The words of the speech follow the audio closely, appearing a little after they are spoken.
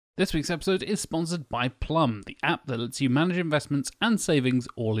This week's episode is sponsored by Plum, the app that lets you manage investments and savings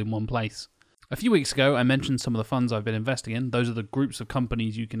all in one place. A few weeks ago, I mentioned some of the funds I've been investing in. Those are the groups of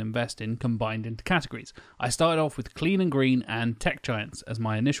companies you can invest in combined into categories. I started off with Clean and Green and Tech Giants as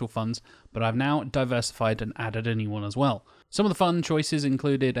my initial funds, but I've now diversified and added a new one as well. Some of the fun choices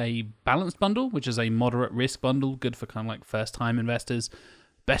included a balanced bundle, which is a moderate risk bundle, good for kind of like first-time investors.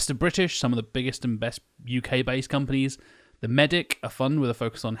 Best of British, some of the biggest and best UK-based companies. The Medic, a fund with a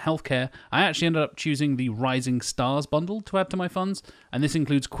focus on healthcare. I actually ended up choosing the Rising Stars bundle to add to my funds, and this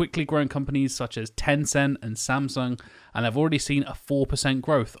includes quickly growing companies such as Tencent and Samsung, and I've already seen a 4%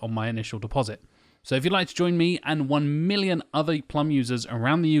 growth on my initial deposit. So if you'd like to join me and 1 million other Plum users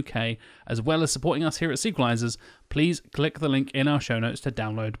around the UK, as well as supporting us here at Sequelizers, please click the link in our show notes to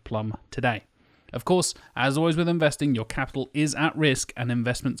download Plum today. Of course, as always with investing, your capital is at risk and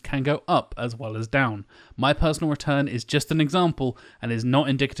investments can go up as well as down. My personal return is just an example and is not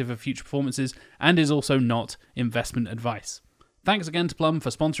indicative of future performances and is also not investment advice. Thanks again to Plum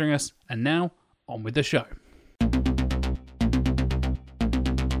for sponsoring us, and now, on with the show.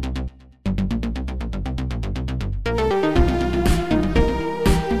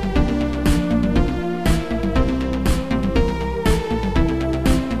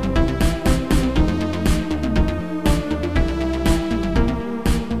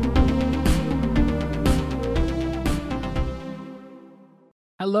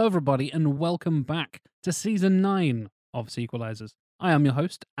 Hello everybody and welcome back to Season 9 of Sequelizers. I am your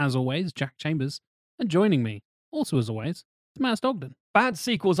host, as always, Jack Chambers, and joining me, also as always, is Matt Stogden. Bad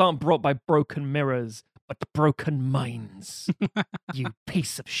sequels aren't brought by broken mirrors, but broken minds. You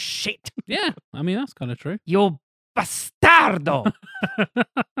piece of shit. Yeah, I mean, that's kind of true. You bastardo.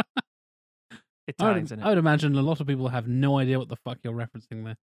 Italians in it. I would imagine a lot of people have no idea what the fuck you're referencing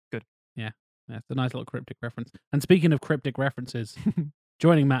there. Good. Yeah, it's a nice little cryptic reference. And speaking of cryptic references,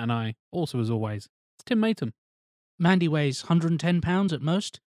 joining Matt and I, also as always, it's Tim Matum. Mandy weighs 110 pounds at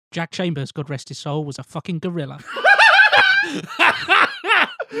most. Jack Chambers, God rest his soul, was a fucking gorilla. Fucking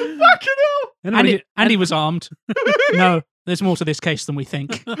hell! And he was armed. No, there's more to this case than we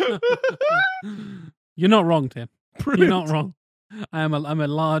think. You're not wrong, Tim. Brilliant. You're not wrong. I'm a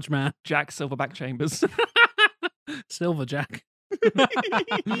large man. Jack Silverback Chambers. Silver Jack.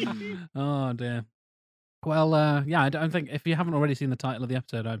 Oh, dear. Well, yeah, I don't think, if you haven't already seen the title of the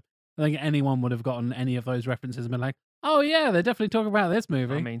episode, I don't think anyone would have gotten any of those references and been like, oh yeah, they're definitely talking about this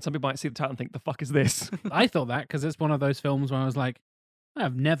movie. I mean, some people might see the title and think, the fuck is this? I thought that because it's one of those films where I was like,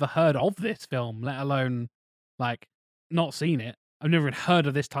 I've never heard of this film, let alone, like, not seen it. I've never even heard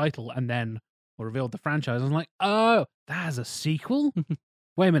of this title, and then revealed the franchise. I was like, oh, that has a sequel?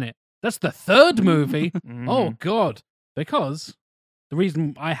 Wait a minute, that's the third movie? Oh, God. Because the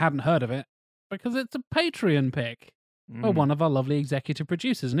reason I hadn't heard of it, because it's a Patreon pick by one of our lovely executive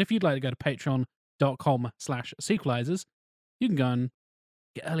producers. And if you'd like to go to patreon.com/sequelizers, you can go and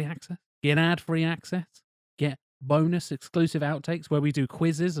get early access, get ad-free access, get bonus exclusive outtakes where we do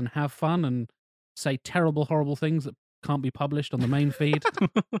quizzes and have fun and say terrible, horrible things that can't be published on the main feed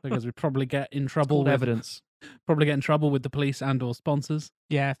because we'd probably get in trouble with evidence. Probably get in trouble with the police and or sponsors.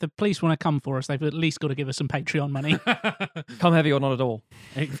 Yeah, if the police want to come for us, they've at least got to give us some Patreon money. Come heavy or not at all.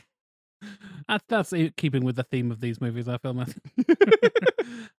 That's keeping with the theme of these movies, I feel.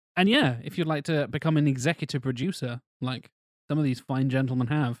 And yeah, if you'd like to become an executive producer, like some of these fine gentlemen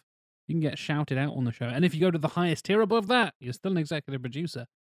have, you can get shouted out on the show. And if you go to the highest tier above that, you're still an executive producer.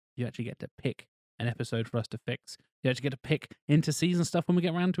 You actually get to pick an episode for us to fix. You actually get to pick inter-season stuff when we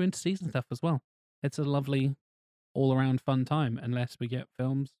get around to inter-season stuff as well. It's a lovely, all-around fun time, unless we get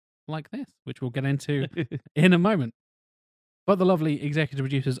films like this, which we'll get into in a moment. But the lovely executive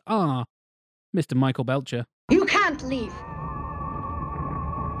producers are Mr. Michael Belcher. You can't leave.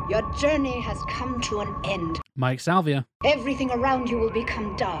 Your journey has come to an end. Mike Salvia. Everything around you will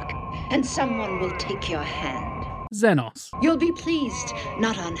become dark, and someone will take your hand. Xenos. You'll be pleased,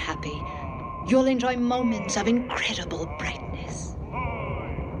 not unhappy. You'll enjoy moments of incredible brightness.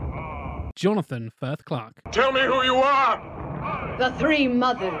 Jonathan Firth Clark. Tell me who you are! The Three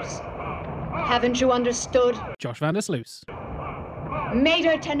Mothers. Haven't you understood? Josh Van der Sluice.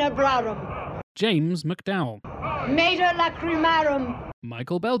 Mater Tenebrarum. James McDowell. Mater Lacrimarum.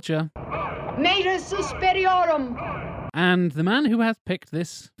 Michael Belcher. Mater Suspiriorum. And the man who has picked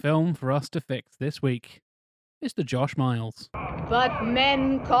this film for us to fix this week, Mr. Josh Miles. But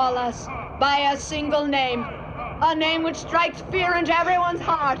men call us by a single name, a name which strikes fear into everyone's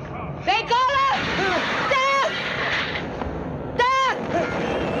heart. They call us Death! Death!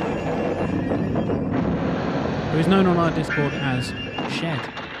 Who is known on our Discord as Shed.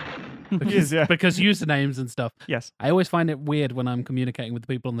 Yes, yeah. because usernames and stuff. Yes. I always find it weird when I'm communicating with the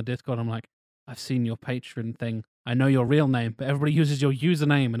people on the Discord. I'm like, I've seen your Patreon thing. I know your real name, but everybody uses your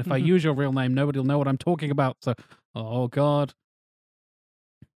username. And if I use your real name, nobody will know what I'm talking about. So, oh God.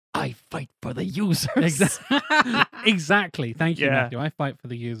 I fight for the users. Exactly. Thank you, Yeah. Matthew. I fight for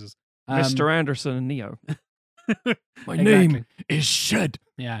the users. Mr. Anderson and Neo. My Exactly. name is Shed.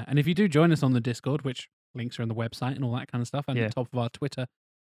 Yeah, and if you do join us on the Discord, which links are on the website and all that kind of stuff, and Yeah. the top of our Twitter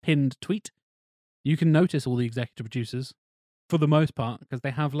pinned tweet, you can notice all the executive producers, for the most part, because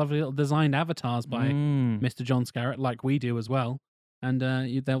they have lovely little designed avatars by Mr. John Scarrett, like we do as well. And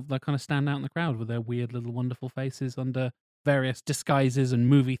they'll kind of stand out in the crowd with their weird little wonderful faces under various disguises and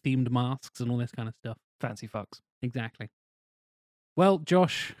movie-themed masks and all this kind of stuff. Fancy fucks. Exactly. Well,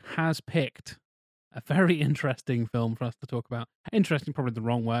 Josh has picked a very interesting film for us to talk about. Interesting, probably the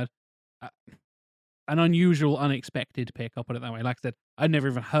wrong word. An unusual, unexpected pick, I'll put it that way. Like I said, I'd never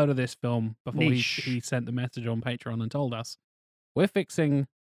even heard of this film before he sent the message on Patreon and told us. We're fixing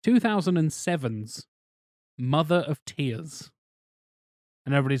 2007's Mother of Tears.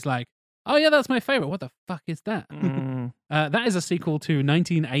 And everybody's like, oh yeah, that's my favorite. What the fuck is that? That is a sequel to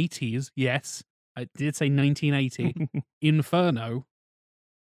 1980's, yes, I did say 1980, Inferno,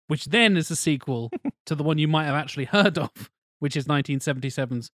 which then is a sequel to the one you might have actually heard of, which is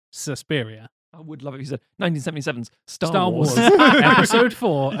 1977's Suspiria. I would love it if you said 1977's Star Star Wars. Wars, Episode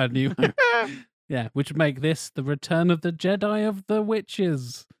 4, A New Hope. Yeah, which would make this the Return of the Jedi of the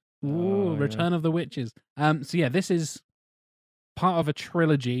Witches. Ooh, Oh, yeah. Return of the Witches. So yeah, this is part of a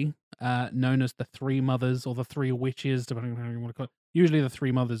trilogy known as the Three Mothers or the Three Witches, depending on how you want to call it. Usually the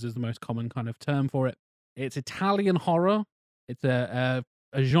Three Mothers is the most common kind of term for it. It's Italian horror. It's a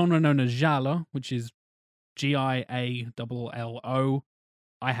genre known as giallo, which is Giallo.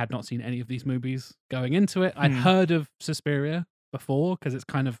 I had not seen any of these movies going into it. I'd heard of Suspiria before because it's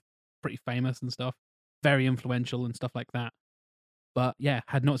kind of pretty famous and stuff, very influential and stuff like that. But yeah,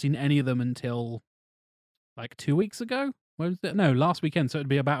 had not seen any of them until like 2 weeks ago. Where was it? No, last weekend. So it'd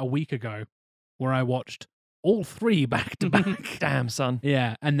be about a week ago where I watched all three back to back. Damn, son.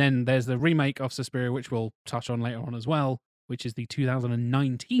 Yeah, and then there's the remake of Suspiria, which we'll touch on later on as well, which is the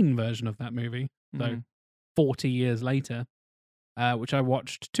 2019 version of that movie. So 40 years later, which I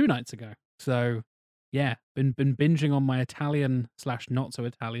watched 2 nights ago. So yeah, been binging on my Italian / not so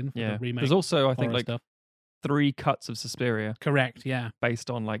Italian for the remake. There's also, I think, horror like stuff. 3 cuts of Suspiria Correct, yeah. based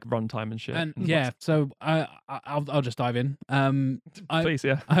on like runtime and shit. And yeah, so I'll just dive in. Please,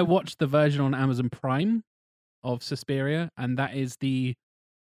 yeah. I watched the version on Amazon Prime of Suspiria, and that is the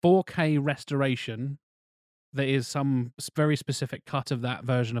 4K restoration. That is some very specific cut of that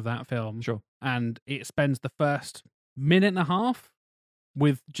version of that film. Sure. And it spends the first minute and a half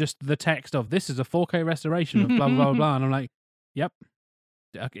with just the text of, this is a 4K restoration of blah, blah, blah, blah. And I'm like, yep,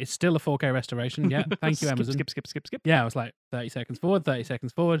 it's still a 4K restoration. Yeah, thank you, Amazon. Skip. Yeah, I was like, 30 seconds forward, 30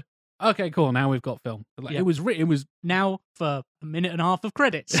 seconds forward. Okay, cool, now we've got film. Like, Yeah. It was Now for a minute and a half of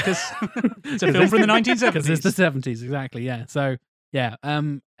credits because it's a film from the 1970s. because it's the 70s, exactly, yeah. So, yeah,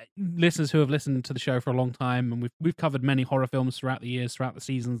 listeners who have listened to the show for a long time, and we've covered many horror films throughout the years, throughout the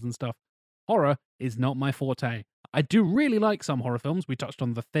seasons and stuff. Horror is not my forte. I do really like some horror films. We touched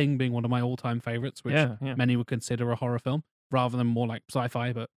on The Thing being one of my all-time favorites, which Yeah. many would consider a horror film, rather than more like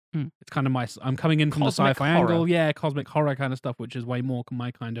sci-fi, but Hmm. it's kind of I'm coming in from the Cosmic sci-fi horror. angle. Yeah, cosmic horror kind of stuff, which is way more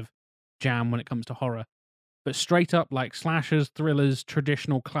my kind of jam when it comes to horror. But straight up, like slashers, thrillers,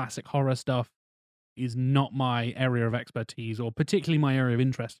 traditional classic horror stuff is not my area of expertise, or particularly my area of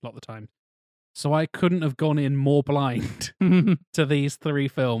interest a lot of the time. So I couldn't have gone in more blind to these 3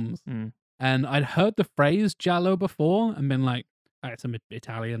 films. Mm. And I'd heard the phrase giallo before and been like, oh, it's an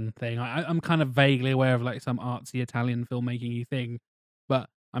Italian thing. I'm kind of vaguely aware of like some artsy Italian filmmaking-y thing. But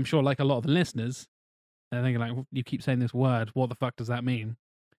I'm sure like a lot of the listeners, they're thinking like, you keep saying this word. What the fuck does that mean?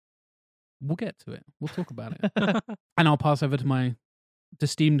 We'll get to it. We'll talk about it. And I'll pass over to my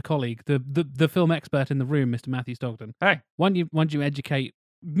esteemed colleague, the film expert in the room, Mr. Matthew Stogden. Hey. Why don't you educate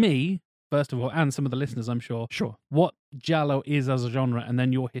me, first of all, and some of the listeners, I'm sure, Sure. what giallo is as a genre, and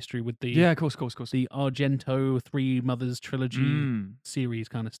then your history with the Yeah, of course. the Argento Three Mothers trilogy series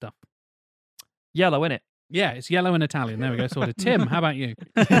kind of stuff. Yellow, innit? Yeah, it's yellow in Italian. There we go, sorted. Tim, how about you?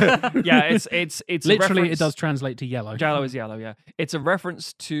 Yeah, it's Literally, a it reference- does translate to yellow. Giallo is yellow, yeah. It's a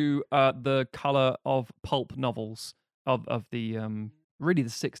reference to the color of pulp novels of the really the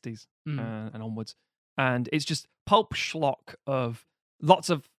 60s and onwards. And it's just pulp schlock of lots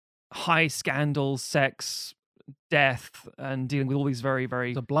of high scandals, sex, death and dealing with all these very,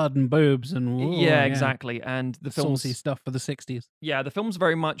 very The blood and boobs and yeah, exactly. And the film's saucy stuff for the 60s. yeah, the films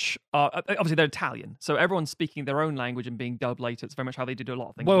very much obviously they're Italian, so everyone's speaking their own language and being dubbed later. It's very much how they do a lot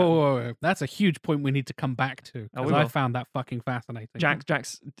of things. Whoa. That's a huge point we need to come back to, Oh, we because I will. found that fucking fascinating.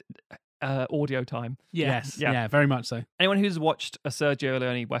 Jack's audio time. Yes. Yeah. Yeah, very much so. Anyone who's watched a Sergio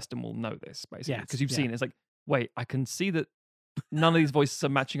Leone Western will know this, basically, Yes, because you've yeah. seen it. It's like, wait, I can see that none of these voices are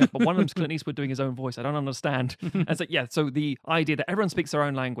matching up, but one of them's Clint Eastwood doing his own voice. I don't understand. And it's like, yeah, so the idea that everyone speaks their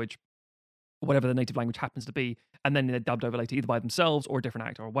own language, whatever the native language happens to be, and then they're dubbed over later either by themselves or a different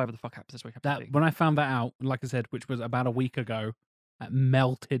actor or whatever the fuck happens this week. That when I found that out, like I said, which was about a week ago, that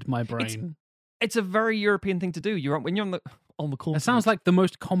melted my brain. It's a very European thing to do. When you're on the continent. It sounds like the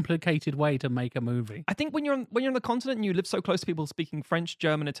most complicated way to make a movie. I think when you're on the continent and you live so close to people speaking French,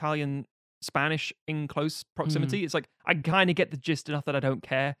 German, Italian, Spanish in close proximity, it's like I kind of get the gist enough that I don't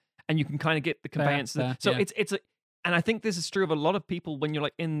care, and you can kind of get the conveyance. fair, So yeah. and I think this is true of a lot of people when you're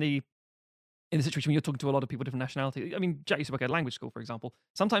like in the situation when you're talking to a lot of people different nationality. I mean, Jack used to work at a language school, for example.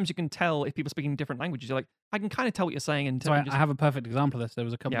 Sometimes you can tell if people are speaking different languages. You're like, I can kind of tell what you're saying. And So I have a perfect example of this. There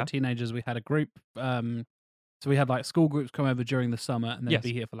was a couple Yeah. of teenagers. We had a group. So we had like school groups come over during the summer, and they'd Yes.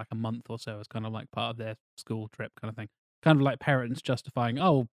 be here for like a month or so as kind of like part of their school trip kind of thing. Kind of like parents justifying,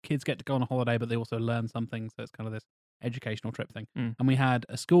 oh, kids get to go on a holiday, but they also learn something. So it's kind of this educational trip thing. Mm. And we had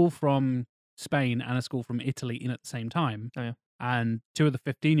a school from Spain and a school from Italy in at the same time. Oh, yeah. And two of the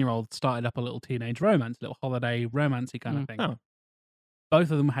 15-year-olds started up a little teenage romance, little holiday romancy kind of thing. Oh.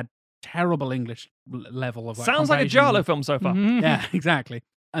 Both of them had terrible English level of like, Sounds like a conversation. Giallo film so far. Mhm. Yeah, exactly.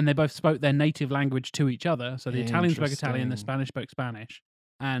 And they both spoke their native language to each other. So the Italian spoke Italian, the Interesting. Spanish spoke Spanish.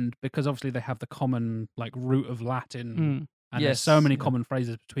 And because obviously they have the common like root of Latin, Mm. and there's so Yes, many yeah. common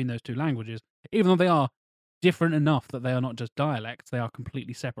phrases between those two languages, even though they are different enough that they are not just dialects, they are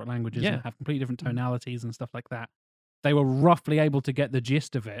completely separate languages Yeah. and have completely different tonalities and stuff like that. They were roughly able to get the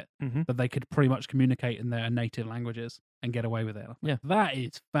gist of it, Mhm. that they could pretty much communicate in their native languages and get away with it. Yeah. That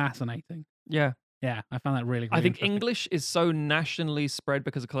is fascinating. Yeah. Yeah, I found that really, really I think interesting. English is so nationally spread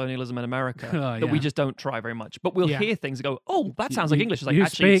because of colonialism in America Oh, that we yeah. just don't try very much. But we'll Yeah. hear things and go, oh, that sounds like You- English. It's like, you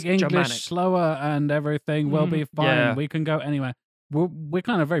actually, speak it's English Germanic. slower and everything will be fine. Yeah. We can go anywhere. We're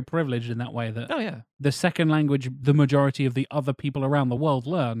kind of very privileged in that way that Oh, yeah. the second language the majority of the other people around the world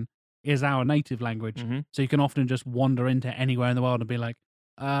learn is our native language. Mhm. So you can often just wander into anywhere in the world and be like,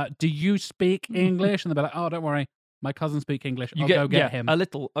 do you speak English? And they'll be like, oh, don't worry. My cousin speaks English. I'll go get him. a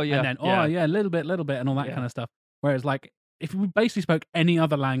little. Oh, yeah. And then, oh, yeah, a little bit, and all that Yeah. kind of stuff. Whereas, like, if we basically spoke any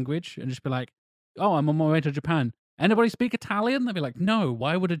other language and just be like, oh, I'm on my way to Japan. Anybody speak Italian? They'd be like, no,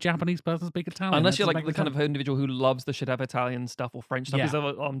 why would a Japanese person speak Italian? Unless That you're doesn't like make the kind sense. of individual who loves the shit out of Italian stuff or French stuff, Yeah.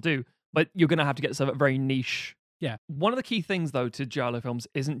 because they do. But you're going to have to get some very niche. Yeah. One of the key things, though, to Giallo films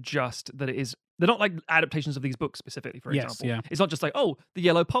isn't just that they're not like adaptations of these books specifically, for Yes, example. yeah. It's not just like, oh, the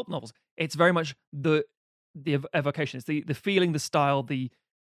yellow pulp novels. It's very much the evocation. It's the feeling, the style, the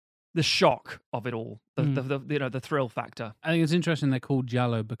shock of it all, the thrill factor. I think it's interesting they're called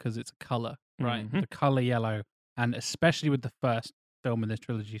Giallo because it's a color, right? Mhm. The color yellow. And especially with the first film in this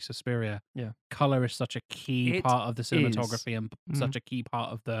trilogy, Suspiria, Yeah. color is such a key It part of the is. cinematography and such a key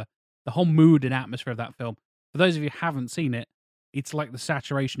part of the whole mood and atmosphere of that film. For those of you who haven't seen it, it's like the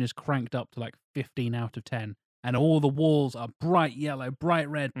saturation is cranked up to like 15 out of 10. And all the walls are bright yellow, bright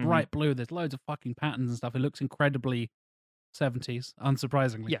red, Mhm. bright blue. There's loads of fucking patterns and stuff. It looks incredibly 70s,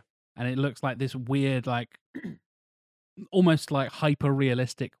 unsurprisingly. Yeah. And it looks like this weird, like, almost like hyper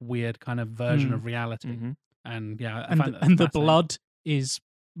realistic, weird kind of version of reality. Mhm. And yeah, I And, find that and the fascinating. blood is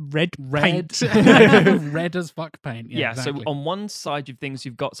red red, paint. red as fuck paint. Yeah, exactly. So on one side of things,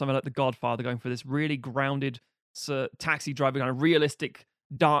 you've got something like The Godfather going for this really grounded taxi driver, kind of realistic,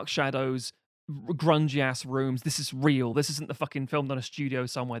 dark shadows, grungy ass rooms. This is real. This isn't the fucking filmed on a studio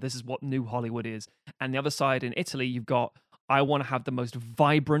somewhere. This is what new Hollywood is. And the other side in Italy, you've got, I want to have the most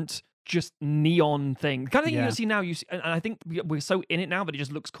vibrant, just neon thing. The kind of thing Yeah. you see now, and I think we're so in it now that it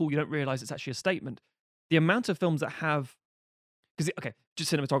just looks cool. You don't realize it's actually a statement. The amount of films that have, okay,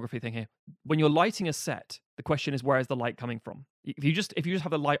 just cinematography thing here. When you're lighting a set, the question is, where is the light coming from? If you just have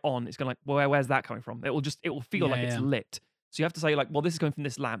the light on, it's gonna like, well, where's that coming from? It will feel Yeah, like it's yeah. lit. So you have to say like, well, this is going from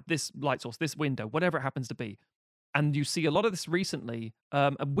this lamp, this light source, this window, whatever it happens to be. And you see a lot of this recently.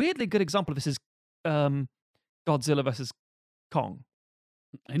 A weirdly good example of this is Godzilla versus Kong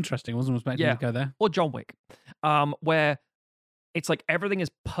Interesting. Wasn't expecting Yeah. to go there. or John Wick, where it's like everything is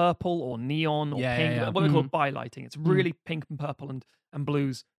purple or neon or Yeah, pink. yeah, yeah. What they call bylighting. It's really pink and purple and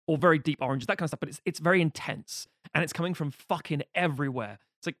blues or very deep oranges, that kind of stuff. But it's very intense and it's coming from fucking everywhere.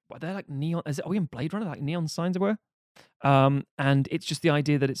 It's like, are there like neon? Are we in Blade Runner? Like neon signs everywhere? And it's just the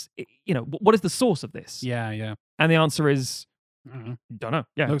idea that what is the source of this? Yeah. And the answer is, I don't know. don't know.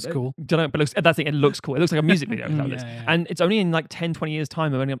 Yeah, Looks cool. Don't know, but that's the thing. It looks cool. It looks like a music video. Yeah. And it's only in like 10, 20 years'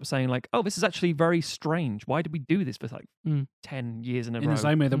 time of ending up saying like, oh, this is actually very strange. Why did we do this for like 10 years in a row? In the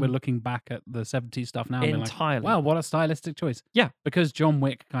same way that we're looking back at the 70s stuff now, and being Entirely. like, wow, what a stylistic choice. Yeah. Because John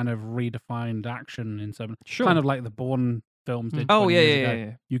Wick kind of redefined action in some Sure. kind of like the Bourne films did. Oh, 20 yeah, years yeah, ago.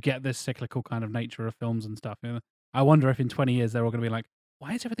 yeah. You get this cyclical kind of nature of films and stuff. You know? I wonder if in 20 years they're all going to be like,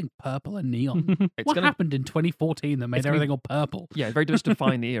 why is everything purple and neon? What happened in 2014 that made everything all purple? Yeah, very just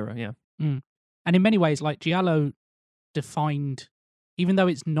define the era. Yeah. And in many ways, like Giallo defined, even though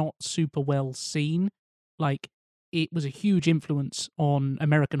it's not super well seen, like it was a huge influence on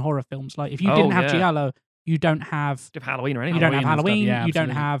American horror films. Like if you didn't have Giallo, you don't have Halloween or anything. You don't have Halloween. Yeah, you don't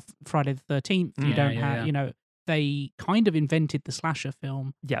absolutely. have Friday the 13th. You don't have, they kind of invented the slasher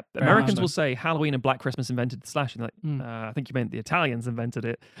film. Yeah, Very Americans much will so. say Halloween and Black Christmas invented the slasher. Like, I think you meant the Italians invented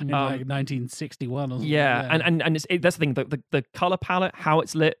it. In like 1961 or something. Yeah, and that's the thing. The color palette, how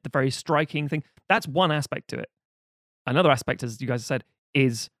it's lit, the very striking thing. That's one aspect to it. Another aspect, as you guys said,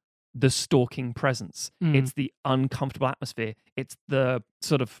 is the stalking presence. It's the uncomfortable atmosphere. It's the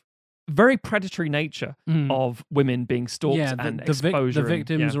sort of very predatory nature of women being stalked and exposure. The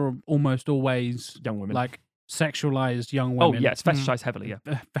victims are almost always young women, like sexualized young women. Oh yeah, it's fetishized heavily.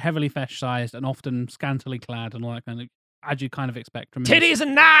 Yeah, heavily fetishized and often scantily clad and all that kind of, as you kind of expect from titties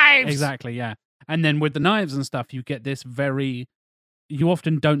and knives. Exactly, yeah. And then with the knives and stuff, you get this you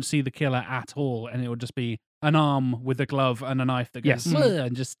often don't see the killer at all, and it would just be an arm with a glove and a knife that goes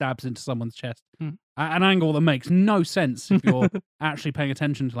and just stabs into someone's chest. An angle that makes no sense if you're actually paying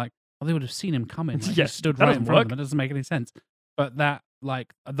attention to like, well, they would have seen him coming. Like, he stood right in front of them. It doesn't make any sense. But that,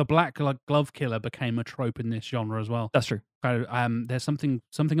 like, the black glove killer became a trope in this genre as well. That's true. There's something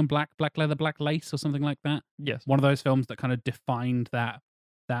in black leather, black lace, or something like that. Yes, one of those films that kind of defined that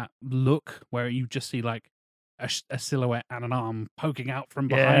look where you just see like a silhouette and an arm poking out from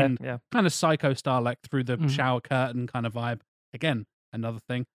behind, kind of Psycho style, like through the shower curtain kind of vibe. Again, another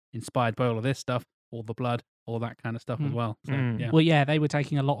thing inspired by all of this stuff, all the blood, all that kind of stuff as well. So, yeah. Well, yeah, they were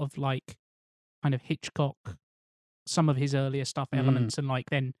taking a lot of like kind of Hitchcock, some of his earlier stuff elements, and like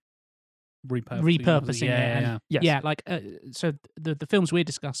then repurposing it. Yeah, like so the films we're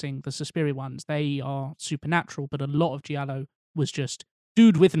discussing, the Suspiria ones, they are supernatural, but a lot of Giallo was just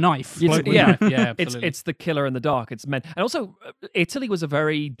dude with knife. It's the killer in the dark. It's men, and also Italy was a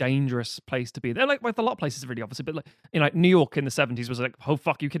very dangerous place to be. They're like a lot of places, really, obviously, but like New York in the 70s was like, oh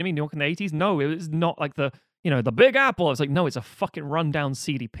fuck, you kidding me? New York in the 80s? No, it was not like the Big Apple. It's like, no, it's a fucking rundown,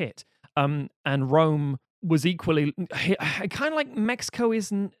 seedy pit. And Rome was equally kind of like Mexico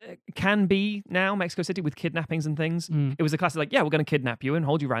can be now, Mexico City, with kidnappings and things. It was a classic like, yeah, we're going to kidnap you and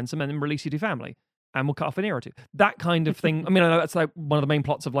hold you ransom and then release you to your family. And we'll cut off an ear or two. That kind of thing. I mean, I know that's like one of the main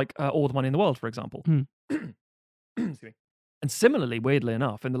plots of like All the Money in the World, for example. Excuse me. And similarly, weirdly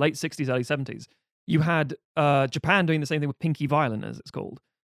enough, in the late 60s, early 70s, you had Japan doing the same thing with Pinky Violent, as it's called.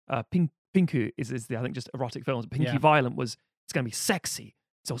 Pinku is the, I think, just erotic films. Pinky Violent it's going to be sexy.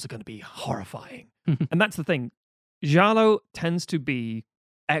 It's also going to be horrifying. And that's the thing. Giallo tends to be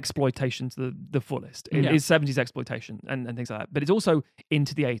exploitation to the fullest. It is 70s exploitation and things like that. But it's also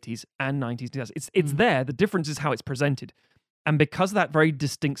into the 80s and 90s. It's there. The difference is how it's presented. And because of that very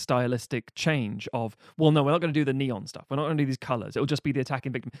distinct stylistic change of, well, no, we're not going to do the neon stuff. We're not going to do these colors. It'll just be the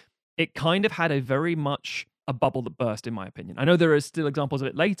attacking victim. It kind of had a very much a bubble that burst, in my opinion. I know there are still examples of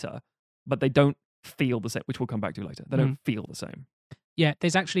it later, but they don't feel the same, which we'll come back to later. They don't feel the same. Yeah,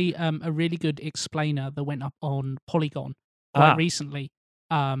 there's actually a really good explainer that went up on Polygon quite recently.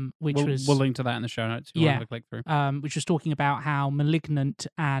 We'll link to that in the show notes. If you want to click through. Which was talking about how *Malignant*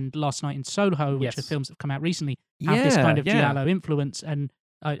 and *Last Night in Soho*, which are films that have come out recently, have this kind of giallo influence. And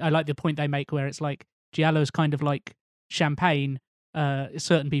I like the point they make where it's like giallo is kind of like champagne.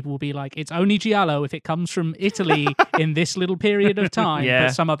 Certain people will be like, it's only giallo if it comes from Italy in this little period of time.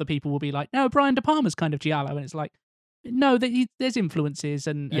 But some other people will be like, no, Brian De Palma's kind of giallo, and it's like, no, there's influences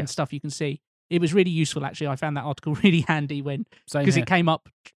and stuff you can see. It was really useful, actually. I found that article really handy because it came up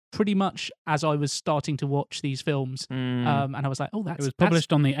pretty much as I was starting to watch these films, and I was like, "Oh, it was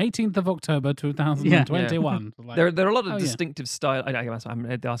published on the 18th of October, 2021." Like, there are a lot of distinctive style. I haven't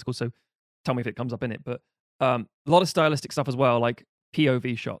read the article, so tell me if it comes up in it. But a lot of stylistic stuff as well, like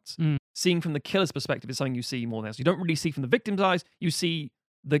POV shots. Seeing from the killer's perspective is something you see more than else. You don't really see from the victim's eyes. You see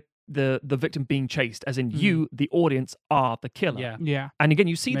the victim being chased, as in you, the audience, are the killer. Yeah. And again,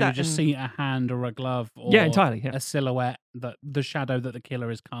 you see Maybe that. You just see a hand or a glove or entirely, a silhouette, that the shadow that the killer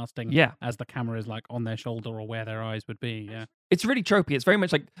is casting as the camera is like on their shoulder or where their eyes would be. Yeah. It's really tropey. It's very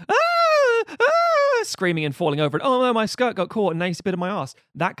much like, screaming and falling over, and oh no, my skirt got caught and now you see a bit of my ass.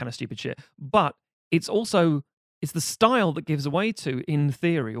 That kind of stupid shit. But it's also it's the style that gives away to, in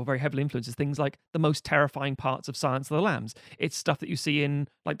theory, or very heavily influences things like the most terrifying parts of Silence of the Lambs. It's stuff that you see in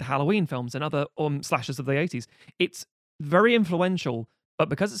like the Halloween films and other slashers of the 80s. It's very influential, but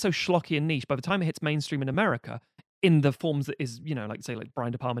because it's so schlocky and niche, by the time it hits mainstream in America, in the forms that is, like say like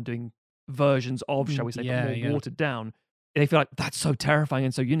Brian De Palma doing versions of, shall we say, but more watered down, they feel like that's so terrifying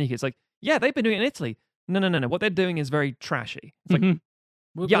and so unique. It's like, yeah, they've been doing it in Italy. No. What they're doing is very trashy. It's like,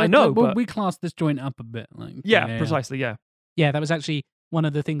 I know, but we class this joint up a bit. Precisely, yeah. Yeah, that was actually one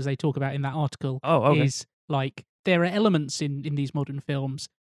of the things they talk about in that article. Oh, okay. Is like there are elements in these modern films,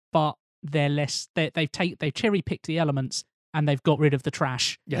 but they're less. They've cherry picked the elements and they've got rid of the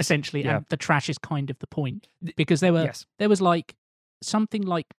trash essentially, and the trash is kind of the point, because there was like something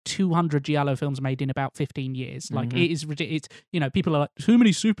like 200 giallo films made in about 15 years. Like it is ridiculous. People are like, too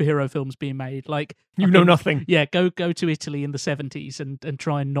many superhero films being made. Like know nothing. Yeah, go to Italy in the 70s and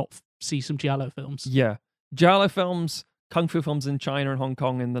try and not see some giallo films. Yeah, giallo films, kung fu films in China and Hong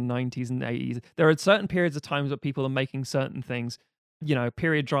Kong in the 90s and 80s. There are certain periods of times where people are making certain things.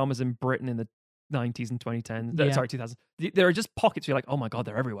 Period dramas in Britain in the 90s and 2010s. Sorry, 2000s. There are just pockets where you're like, oh my god,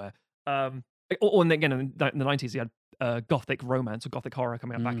 they're everywhere. And again, in the 90s, you had gothic romance or gothic horror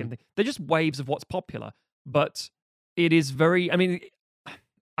coming out back in. They're just waves of what's popular, but it is very. I mean,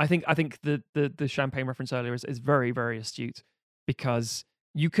 I think the champagne reference earlier is very, very astute, because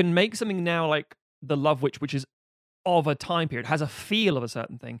you can make something now like The Love Witch, which is of a time period, has a feel of a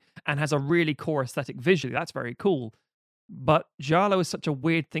certain thing, and has a really core aesthetic visually. That's very cool. But giallo is such a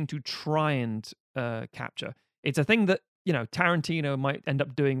weird thing to try and capture. It's a thing that Tarantino might end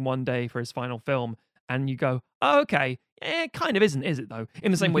up doing one day for his final film. And you go, oh, okay, it kind of isn't, is it though?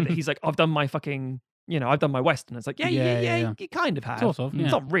 In the same way that he's like, I've done my fucking, I've done my Western. It's like, yeah, you kind of have. Sort of, yeah.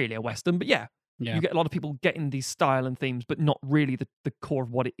 It's not really a Western, but yeah. You get a lot of people getting these style and themes, but not really the core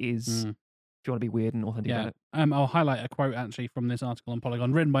of what it is. If you want to be weird and authentic about it. I'll highlight a quote actually from this article on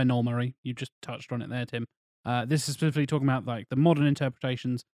Polygon, written by Noel Murray. You just touched on it there, Tim. This is specifically talking about like the modern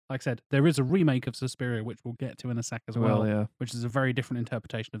interpretations. Like I said, there is a remake of Suspiria, which we'll get to in a sec as well, which is a very different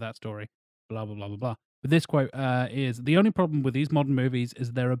interpretation of that story. Blah, blah, blah, blah, blah. But this quote is, the only problem with these modern movies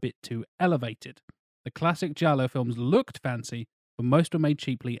is they're a bit too elevated. The classic giallo films looked fancy, but most were made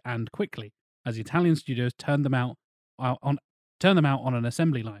cheaply and quickly, as the Italian studios turned them out on an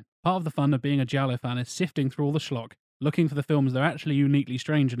assembly line. Part of the fun of being a giallo fan is sifting through all the schlock, looking for the films that are actually uniquely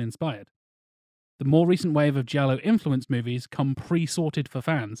strange and inspired. The more recent wave of giallo-influenced movies come pre-sorted for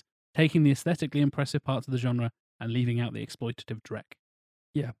fans, taking the aesthetically impressive parts of the genre and leaving out the exploitative dreck.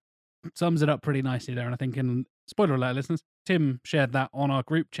 Yeah. Sums it up pretty nicely there, and I think, in spoiler alert, listeners, Tim shared that on our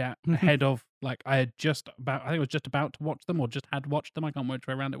group chat ahead of, like, I think it was just about to watch them, or just had watched them, I can't remember which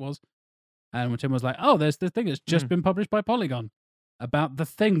way around it was. And when Tim was like, oh, there's this thing that's just been published by Polygon about the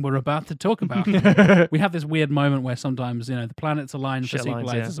thing we're about to talk about. We have this weird moment where sometimes, the planets align for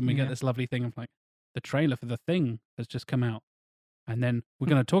sequelizers, and we get this lovely thing of, like, the trailer for The Thing has just come out. And then we're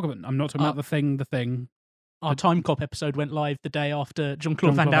going to talk about, I'm not talking about the thing. Our Time Cop episode went live the day after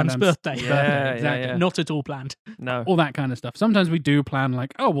Jean-Claude Van Damme's birthday. Yeah, exactly. Yeah. Not at all planned. No. All that kind of stuff. Sometimes we do plan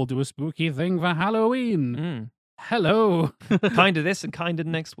like, oh, we'll do a spooky thing for Halloween. Hello. Kind of this and kind of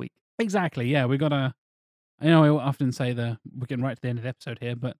next week. Exactly, yeah. We got to, I often say we're getting right to the end of the episode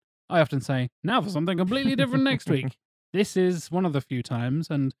here, but I often say, now for something completely different next week. This is one of the few times,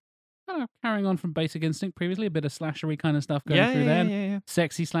 and kind of carrying on from Basic Instinct previously, a bit of slashery kind of stuff going through there. Yeah.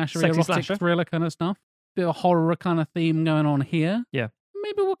 Sexy slashery, erotic thriller kind of stuff. Bit of horror kind of theme going on here. Yeah.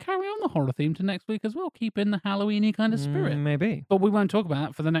 Maybe we'll carry on the horror theme to next week as well, keep in the Halloween-y kind of spirit. Maybe. But we won't talk about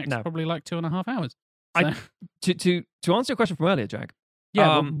that for the next probably like 2.5 hours. So. To answer your question from earlier, Jag.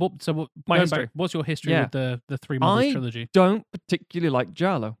 Yeah, my history. What's your history with the Three Mothers trilogy? I don't particularly like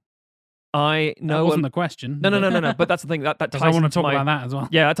giallo. I know that wasn't the question. No. But that's the thing. That ties I want to talk about that as well.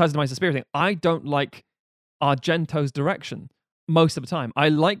 Yeah, that ties into my Suspiria thing. I don't like Argento's direction most of the time. I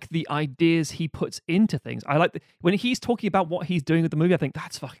like the ideas he puts into things. I like when he's talking about what he's doing with the movie, I think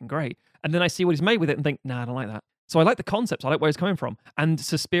that's fucking great. And then I see what he's made with it and think, nah, I don't like that. So I like the concepts. I like where he's coming from. And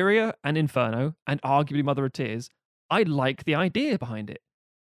Suspiria and Inferno and arguably Mother of Tears, I like the idea behind it.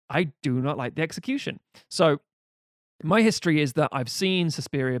 I do not like the execution. So my history is that I've seen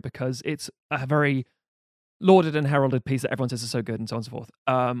Suspiria because it's a very lauded and heralded piece that everyone says is so good and so on and so forth.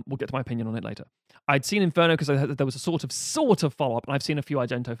 We'll get to my opinion on it later. I'd seen Inferno because I heard that there was a sort of follow-up, and I've seen a few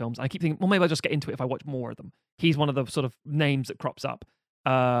Argento films. I keep thinking, well, maybe I'll just get into it if I watch more of them. He's one of the sort of names that crops up.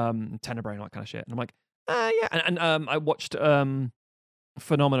 Tenebrae and all that kind of shit. And I'm like, yeah. And I watched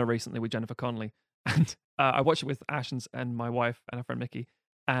Phenomena recently with Jennifer Connelly. And I watched it with Ash and my wife and her friend Mickey.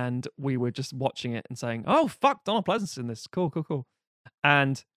 and we were just watching it and saying, "Oh fuck, Donald Pleasence's in this. Cool."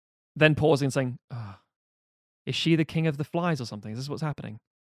 And then pausing and saying, oh, "Is she the king of the flies or something? Is this what's happening?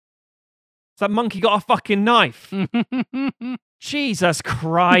 Has that monkey got a fucking knife? Jesus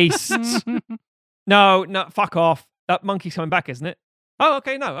Christ! No, fuck off. That monkey's coming back, isn't it? Oh,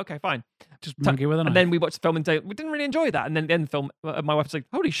 okay, no, okay, fine. Just monkey with a knife. And then we watched the film and we didn't really enjoy that. And then at the end of the film, my wife was like,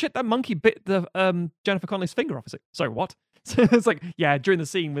 "Holy shit, that monkey bit the Jennifer Connelly's finger off." I was like, "Sorry, what?" So it's like, yeah, during the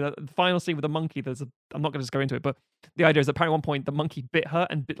scene with the final scene with the monkey, I'm not going to just go into it, but the idea is that apparently at one point the monkey bit her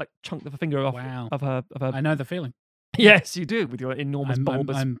and chunked the finger off of her. I know the feeling. Yes, you do, with your enormous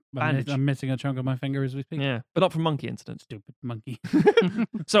bulbous bandage. I'm missing a chunk of my finger as we speak. Yeah, but not from monkey incident. Stupid monkey.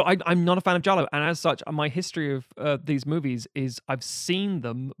 So I'm not a fan of Giallo, and as such, my history of these movies is I've seen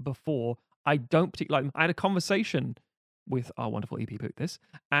them before. I don't particularly like them. I had a conversation with our wonderful EP Poot this,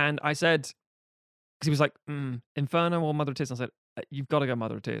 and I said, because he was like, Inferno or Mother of Tears? And I said, you've got to go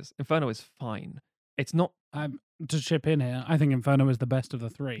Mother of Tears. Inferno is fine. It's not. To chip in here, I think Inferno is the best of the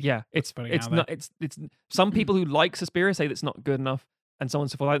three. Yeah, it's not. It's some people who like Suspiria say that's not good enough, and so on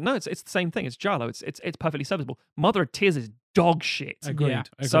and so forth. No, it's the same thing. It's Giallo. It's perfectly serviceable. Mother of Tears is dog shit. Agreed. Yeah.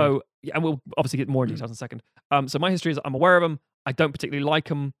 So and we'll obviously get more in details in a second. So my history is I'm aware of them. I don't particularly like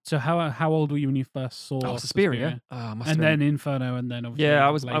them. So how old were you when you first saw Suspiria? Then Inferno, and then obviously I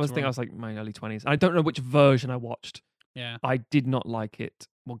was thinking I was like my early 20s. I don't know which version I watched. Yeah, I did not like it.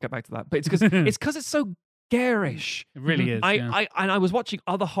 We'll get back to that, but it's because it's so garish. It really is. I was watching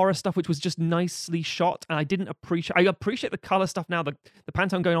other horror stuff which was just nicely shot, and I didn't appreciate. I appreciate the color stuff now. The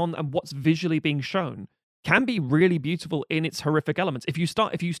Pantone going on and what's visually being shown can be really beautiful in its horrific elements. If you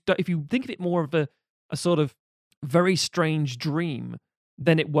think of it more of a sort of very strange dream,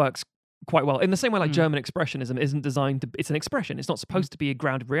 then it works quite well. In the same way, like German expressionism isn't designed to. It's an expression. It's not supposed to be a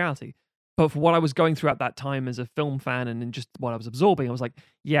grounded reality. But for what I was going through at that time as a film fan and in just what I was absorbing, I was like,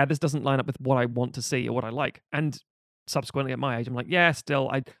 yeah, this doesn't line up with what I want to see or what I like. And subsequently at my age, I'm like, yeah, still,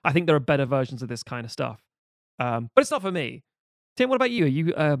 I think there are better versions of this kind of stuff. But it's not for me. Tim, what about you? Are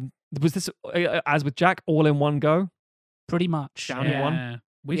you was this, as with Jack, all in one go? Pretty much. Down in one?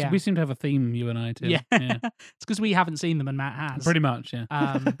 We seem to have a theme, you and I, too. Yeah. It's because we haven't seen them and Matt has. Pretty much, yeah.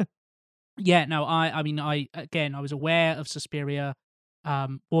 Yeah, no, I was aware of Suspiria.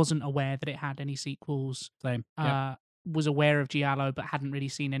 Wasn't aware that it had any sequels. Same. Was aware of Giallo, but hadn't really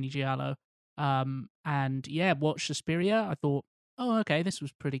seen any Giallo. And yeah, watched Suspiria. I thought, oh, okay, this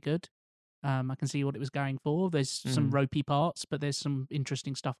was pretty good. I can see what it was going for. There's some ropey parts, but there's some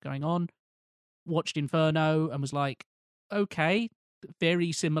interesting stuff going on. Watched Inferno and was like, okay,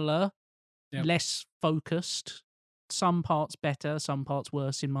 very similar, less focused. Some parts better, some parts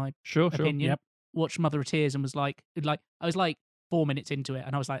worse, in my opinion. Yep. Watched Mother of Tears and was like, I was like 4 minutes into it,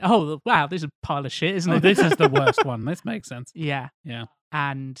 and I was like, oh wow, this is a pile of shit, isn't it? This is the worst one. This makes sense. Yeah.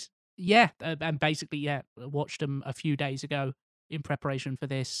 And and basically, watched them a few days ago in preparation for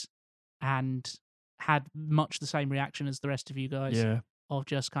this, and had much the same reaction as the rest of you guys. Yeah. Of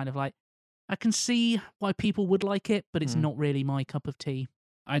just kind of like, I can see why people would like it, but it's not really my cup of tea.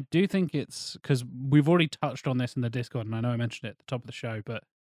 I do think it's because we've already touched on this in the Discord, and I know I mentioned it at the top of the show, but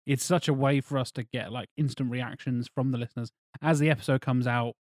it's such a way for us to get like instant reactions from the listeners. As the episode comes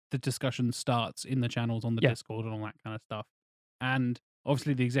out, the discussion starts in the channels on the Discord and all that kind of stuff. And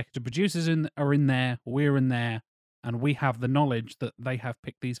obviously the executive producers are in there, we're in there, and we have the knowledge that they have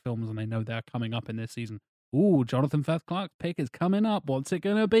picked these films and they know they're coming up in this season. Ooh, Jonathan Firth Clark's pick is coming up. What's it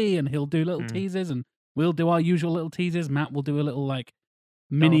going to be? And he'll do little teasers, and we'll do our usual little teasers. Matt will do a little like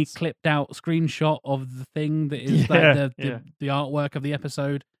mini clipped out screenshot of the thing that is the artwork of the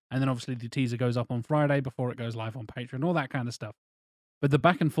episode. And then obviously the teaser goes up on Friday before it goes live on Patreon, all that kind of stuff. But the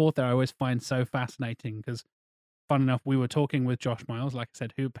back and forth there I always find so fascinating because, fun enough, we were talking with Josh Miles, like I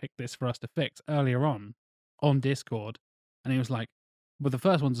said, who picked this for us to fix earlier on Discord. And he was like, well, the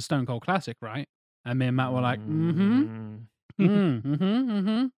first one's a Stone Cold classic, right? And me and Matt were like,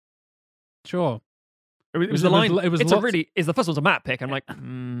 sure. It was the line. Is the first one's a Matt pick? I'm like, I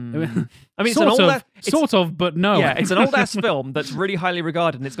mean, it's an old sort of, but no. Yeah, it's an old ass film that's really highly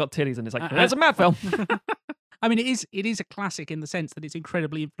regarded, and it's got titties, and it's like it's a Matt film. I mean, it is a classic in the sense that it's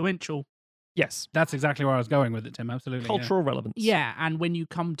incredibly influential. Yes, that's exactly where I was going with it, Tim. Absolutely, cultural relevance. Yeah, and when you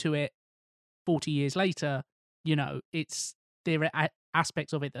come to it 40 years later, there are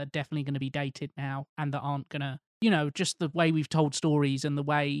aspects of it that are definitely going to be dated now, and that aren't going to. Just the way we've told stories and the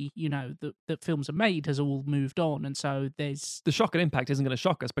way, that films are made has all moved on. And so there's... The shock and impact isn't going to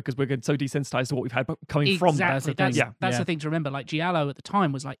shock us because we're so desensitized to what we've had coming from that. That's the thing to remember. Like, Giallo at the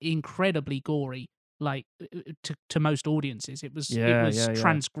time was, like, incredibly gory, like, to most audiences. It was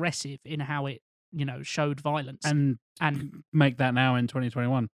transgressive in how it showed violence. And make that now in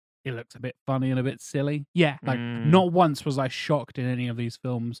 2021. It looks a bit funny and a bit silly. Yeah. Like, not once was I shocked in any of these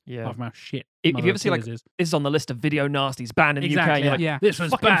films. Yeah. Apart from how shit. If you ever see, like, this is on the list of video nasties banned in the UK. You're like, yeah. This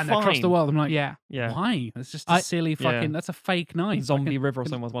was banned across the world. I'm like, yeah. Why? It's just a silly fucking, that's a fake knife. Zombie River or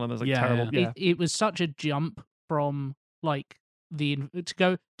something was one of those, like, terrible. Yeah. It was such a jump from, like,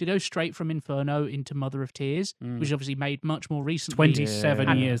 to go straight from Inferno into Mother of Tears, which obviously made much more recently.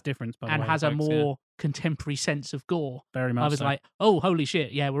 27 years difference, by the way. And has a more contemporary sense of gore. Very much I was so. like, oh, holy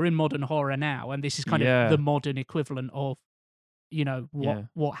shit, yeah, we're in modern horror now, and this is kind of the modern equivalent of,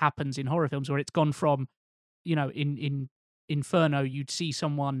 what happens in horror films, where it's gone from, in Inferno, you'd see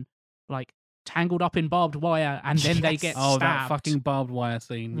someone, like, tangled up in barbed wire, and then they get stabbed. Oh, that fucking barbed wire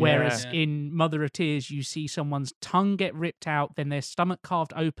scene. Whereas in Mother of Tears, you see someone's tongue get ripped out, then their stomach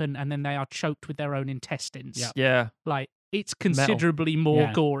carved open, and then they are choked with their own intestines. Yeah. Like, it's considerably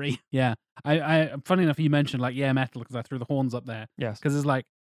more gory. Yeah. I funny enough, you mentioned, like, metal, because I threw the horns up there. Yes. Because it's like,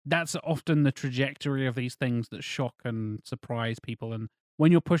 that's often the trajectory of these things that shock and surprise people. And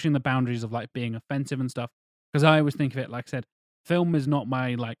when you're pushing the boundaries of, like, being offensive and stuff, because I always think of it, like I said, film is not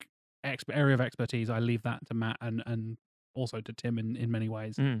my, like, area of expertise. I leave that to Matt and also to Tim in many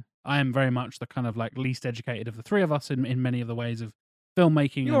ways. I am very much the kind of, like, least educated of the three of us in many of the ways of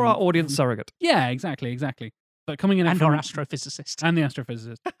filmmaking. You're our audience surrogate. Yeah, exactly. But coming in and our astrophysicist. And the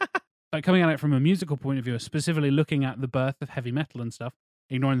astrophysicist. But coming at it from a musical point of view, specifically looking at the birth of heavy metal and stuff,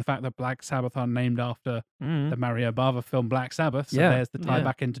 ignoring the fact that Black Sabbath are named after the Mario Bava film Black Sabbath, so there's the tie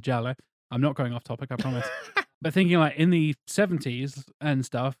back into Giallo. I'm not going off topic, I promise. But thinking, like, in the 70s and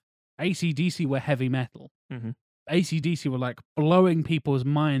stuff, AC/DC were heavy metal. AC/DC were, like, blowing people's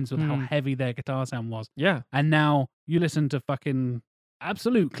minds with how heavy their guitar sound was. Yeah. And now you listen to fucking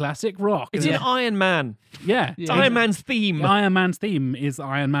absolute classic rock. It's in Iron Man. Yeah. It's Iron Man's theme. Iron Man's theme is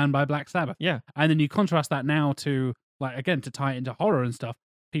Iron Man by Black Sabbath. Yeah. And then you contrast that now to, like, again, to tie it into horror and stuff,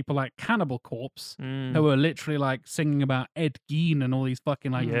 people like Cannibal Corpse, who are literally, like, singing about Ed Gein and all these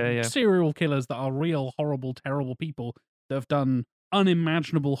fucking, like, serial killers that are real, horrible, terrible people that have done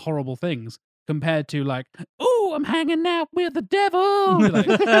unimaginable, horrible things, compared to, like, oh, I'm hanging out with the devil. You're like,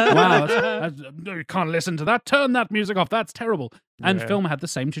 wow, you can't listen to that. Turn that music off. That's terrible. And film had the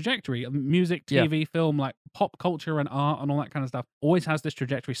same trajectory. Music, TV, film, like, pop culture and art and all that kind of stuff always has this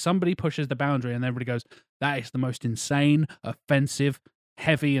trajectory. Somebody pushes the boundary and everybody goes, that is the most insane, offensive,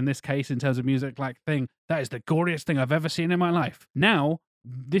 heavy, in this case, in terms of music, like, thing. That is the goriest thing I've ever seen in my life. Now,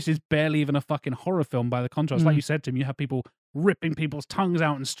 this is barely even a fucking horror film by the contrast. Like you said, Tim, you have people ripping people's tongues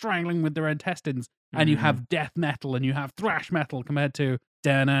out and strangling with their intestines, and you have death metal and you have thrash metal compared to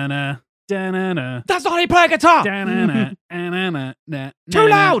da-na-na, da-na-na. That's not how you play a guitar! Da-na-na, da-na-na, too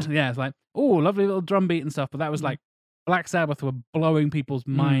loud! Yeah, it's like, oh, lovely little drum beat and stuff, but that was like, Black Sabbath were blowing people's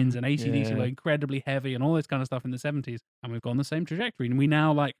minds, and AC/DC were incredibly heavy and all this kind of stuff in the 70s, and we've gone the same trajectory. And we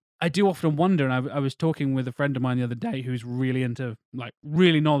now, like, I do often wonder, and I was talking with a friend of mine the other day who's really into, like,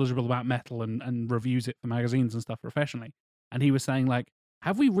 really knowledgeable about metal and reviews it for magazines and stuff professionally. And he was saying, like,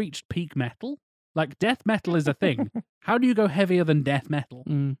 have we reached peak metal? Like, death metal is a thing. How do you go heavier than death metal?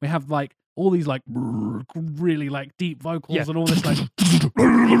 We have, like, all these, like, really, like, deep vocals and all this, like,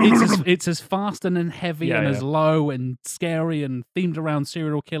 it's as fast and heavy and as low and scary and themed around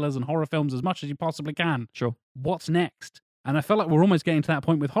serial killers and horror films as much as you possibly can. Sure. What's next? And I feel like we're almost getting to that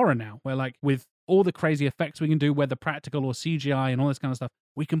point with horror now, where, like, with all the crazy effects we can do, whether practical or CGI and all this kind of stuff,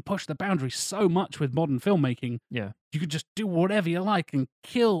 we can push the boundary so much with modern filmmaking. Yeah. You could just do whatever you like and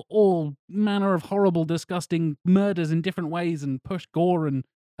kill all manner of horrible, disgusting murders in different ways and push gore and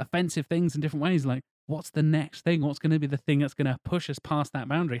offensive things in different ways. Like, what's the next thing? What's going to be the thing that's going to push us past that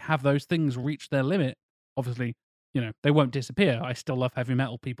boundary? Have those things reach their limit? Obviously, you know, they won't disappear. I still love heavy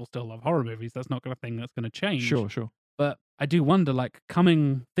metal. People still love horror movies. That's not a thing that's going to change. Sure. But I do wonder, like,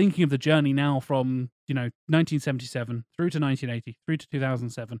 thinking of the journey now from, 1977 through to 1980, through to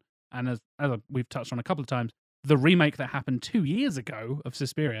 2007, and as we've touched on a couple of times, the remake that happened 2 years ago of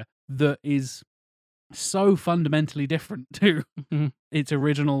Suspiria that is so fundamentally different to its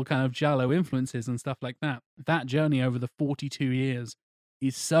original kind of Giallo influences and stuff like that. That journey over the 42 years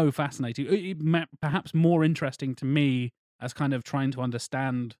is so fascinating. Perhaps more interesting to me as kind of trying to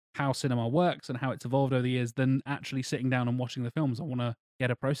understand how cinema works and how it's evolved over the years than actually sitting down and watching the films. I want to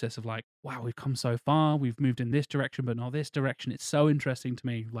get a process of, like, wow, we've come so far, we've moved in this direction, but not this direction. It's so interesting to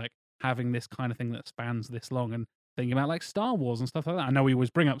me, like, having this kind of thing that spans this long and thinking about, like, Star Wars and stuff like that. I know we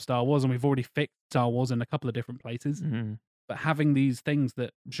always bring up Star Wars and we've already fixed Star Wars in a couple of different places, but having these things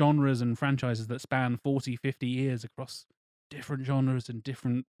that genres and franchises that span 40, 50 years across different genres and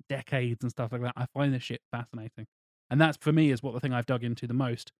different decades and stuff like that, I find this shit fascinating. And that's, for me, is what the thing I've dug into the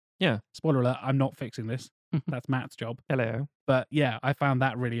most. Yeah. Spoiler alert, I'm not fixing this. That's Matt's job. Hello. But yeah, I found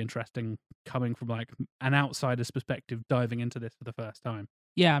that really interesting coming from like an outsider's perspective, diving into this for the first time.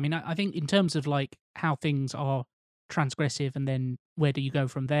 Yeah, I mean, I think in terms of like how things are transgressive and then where do you go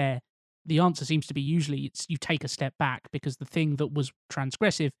from there, the answer seems to be usually it's you take a step back because the thing that was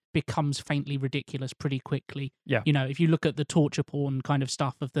transgressive becomes faintly ridiculous pretty quickly. Yeah. You know, if you look at the torture porn kind of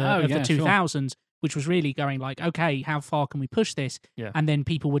stuff of the 2000s, which was really going like, okay, how far can we push this? Yeah. And then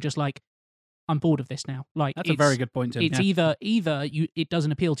people were just like, I'm bored of this now. Like, that's a very good point, Tim. It's either it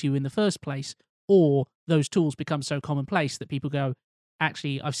doesn't appeal to you in the first place, or those tools become so commonplace that people go,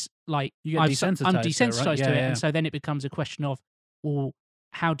 actually, I'm desensitized to it. And so then it becomes a question of, well,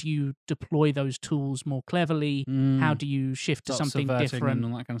 how do you deploy those tools more cleverly? How do you shift to something different?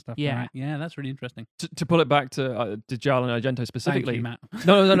 And all that kind of stuff. Yeah. Right. Yeah, that's really interesting. To pull it back to Giallo and Argento specifically. Thank you, Matt.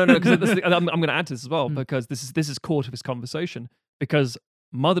 No. Because I'm going to add to this as well, because this is core to this conversation. Because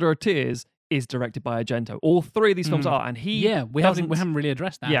Mother of Tears is directed by Argento. All three of these films are, and we haven't really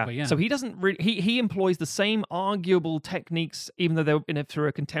addressed that. Yeah, but yeah. So he doesn't really he employs the same arguable techniques, even though they're in it through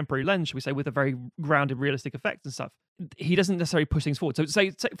a contemporary lens, shall we say, with a very grounded, realistic effects and stuff. He doesn't necessarily push things forward. So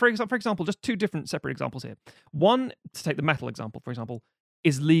say for example, just two different separate examples here. One, to take the metal example, for example,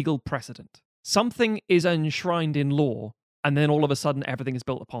 is legal precedent. Something is enshrined in law, and then all of a sudden everything is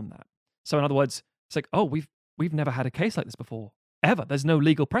built upon that. So in other words, it's like, oh, we've never had a case like this before. Ever. There's no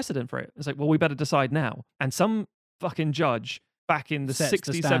legal precedent for it. It's like, well, we better decide now. And some fucking judge back in the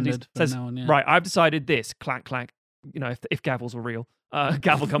 60s, 70s says, right, I've decided this. Clack, clack. You know, if gavels were real,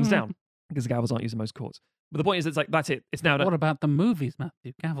 gavel comes down because gavels aren't used in most courts. But the point is, it's like, that's it. It's now done. What about the movies,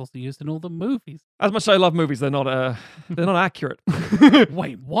 Matthew? Gavels are used in all the movies. As much as I love movies, they're not accurate.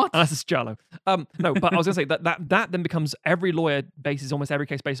 Wait, what? Unless it's Giallo. No, but I was going to say that then becomes every lawyer bases almost every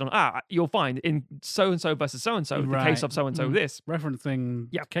case based on, you'll find in so-and-so versus so-and-so, the case of so-and-so this.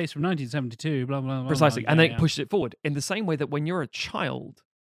 Referencing case from 1972, blah, blah, blah. Precisely. Blah, and then it pushes it forward. In the same way that when you're a child,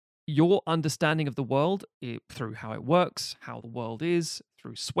 your understanding of the world, through how it works, how the world is,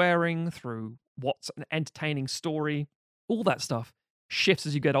 through swearing, through what's an entertaining story, all that stuff shifts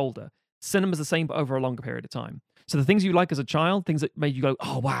as you get older. Cinema's the same, but over a longer period of time. So the things you like as a child, things that made you go,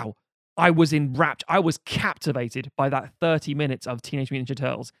 oh, wow, I was enraptured, I was captivated by that 30 minutes of Teenage Mutant Ninja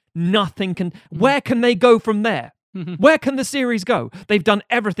Turtles. Where can they go from there? Where can the series go? They've done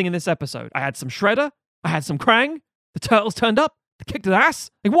everything in this episode. I had some Shredder, I had some Krang, the Turtles turned up, they kicked their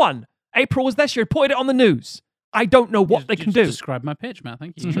ass, they won. April was there, she reported it on the news. I don't know what they can do. Describe my pitch, Matt.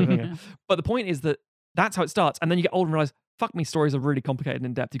 Thank you. Yeah. But the point is that that's how it starts. And then you get older and realize, fuck me, stories are really complicated and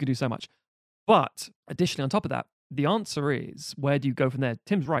in-depth. You can do so much. But additionally, on top of that, the answer is, where do you go from there?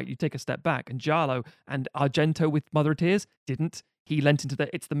 Tim's right. You take a step back. And Giallo and Argento with Mother of Tears didn't. He lent into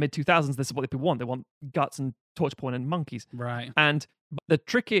it's the mid-2000s. This is what people want. They want guts and torture porn and monkeys. Right. And the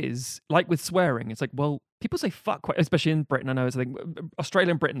trick is, like with swearing, it's like, well, people say fuck quite, especially in Britain. I know it's like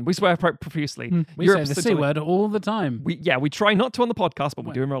Australia and Britain. We swear profusely. We say the C word all the time. We try not to on the podcast, but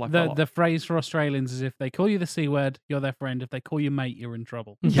we do in real life. The phrase for Australians is, if they call you the C word, you're their friend. If they call you mate, you're in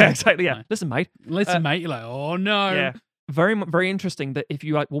trouble. Yeah, exactly. Yeah. Right. Listen, mate. Mate. You're like, oh no. Yeah. Very, very interesting that if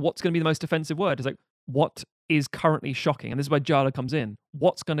you like, well, what's going to be the most offensive word? It's like, what is currently shocking? And this is where Giallo comes in.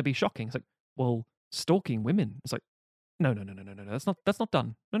 What's going to be shocking? It's like, well, stalking women. It's like, no. That's not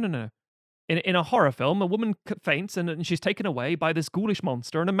done. No. In a horror film, a woman faints and she's taken away by this ghoulish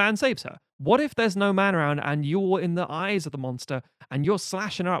monster and a man saves her. What if there's no man around and you're in the eyes of the monster and you're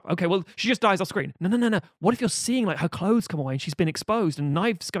slashing her up? Okay, well, she just dies off screen. No. What if you're seeing like her clothes come away and she's been exposed and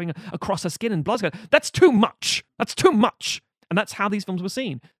knives going across her skin and blood's going? That's too much. And that's how these films were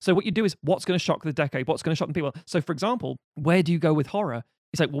seen. So what you do is, what's going to shock the decade? What's going to shock the people? So for example, where do you go with horror?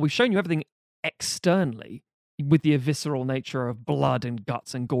 It's like, well, we've shown you everything externally, with the visceral nature of blood and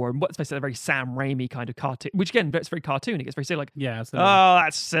guts and gore, and what's basically a very Sam Raimi kind of cartoon, which again, it's very cartoony. It gets very silly, like, oh,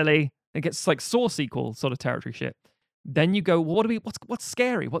 that's silly. It gets like Saw sequel sort of territory shit. Then you go, well, what's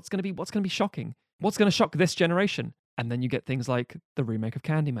scary? What's going to be shocking? What's going to shock this generation? And then you get things like the remake of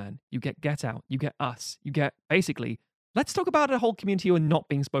Candyman. You get Get Out. You get Us. You get basically, let's talk about a whole community who are not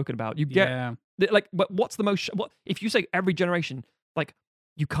being spoken about. You get like, but what's the most? What if you say every generation, like,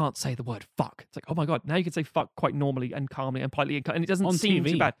 you can't say the word fuck? It's like, oh my god, now you can say fuck quite normally and calmly and politely, and it doesn't seem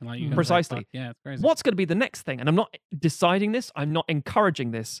too bad. Like, precisely. Yeah, it's crazy. What's going to be the next thing? And I'm not deciding this. I'm not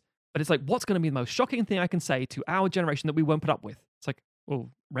encouraging this. But it's like, what's going to be the most shocking thing I can say to our generation that we won't put up with? It's like, well,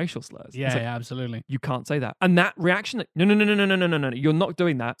 racial slurs. Yeah, like, yeah, absolutely. You can't say that. And that reaction, like, no, you're not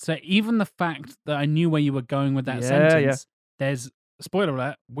doing that. So even the fact that I knew where you were going with that sentence, there's, spoiler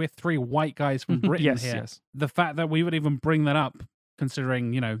alert, we're three white guys from Britain here. Yes. The fact that we would even bring that up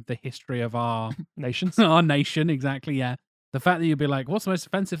considering, the history of our Nations. our nation, exactly, yeah. The fact that you'd be like, what's the most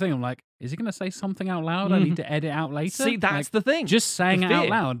offensive thing? I'm like, is he going to say something out loud I need to edit out later? See, that's the thing. Just saying The it out fear.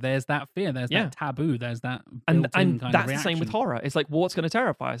 loud, there's that fear, there's that taboo, there's that and built-in kind that's of the reaction. same with horror. It's like, what's going to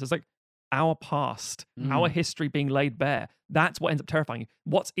terrify us? It's like our past, our history being laid bare. That's what ends up terrifying you.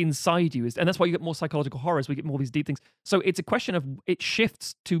 What's inside you and that's why you get more psychological horrors. We get more of these deep things. So it's a question of it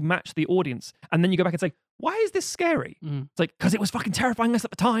shifts to match the audience, and then you go back and say, why is this scary? It's like, because it was fucking terrifying us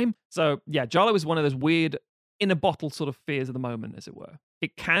at the time. So yeah, Giallo is one of those weird in a bottle sort of fears of the moment, as it were.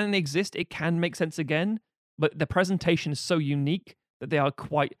 It can exist, it can make sense again, but the presentation is so unique that they are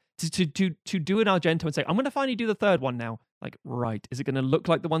quite to do an Argento and say, I'm going to finally do the third one now. Like, right, is it going to look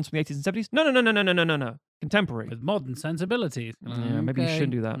like the ones from the 80s and 70s? No. Contemporary with modern sensibilities. Yeah, maybe you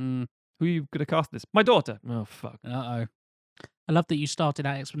shouldn't do that. Who are you going to cast this? My daughter. Oh fuck. Uh-oh. I love that you started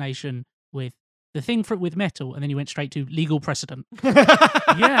that explanation with the thing with metal, and then you went straight to legal precedent.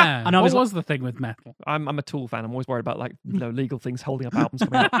 Yeah. And I what was the thing with metal? I'm a Tool fan. I'm always worried about legal things holding up albums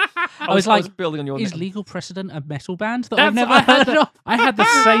coming out. I was building on your. Is Legal Precedent a metal band that I've never heard of? I had the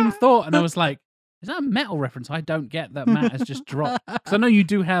same thought, and I was like, is that a metal reference? I don't get that Matt has just dropped. Because I know you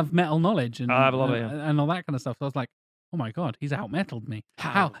do have metal knowledge and I have a lot of it, and all that kind of stuff. So I was like, oh my God, he's out-metaled me.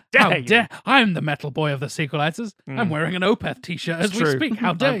 How dare you? I'm the metal boy of the sequelizers. I'm wearing an Opeth t-shirt as we speak.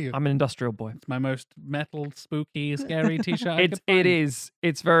 How dare you? I'm an industrial boy. It's my most metal, spooky, scary t-shirt I could find. It is.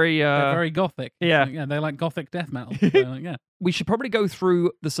 It's very... They're very gothic. Yeah. Yeah, they like gothic death metal. So, yeah. We should probably go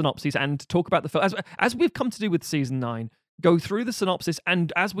through the synopsis and talk about the film. As we've come to do with season 9, go through the synopsis,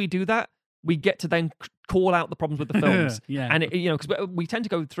 and as we do that, we get to then call out the problems with the films. Yeah. And, because we tend to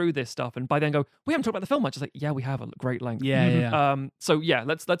go through this stuff and by then go, we haven't talked about the film much. It's like, yeah, we have a great length. Yeah. So, yeah,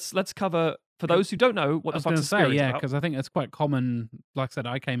 let's cover, for those who don't know, what the fuck's Suspiria is about. Because I think it's quite common. Like I said,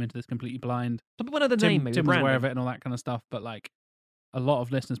 I came into this completely blind. Some people know the name, maybe. Tim was aware of it and all that kind of stuff, but like a lot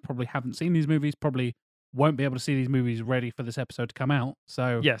of listeners probably haven't seen these movies, probably won't be able to see these movies ready for this episode to come out.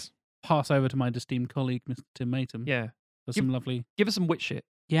 So yes, pass over to my esteemed colleague, Mr. Tim Matum. Yeah. For some lovely... Give us some witch shit.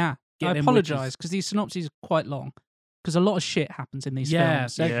 Yeah. I apologise because these synopses are quite long because a lot of shit happens in these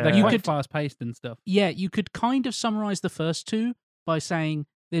films. They're quite fast-paced and stuff. Yeah, you could kind of summarise the first two by saying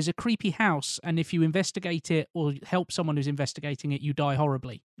there's a creepy house and if you investigate it or help someone who's investigating it, you die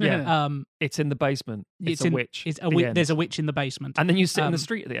horribly. Yeah. It's in the basement. It's a witch. There's a witch in the basement. And then you sit in the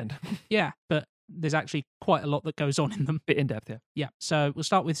street at the end. Yeah, but there's actually quite a lot that goes on in them. Bit in depth, yeah. Yeah, so we'll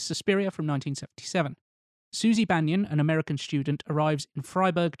start with Suspiria from 1977. Susie Banyan, an American student, arrives in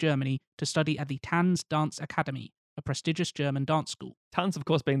Freiburg, Germany to study at the Tanz Dance Academy, a prestigious German dance school. Tanz, of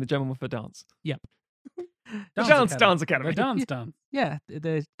course, being the German word for dance. Yep. Dance Academy. Dance. Yeah,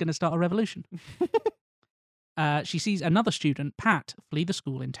 they're going to start a revolution. She sees another student, Pat, flee the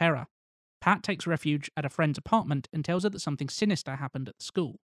school in terror. Pat takes refuge at a friend's apartment and tells her that something sinister happened at the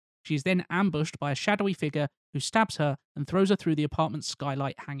school. She is then ambushed by a shadowy figure who stabs her and throws her through the apartment's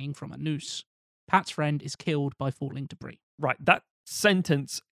skylight hanging from a noose. Pat's friend is killed by falling debris. Right, that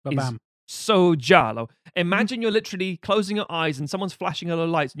sentence Ba-bam. is so giallo. Imagine you're literally closing your eyes and someone's flashing yellow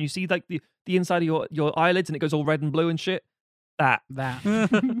lights and you see like the inside of your eyelids and it goes all red and blue and shit. That.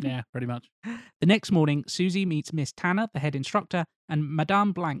 Yeah, pretty much. The next morning, Susie meets Miss Tanner, the head instructor, and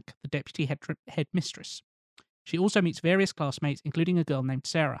Madame Blanc, the deputy headmistress. She also meets various classmates, including a girl named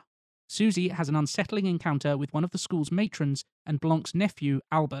Sarah. Susie has an unsettling encounter with one of the school's matrons and Blanc's nephew,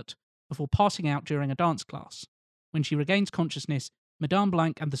 Albert, before passing out during a dance class. When she regains consciousness, Madame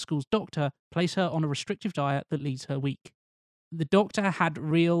Blanc and the school's doctor place her on a restrictive diet that leaves her weak. The doctor had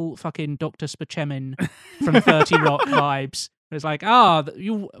real fucking Dr. Spaceman from 30 Rock vibes. It's like,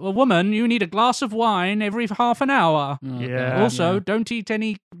 you a woman, you need a glass of wine every half an hour. Yeah. Also, don't eat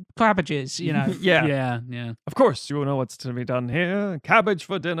any cabbages, Yeah. Of course, you know what's to be done here. Cabbage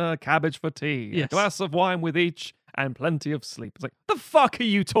for dinner, cabbage for tea. Yes. A glass of wine with each and plenty of sleep. It's like, the fuck are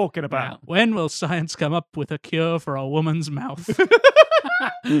you talking about? When will science come up with a cure for a woman's mouth?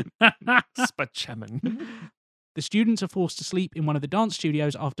 Spaceman. The students are forced to sleep in one of the dance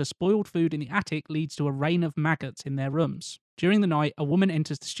studios after spoiled food in the attic leads to a rain of maggots in their rooms. During the night, a woman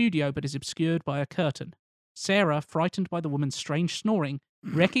enters the studio but is obscured by a curtain. Sarah, frightened by the woman's strange snoring,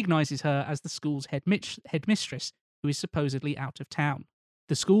 recognizes her as the school's headmistress, who is supposedly out of town.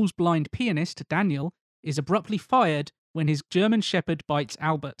 The school's blind pianist, Daniel, is abruptly fired when his German Shepherd bites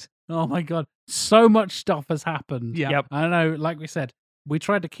Albert. Oh my God. So much stuff has happened. Yeah. Yep. I don't know, like we said, we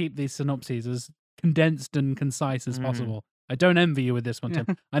tried to keep these synopses as condensed and concise as possible. I don't envy you with this one,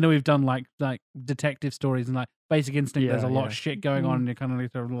 Tim. I know we've done like detective stories and like Basic Instinct. There's a lot of shit going on, and you kind of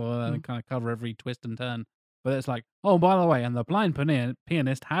need to kind of cover every twist and turn. But it's like, oh, by the way, and the blind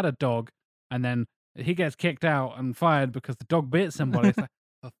pianist had a dog, and then he gets kicked out and fired because the dog bit somebody. It's like,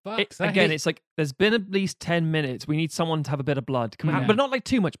 for fuck's sake. Again, it's like there's been at least 10 minutes. We need someone to have a bit of blood. Can we have, but not like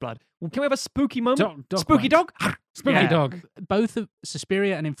too much blood. Well, can we have a spooky moment? Spooky dog? Spooky dog. Both of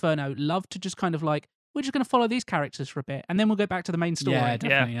Suspiria and Inferno love to just kind of like, we're just going to follow these characters for a bit, and then we'll go back to the main story. Yeah,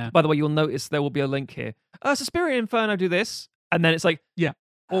 definitely, yeah. By the way, you'll notice there will be a link here. Suspiria and Inferno do this, and then it's like,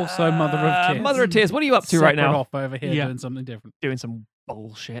 also Mother of Tears. Mother of Tears, what are you up to right now? Off over here doing something different. Doing some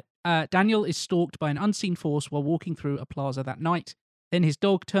bullshit. Daniel is stalked by an unseen force while walking through a plaza that night. Then his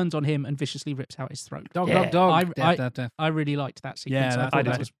dog turns on him and viciously rips out his throat. Dog. I really liked that sequence. Yeah, I thought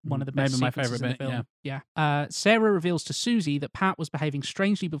that was one of the best maybe my sequences favourite in the bit, film. Yeah. Sarah reveals to Susie that Pat was behaving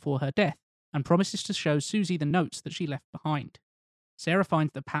strangely before her death and promises to show Susie the notes that she left behind. Sarah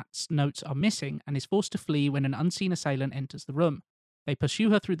finds that Pat's notes are missing and is forced to flee when an unseen assailant enters the room. They pursue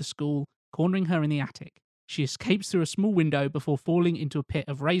her through the school, cornering her in the attic. She escapes through a small window before falling into a pit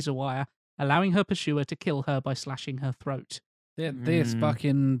of razor wire, allowing her pursuer to kill her by slashing her throat. This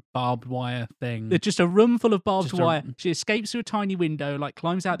fucking barbed wire thing. They're just a room full of barbed wire. She escapes through a tiny window, like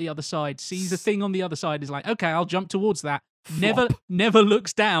climbs out the other side, sees a thing on the other side, is like, okay, I'll jump towards that. Never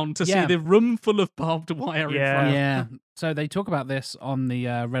looks down to see the room full of barbed wire in front of her. Yeah. So they talk about this on the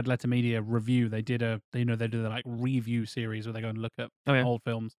Red Letter Media review. They did they do the like review series where they go and look at old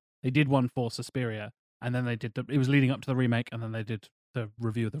films. They did one for Suspiria, and then they did it was leading up to the remake, and then they did the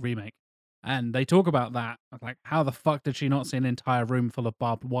review of the remake. And they talk about that, like, how the fuck did she not see an entire room full of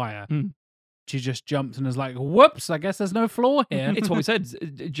barbed wire? She just jumped and is like, whoops, I guess there's no floor here. It's what we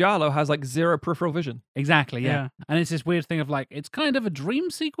said. Giallo has like zero peripheral vision. Exactly, yeah. And it's this weird thing of like, it's kind of a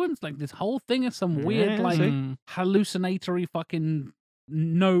dream sequence. Like, this whole thing is some weird, hallucinatory fucking,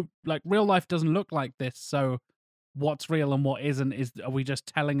 no, like, real life doesn't look like this. So what's real and what isn't? Are we just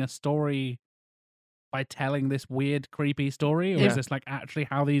telling a story by telling this weird, creepy story? Or is this like actually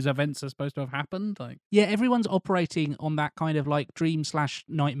how these events are supposed to have happened? Like, yeah, everyone's operating on that kind of like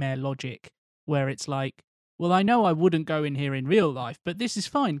dream/nightmare logic where it's like, well, I know I wouldn't go in here in real life, but this is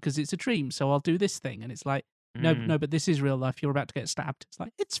fine because it's a dream, so I'll do this thing. And it's like, no, but this is real life. You're about to get stabbed. It's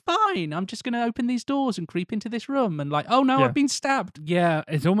like, it's fine. I'm just going to open these doors and creep into this room. And like, oh no, I've been stabbed. Yeah,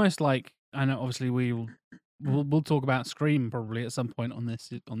 it's almost like, I know obviously we'll talk about Scream probably at some point on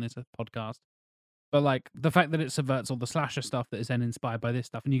this podcast. But like the fact that it subverts all the slasher stuff that is then inspired by this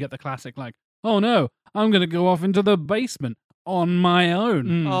stuff, and you get the classic like, oh no, I'm going to go off into the basement on my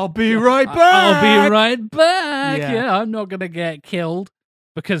own. I'll be right back. I'll be right back. Yeah, I'm not going to get killed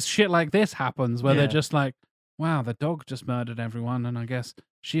because shit like this happens where they're just like, wow, the dog just murdered everyone, and I guess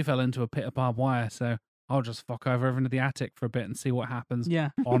she fell into a pit of barbed wire, so I'll just fuck over into the attic for a bit and see what happens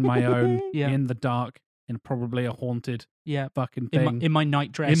on my own in the dark. In probably a haunted fucking thing. In my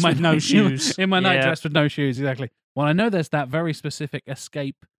night dress with no shoes. In my night dress with no shoes, exactly. Well, I know there's that very specific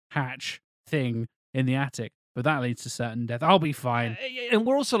escape hatch thing in the attic, but that leads to certain death. I'll be fine. And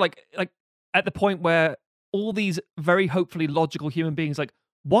we're also like at the point where all these very hopefully logical human beings like,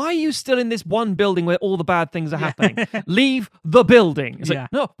 why are you still in this one building where all the bad things are happening? Leave the building. It's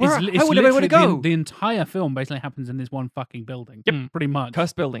like, no, how would everybody go? The entire film basically happens in this one fucking building. Yep. Pretty much.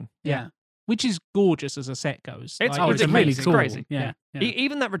 Cursed building. Yeah. Which is gorgeous as a set goes. It's really amazing. cool. It's crazy. Yeah.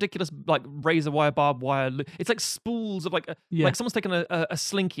 Even that ridiculous like razor wire, barbed wire. It's like spools of like someone's taken a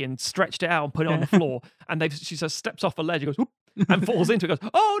slinky and stretched it out and put it on the floor, and she just steps off a ledge, and goes whoop, and falls into it. Goes,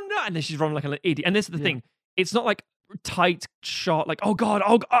 oh no! And then she's running like an idiot. And this is the thing. It's not like tight shot. Like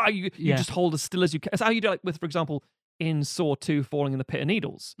you just hold as still as you can. It's how you do like with, for example, in Saw 2, falling in the pit of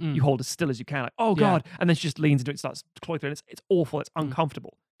needles. You hold as still as you can. Like, oh god! And then she just leans into it, starts clawing through it. It's awful. It's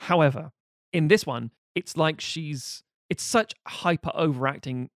uncomfortable. However, in this one, it's like it's such hyper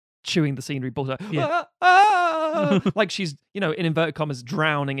overacting, chewing the scenery bullshit. Like she's, in inverted commas,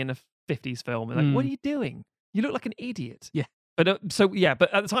 drowning in a 50s film. And like, what are you doing? You look like an idiot. Yeah. But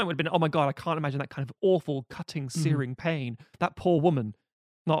but at the time it would have been, oh my god, I can't imagine that kind of awful, cutting, searing pain. That poor woman.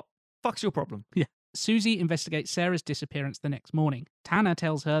 Not, fuck's your problem. Yeah. Susie investigates Sarah's disappearance the next morning. Tanner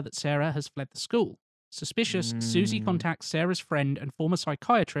tells her that Sarah has fled the school. Suspicious, Susie contacts Sarah's friend and former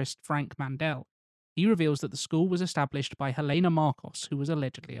psychiatrist, Frank Mandel. He reveals that the school was established by Helena Marcos, who was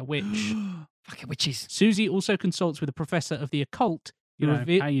allegedly a witch. Fucking witches. Susie also consults with a professor of the occult.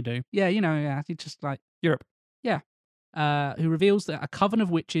 How you do. Yeah, it's just like... Europe. Yeah. Who reveals that a coven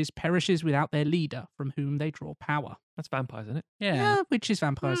of witches perishes without their leader, from whom they draw power. That's vampires, isn't it? Yeah, witches,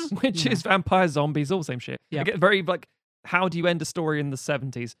 vampires. Witches, vampires, zombies, all the same shit. Yeah. I get very, like, how do you end a story in the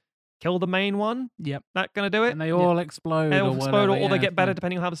 70s? Kill the main one? Yep. That gonna do it? And they all explode. They all or explode, whatever. or they get better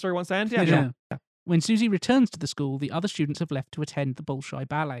depending on how the story wants to end. Yeah, sure. When Susie returns to the school, the other students have left to attend the Bolshoi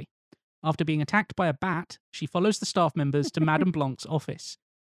Ballet. After being attacked by a bat, she follows the staff members to Madame Blanc's office.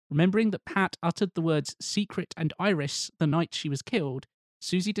 Remembering that Pat uttered the words secret and iris the night she was killed,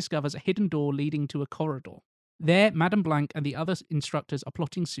 Susie discovers a hidden door leading to a corridor. There, Madame Blanc and the other instructors are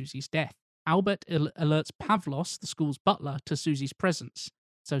plotting Susie's death. Albert alerts Pavlos, the school's butler, to Susie's presence.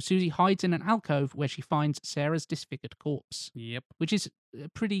 So Susie hides in an alcove where she finds Sarah's disfigured corpse. Yep. Which is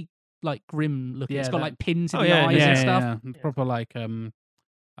pretty, like, grim looking. Yeah, it's got, that- like, pins in Oh, the yeah, eyes Yeah, and stuff. yeah. Proper like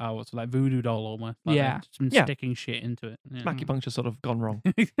what's it, like voodoo doll almost. Like Yeah. some Yeah. sticking shit into it. Yeah. Acupuncture sort of gone wrong.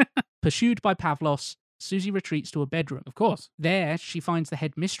 Pursued by Pavlos, Susie retreats to a bedroom. Of course. There, she finds the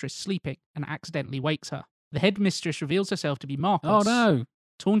headmistress sleeping and accidentally wakes her. The headmistress reveals herself to be Marcos, Oh no.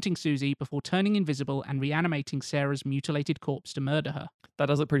 taunting Susie before turning invisible and reanimating Sarah's mutilated corpse to murder her. That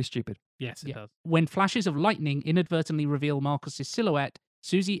does look pretty stupid. Yes, it Yeah. does. When flashes of lightning inadvertently reveal Marcos's silhouette,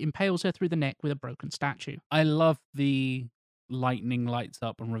 Susie impales her through the neck with a broken statue. I love the lightning lights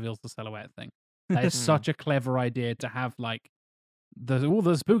up and reveals the silhouette thing. That is such a clever idea to have like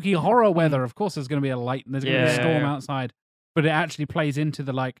the spooky horror weather. Of course, there's going to be a there's going to be a storm Yeah. outside, but it actually plays into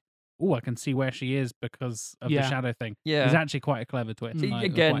the like, oh, I can see where she is because of the Yeah. shadow thing. Yeah. It's actually quite a clever twist. Mm. I quite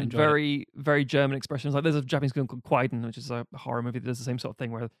Again, enjoyed it. very, very German expressions. Like there's a Japanese film called Kwiden, which is a horror movie that does the same sort of thing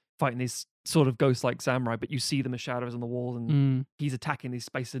where they're fighting these sort of ghost-like samurai, but you see them as shadows on the walls and Mm. he's attacking these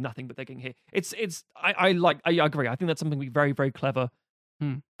spaces of nothing, but they're getting hit. I agree. I think that's something very, very clever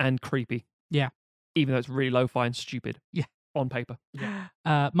Mm. and creepy. Yeah. Even though it's really lo-fi and stupid. Yeah. On paper.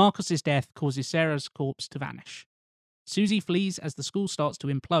 Marcos's death causes Sarah's corpse to vanish. Susie flees as the school starts to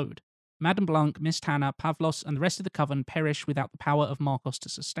implode. Madame Blanc, Miss Tanner, Pavlos, and the rest of the coven perish without the power of Marcos to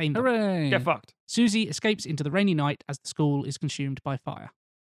sustain them. Hooray! Get fucked. Susie escapes into the rainy night as the school is consumed by fire.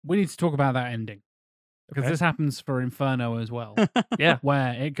 We need to talk about that ending because Okay. this happens for Inferno as well, Yeah.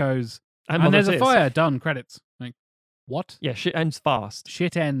 where it goes And and there's a Mother fire. Done. Credits. Like what? Yeah, shit ends fast.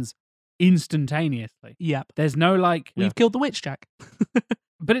 Shit ends instantaneously. Yep. There's no like, We've killed the witch, Jack.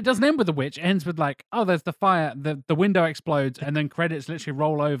 but it doesn't end with the witch. It ends with like, oh, there's the fire. The window explodes, and then credits literally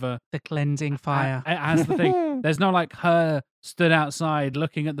roll over The cleansing fire. as the thing. There's no like her stood outside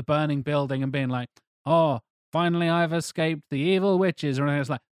looking at the burning building and being like, oh, finally I've escaped the evil witches, or anything. It's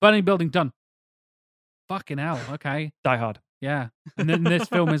like burning building done. Fucking hell. Okay. Die Hard. Yeah. And then this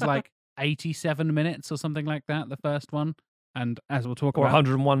film is like 87 minutes or something like that, the first one. And as we'll talk Or about.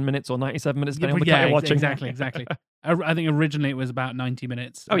 101 minutes or 97 minutes, depending on the cut yeah, you're watching. exactly. I think originally it was about 90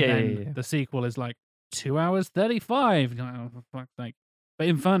 minutes. Oh, and yeah, then yeah. The sequel is like 2 hours 35. You're like, oh, for fuck's sake. But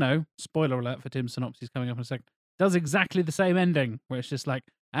Inferno, spoiler alert for Tim's synopsis coming up in a second, does exactly the same ending where it's just like,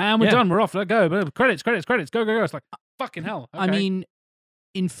 and we're Yeah. done, we're off, let's go. Credits, go. It's like, fucking hell. I okay. mean,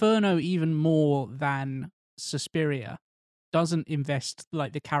 Inferno, even more than Suspiria, doesn't invest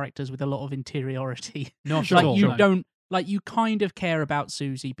like the characters with a lot of interiority. not Like at all, you no. don't like you kind of care about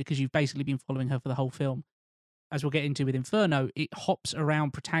Susie because you've basically been following her for the whole film. As we'll get into with Inferno, it hops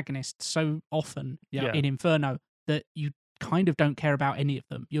around protagonists so often Yeah. in Inferno that you kind of don't care about any of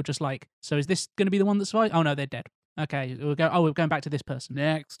them. You're just like, so is this going to be the one that survives? Oh no, they're dead. Okay, we're going back to this person.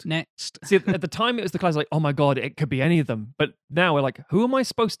 Next. Next. See, at the time it was the class like, oh my god, it could be any of them. But now we're like, who am I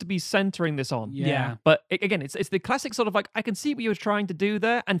supposed to be centering this on? Yeah. But again, it's the classic sort of like, I can see what you were trying to do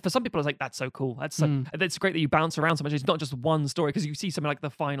there. And for some people, it's like, that's so cool. That's it's great that you bounce around so much. It's not just one story because you see something like the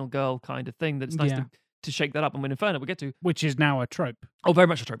final girl kind of thing that's nice Yeah. to shake that up. And when Inferno, we'll get to. Which is now a trope. Oh, very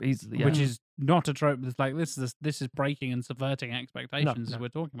much a trope. Easily, yeah. Which is not a trope. That's like, this is breaking and subverting expectations No. as we're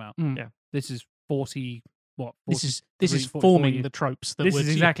talking about. Mm. Yeah. This is 40, what? This is 44 forming years. the tropes that This would is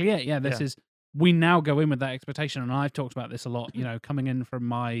exactly it. Yeah, this Yeah. is. We now go in with that expectation, and I've talked about this a lot. Coming in from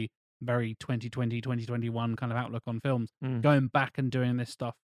my very 2020, 2021 kind of outlook on films, Mm. going back and doing this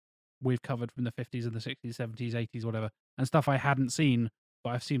stuff we've covered from the 50s and the 60s, 70s, 80s, whatever, and stuff I hadn't seen,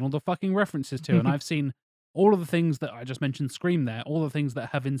 but I've seen all the fucking references to, and I've seen all of the things that I just mentioned. Scream there, all the things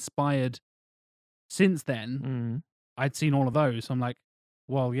that have inspired since then. Mm. I'd seen all of those. So I'm like,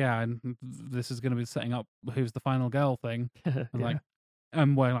 well, yeah, and this is going to be setting up who's the final girl thing. Yeah. Like,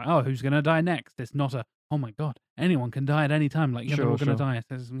 and we're like, oh, who's going to die next? It's not a, oh my God, anyone can die at any time. Like, yeah, they're all Sure, going to sure. die. It's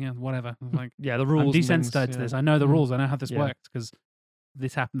just, yeah, whatever. It's like, Yeah, the I'm rules. and desensitized things, to yeah. this. I know the Mm. rules. I know how this Yeah. works because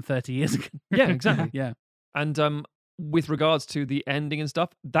this happened 30 years ago. Yeah, exactly. Yeah. And with regards to the ending and stuff,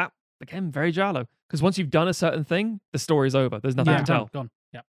 that again very Giallo. Because once you've done a certain thing, the story's over. There's nothing Yeah, to tell. gone.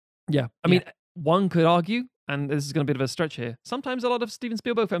 Yeah. Yeah. I mean, one could argue, and this is going to be a bit of a stretch here, sometimes a lot of Steven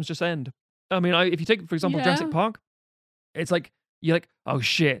Spielberg films just end. I mean, if you take, for example, Yeah. Jurassic Park, it's like, you're like, oh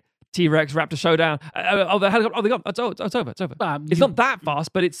shit, T-Rex Raptor showdown. The helicopter. Oh, they got. It's over. It's over. It's not that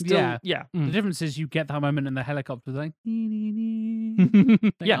fast, but it's still. Yeah. The difference is you get that moment in the helicopter thing.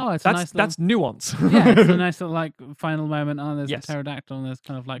 Yeah. Oh, it's that's nuance. Yeah, it's a nice little like final moment. Oh, there's Yes. a pterodactyl, and there's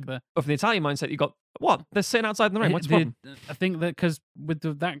kind of like the. But from the Italian mindset, you got what? They're sitting outside in the rain. What's the problem? I think that because with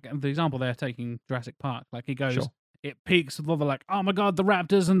the example they're taking Jurassic Park, like he goes, Sure. it peaks with all the like, oh my god, the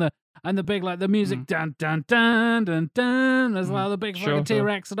raptors and the big like the music dun dun dun dun dun. There's like the big fucking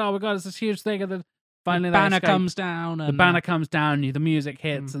T-Rex and oh my god, it's this huge thing, and then finally the banner comes down. The banner comes down, the music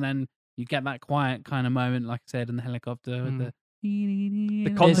hits, and then you get that quiet kind of moment, like I said, in the helicopter with the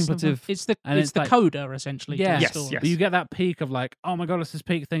contemplative. It's the like, coda essentially. Yeah, to the story. But you get that peak of like, oh my god, it's this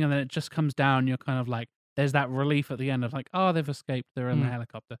peak thing, and then it just comes down. You're kind of like, there's that relief at the end of like, oh, they've escaped. They're in the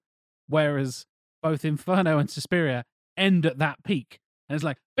helicopter. Whereas both Inferno and Suspiria end at that peak, and it's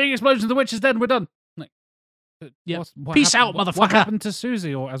like, big explosion, the witch is dead, and we're done. Like, yeah, what peace happened, out, motherfucker. What happened to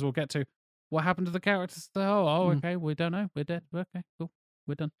Susie, or as we'll get to, what happened to the characters? Okay, we don't know. We're dead. Okay, cool,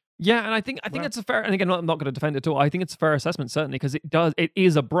 we're done. Yeah, and I think it's a fair. And again, I'm not going to defend it at all. I think it's a fair assessment, certainly, because it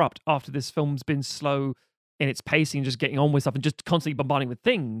is abrupt after this film's been slow in its pacing, just getting on with stuff and just constantly bombarding with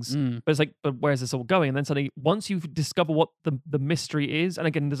things. But it's like, but where's this all going? And then suddenly, once you discover what the mystery is, and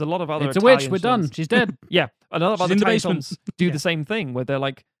again, there's a lot of other. It's a Italian witch. We're films. done. She's dead. Yeah, a lot of She's other in the Italian basement. films do the same thing, where they're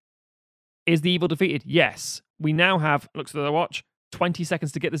like, "Is the evil defeated? Yes. We now have." Looks at their watch. 20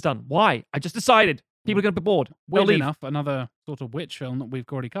 seconds to get this done. Why? I just decided. People are going to be bored. They'll Weirdly leave. enough, another sort of witch film that we've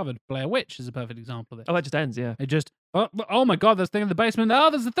already covered, Blair Witch, is a perfect example of it. Oh, that just ends. Yeah. It just, oh my god, there's a thing in the basement. Oh,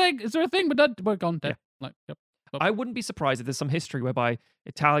 there's a thing. Is there a thing? We're gone. Dead. Like, yep. I wouldn't be surprised if there's some history whereby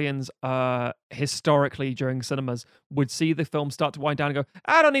Italians, historically during cinemas, would see the film start to wind down and go,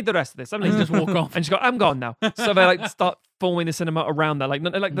 "I don't need the rest of this. I'm going to just walk off," and just go, "I'm gone now." So they like start forming the cinema around that, like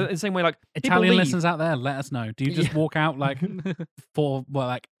the same way like Italian people leave. listeners out there, let us know. Do you just walk out like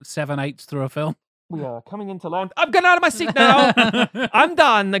 7/8 through a film? We are coming into land. I'm getting out of my seat now. I'm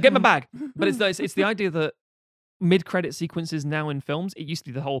done. Get my bag. But it's the idea that mid-credit sequences now in films. It used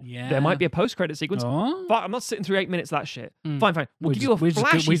to be the whole. Yeah. There might be a post-credit sequence. Oh? But I'm not sitting through 8 minutes of that shit. Fine. We'll We give you a just- we just-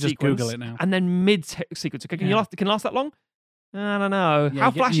 flashy we just sequence Google it now. and then mid-sequence. Okay, can Yeah. it last that long? I don't know. Yeah, How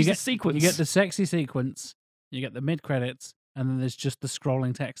you get- flashy you is the get- sequence? You get the sexy sequence, you get the mid credits, and then there's just the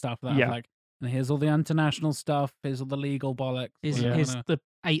scrolling text after that. Yeah. Like, and here's all the international stuff. Here's all the legal bollocks. Here's whatever. the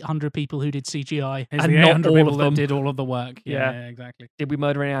 800 people who did CGI. Here's and the not 800 all people of that them. did all of the work. Yeah. Yeah, exactly. Did we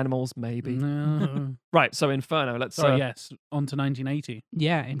murder any animals? Maybe. No. Right. So Inferno. Let's. So yes, on to 1980.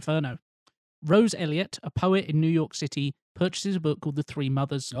 Yeah, Inferno. Rose Elliott, a poet in New York City, purchases a book called The Three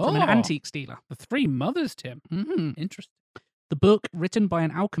Mothers from an Oh. antiques dealer. The Three Mothers, Tim. Mm-hmm. Interesting. The book, written by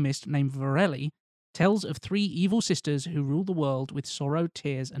an alchemist named Varelli, tells of three evil sisters who rule the world with sorrow,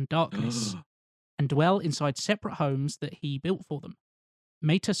 tears, and darkness, and dwell inside separate homes that he built for them.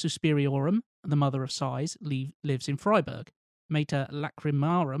 Mater Suspiriorum, the mother of sighs, lives in Freiburg. Mater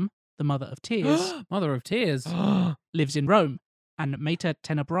Lacrimarum, the mother of tears, Mother of Tears. lives in Rome. And Mater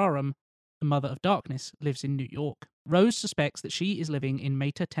Tenebrarum, the mother of darkness, lives in New York. Rose suspects that she is living in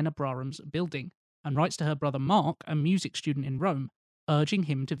Mater Tenebrarum's building and writes to her brother Mark, a music student in Rome, urging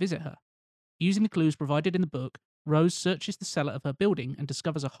him to visit her. Using the clues provided in the book, Rose searches the cellar of her building and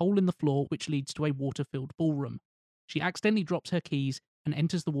discovers a hole in the floor which leads to a water-filled ballroom. She accidentally drops her keys and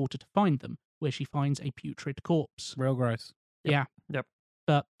enters the water to find them, where she finds a putrid corpse. Real gross. Yeah. Yep.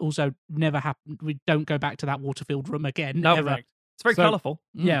 But also never happened. We don't go back to that water-filled room again. No, ever. correct. It's very So- colourful.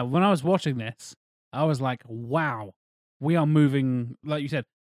 Yeah, when I was watching this, I was like, wow, we are moving, like you said,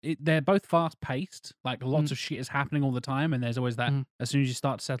 they're both fast paced. Like lots of shit is happening all the time. And there's always that, as soon as you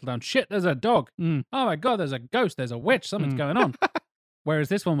start to settle down, shit, there's a dog. Mm. Oh my God, there's a ghost. There's a witch. Something's going on. Whereas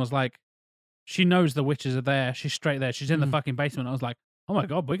this one was like, she knows the witches are there. She's straight there. She's in the fucking basement. I was like, oh my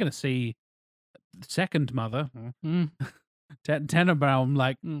God, we're going to see the second mother, Tenenbaum,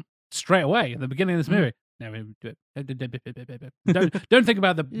 like straight away at the beginning of this movie. No, don't think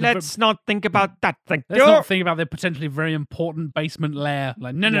about the Let's not think about that. Thank let's you. not think about the potentially very important basement lair.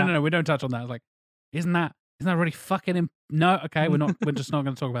 Like, no, we don't touch on that. I was like, isn't that really fucking no? Okay, we're just not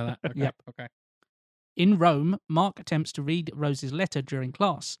going to talk about that. Okay, Yep. Okay. In Rome, Mark attempts to read Rose's letter during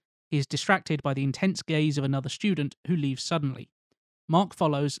class. He is distracted by the intense gaze of another student who leaves suddenly. Mark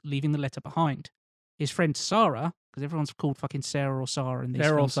follows, leaving the letter behind. His friend Sarah, because everyone's called fucking Sarah or Sarah in these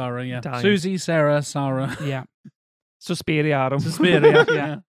Sarah or films. Sarah, yeah. Dying. Susie, Sarah, Sarah. Yeah. Suspiriarum. Suspiria.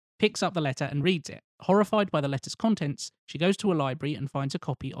 Yeah. Picks up the letter and reads it. Horrified by the letter's contents, she goes to a library and finds a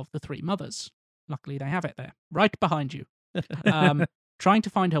copy of The Three Mothers. Luckily, they have it there, right behind you. Trying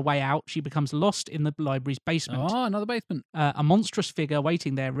to find her way out, she becomes lost in the library's basement. Oh, another basement. A monstrous figure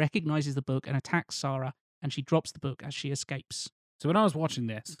waiting there recognizes the book and attacks Sarah, and she drops the book as she escapes. So when I was watching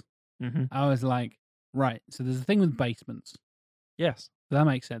this, I was like, right, so there's a thing with basements. Yes. So that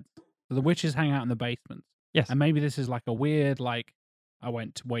makes sense. So the witches hang out in the basements. Yes. And maybe this is like a weird, like, I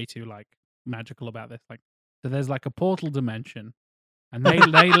went way too, like, magical about this. Like, so there's like a portal dimension, and they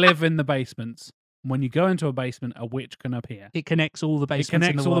live in the basements. When you go into a basement, a witch can appear. It connects all the basements. It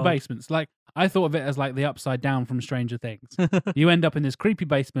connects in the all world. the basements. Like, I thought of it as like the upside down from Stranger Things. You end up in this creepy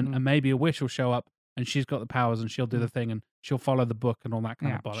basement, and maybe a witch will show up, and she's got the powers, and she'll do the thing, and she'll follow the book and all that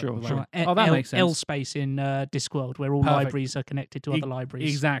kind of bollocks. Sure, Like, sure. Oh, that makes sense. L space in Discworld, where all Perfect. libraries are connected to other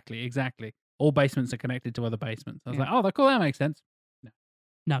libraries. Exactly. All basements are connected to other basements. I was like, oh, cool. That makes sense.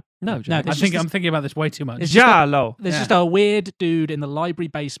 No. No, I'm thinking about this way too much. Giallo. There's just a weird dude in the library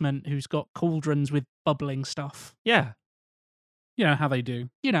basement who's got cauldrons with bubbling stuff. Yeah. You know how they do.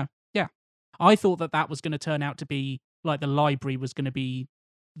 Yeah. I thought that was going to turn out to be like the library was going to be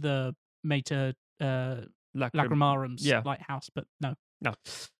the Mater Lacrimarum's lighthouse, but no.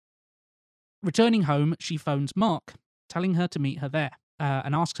 Returning home, she phones Mark, telling her to meet her there,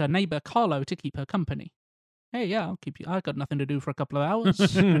 and asks her neighbor Carlo to keep her company. Hey, yeah, I'll keep you. I got nothing to do for a couple of hours.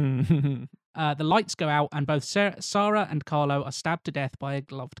 The lights go out, and both Sarah and Carlo are stabbed to death by a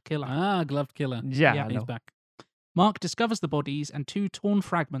gloved killer. Ah, gloved killer. Yeah, he's back. Mark discovers the bodies and 2 torn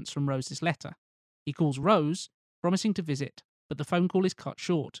fragments from Rose's letter. He calls Rose, promising to visit, but the phone call is cut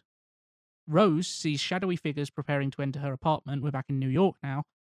short. Rose sees shadowy figures preparing to enter her apartment. We're back in New York now.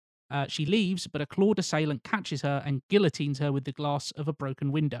 She leaves, but a clawed assailant catches her and guillotines her with the glass of a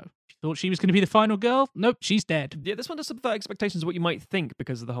broken window. She thought she was going to be the final girl. Nope, she's dead. Yeah, this one does subvert expectations of what you might think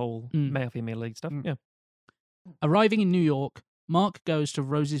because of the whole male-female lead stuff. Yeah. Arriving in New York, Mark goes to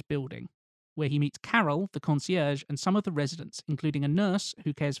Rose's building, where he meets Carol, the concierge, and some of the residents, including a nurse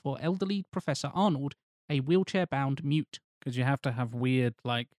who cares for elderly Professor Arnold, a wheelchair-bound mute. Because you have to have weird,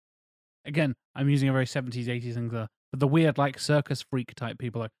 like, again, I'm using a very 70s, 80s thing there, but the weird, like, circus freak type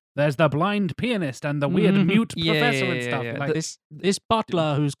people, like, there's the blind pianist and the weird mute professor and stuff. Yeah. Like, this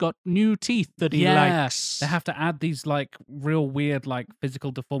butler who's got new teeth that he likes. They have to add these, like, real weird, like,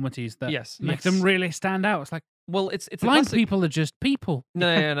 physical deformities that make Yes. them really stand out. It's like, well, it's blind classic... people are just people.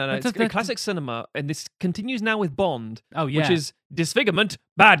 No. It's a classic cinema, and this continues now with Bond. Oh, yeah. Which is disfigurement,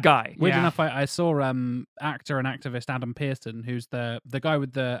 bad guy. Weird enough, I saw actor and activist Adam Pearson, who's the guy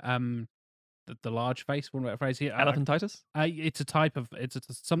with the large face. One phrase here. Elephantitis. It's a type of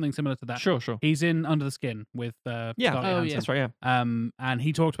something similar to that. Sure. He's in Under the Skin with Scarlett Johansson. That's right. Yeah. And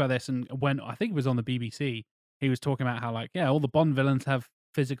he talked about this, and when I think it was on the BBC, he was talking about how all the Bond villains have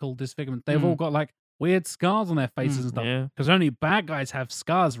physical disfigurement. They've all got like weird scars on their faces and stuff. Because only bad guys have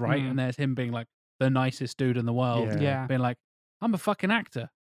scars, right? And there's him being like the nicest dude in the world. Yeah. Being like, I'm a fucking actor.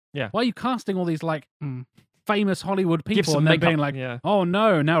 Yeah. Why are you casting all these like famous Hollywood Give people some and then makeup. being like, oh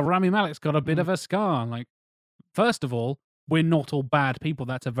no, now Rami Malek's got a bit of a scar? Like, first of all, we're not all bad people.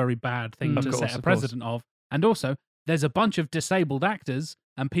 That's a very bad thing to set a precedent of. And also, there's a bunch of disabled actors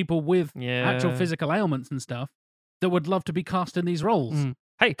and people with actual physical ailments and stuff that would love to be cast in these roles.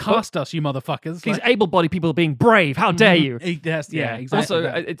 Hey, cast us, you motherfuckers. These able-bodied people are being brave. How dare you? Exactly.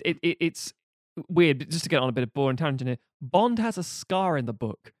 Also, it's weird, but just to get on a bit of boring tangent here, Bond has a scar in the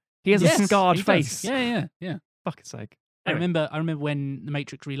book. He has a scarred face. Yeah. Fucking sake. Anyway. I remember when The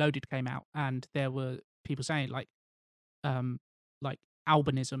Matrix Reloaded came out, and there were people saying like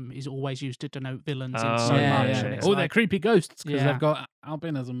albinism is always used to denote villains in so much. And they're creepy ghosts because they've got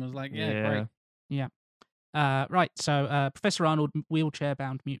albinism. It's like, great. Yeah. Right. So Professor Arnold,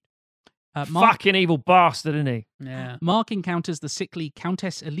 wheelchair-bound mute. Fucking evil bastard, isn't he? Yeah. Mark encounters the sickly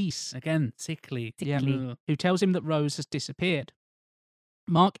Countess Elise. Again, sickly. Who tells him that Rose has disappeared.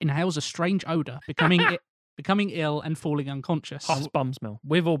 Mark inhales a strange odor, becoming ill and falling unconscious. Hot bum smell.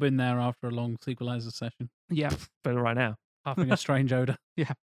 We've all been there after a long sequelizer session. Yeah. Feel right now. Huffing a strange odor.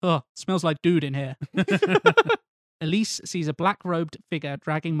 Yeah. Oh, smells like dude in here. Elise sees a black-robed figure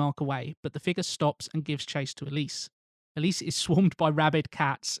dragging Mark away, but the figure stops and gives chase to Elise. Elise is swarmed by rabid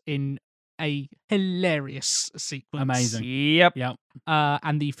cats in a hilarious sequence. Amazing. Yep.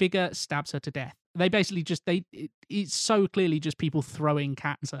 And the figure stabs her to death. They basically it's so clearly just people throwing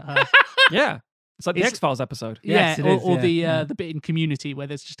cats at her. Yeah. It's like the X-Files episode. Yeah, the bit in Community where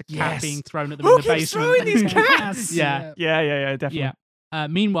there's just a cat being thrown at them Who in the keeps basement. throwing these cats? Yeah, definitely. Yeah.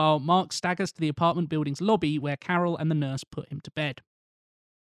 Meanwhile, Mark staggers to the apartment building's lobby where Carol and the nurse put him to bed.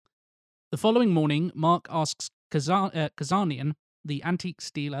 The following morning, Mark asks Kazanian, the antique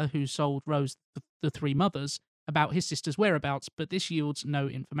dealer who sold Rose the three mothers, about his sister's whereabouts, but this yields no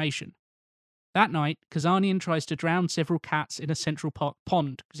information. That night, Kazanian tries to drown several cats in a Central Park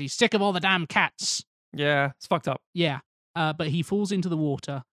pond because he's sick of all the damn cats. Yeah, it's fucked up. Yeah, but he falls into the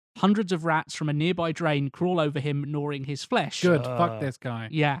water. Hundreds of rats from a nearby drain crawl over him, gnawing his flesh. Good. Fuck this guy.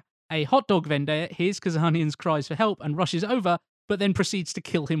 Yeah. A hot dog vendor hears Kazanian's cries for help and rushes over, but then proceeds to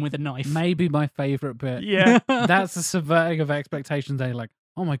kill him with a knife. Maybe my favourite bit. Yeah. That's the subverting of expectations. They're like,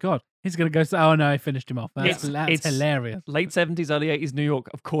 oh my God, he's going to go. Oh no, I finished him off. That's It's hilarious. Late 70s, early 80s New York,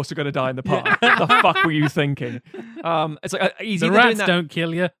 of course, are going to die in the park. The fuck were you thinking? It's like he's The either rats doing that, don't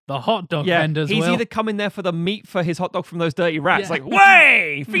kill you. The hot dog vendors he's will. either coming there for the meat for his hot dog from those dirty rats, Yeah. like,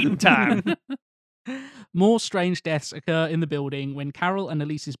 way, feeding time. More strange deaths occur in the building when Carol and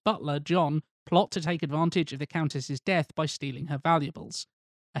Elise's butler, John, plot to take advantage of the Countess's death by stealing her valuables.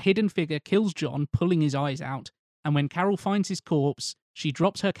 A hidden figure kills John, pulling his eyes out, and when Carol finds his corpse, she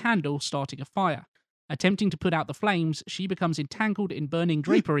drops her candle, starting a fire. Attempting to put out the flames, she becomes entangled in burning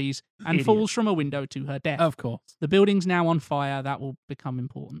draperies and Idiot. falls from a window to her death. Of course. The building's now on fire. That will become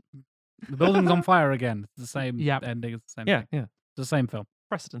important. The building's on fire again. It's the same Yep. ending. It's the same Yeah, thing. yeah. It's the same film.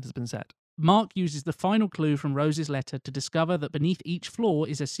 Precedent has been set. Mark uses the final clue from Rose's letter to discover that beneath each floor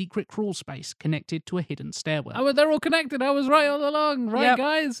is a secret crawl space connected to a hidden stairwell. Oh, they're all connected. I was right all along. Right, Yep.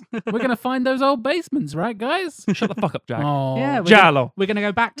 guys? We're going to find those old basements, right, guys? Shut the fuck up, Jack. Oh, Yeah, Giallo. We're going to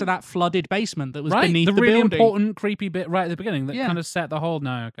go back to that flooded basement that was right. beneath The the really building. important, creepy bit right at the beginning that Yeah. kind of set the whole.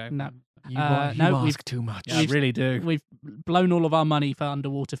 No, okay. No. You, no, we've- ask too much. Yeah, I really do. We've blown all of our money for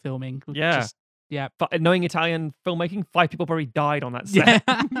underwater filming. We've Yeah. yeah. Knowing Italian filmmaking, 5 people probably died on that set.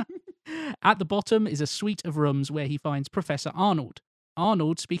 Yeah. At the bottom is a suite of rooms where he finds Professor Arnold.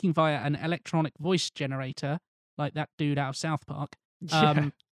 Arnold, speaking via an electronic voice generator, like that dude out of South Park,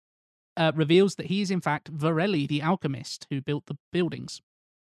 reveals that he is in fact Varelli, the alchemist who built the buildings.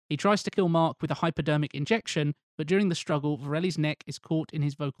 He tries to kill Mark with a hypodermic injection, but during the struggle, Varelli's neck is caught in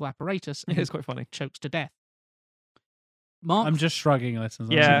his vocal apparatus and It's quite funny. chokes to death. Mark, I'm just shrugging, listeners.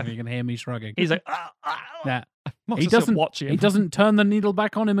 Yeah. You can hear me shrugging. He's like, Yeah. Mark's He just doesn't. watching him. He doesn't turn the needle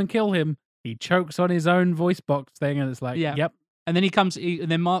back on him and kill him. He chokes on his own voice box thing, and it's like, Yeah. yep, and then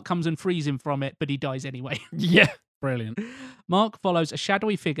and then Mark comes and frees him from it, but he dies anyway. Yeah. brilliant. Mark follows a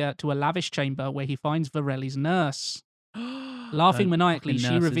shadowy figure to a lavish chamber where he finds Varelli's nurse. Laughing Those maniacally, fucking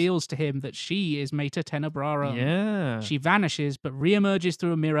she nurses. reveals to him that she is Mater Tenebrarum. Yeah. She vanishes, but reemerges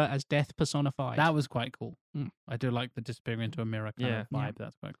through a mirror as death personified. That was quite cool. Mm. I do like the disappearing into a mirror kind of Yeah. vibe.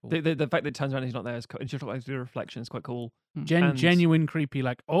 That's quite cool. The fact that it turns around and he's not there is cool. And she looks like the reflection is quite cool. and- Genuine creepy,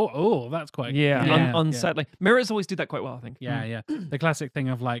 like, oh, that's quite Yeah, yeah, unsettling. Mirrors always do that quite well, I think. Yeah, yeah. The classic thing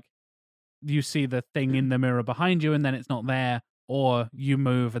of like, you see the thing in the mirror behind you and then it's not there, or you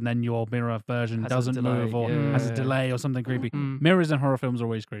move and then your mirror version Has a doesn't delay, move or yeah. has a delay or something creepy. Mm. Mirrors in horror films are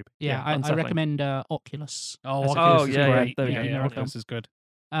always creepy. yeah, yeah, I unsettling. recommend Oculus. Oh, That's a- Oculus is yeah, yeah, great. there we Yeah, go. yeah, Mirror Oculus is good.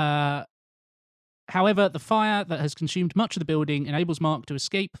 However, the fire that has consumed much of the building enables Mark to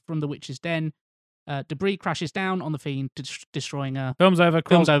escape from the witch's den. Debris crashes down on the fiend, destroying her. Film's over.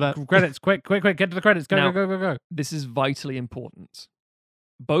 Cool. Film's over. Credits. Quick, get to the credits. Go, Now- go. This is vitally important.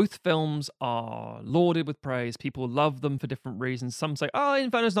 Both films are lauded with praise. People love them for different reasons. Some say, oh,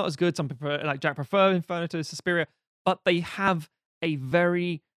 Inferno's not as good. Some people, like Jack, prefer Inferno to Suspiria. But they have a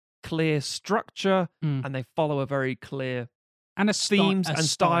very clear structure Mm. and they follow a very clear And a themes a and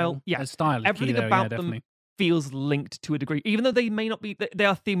style. Yeah, The style is key everything there, about yeah, them definitely. feels linked to a degree, even though they may not be. They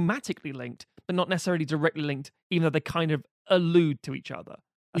are thematically linked, but not necessarily directly linked. Even though they kind of allude to each other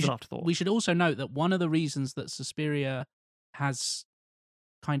as an afterthought. We should also note that one of the reasons that Suspiria has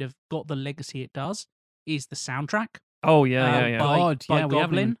kind of got the legacy it does is the soundtrack, Oh yeah, Um, yeah, yeah. by- God, by yeah, we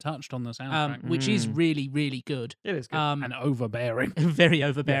haven't even Goblin, touched on the soundtrack. which is Mm. really, really good. It is good. And overbearing. Very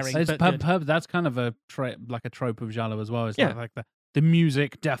overbearing. It's but good. that's kind of a like a trope of Giallo as well. It's Yeah. like the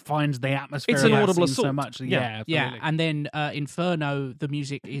music defines the atmosphere. It's of an that audible scene so assault. much. Yeah. Yeah, Yeah, and then Inferno, the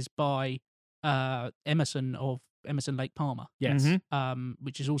music is by Emerson of Emerson Lake Palmer. yes. Mhm.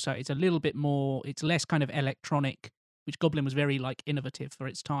 Which is also it's a little bit more, it's less kind of electronic, which Goblin was very like innovative for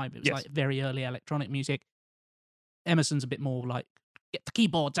its time. It was Yes. like very early electronic music. Emerson's a bit more like get the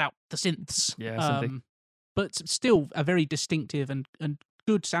keyboards out, the synths. Yeah, synthy. But still a very distinctive and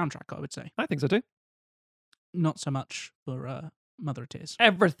good soundtrack, I would say. I think so too. Not so much for Mother of Tears.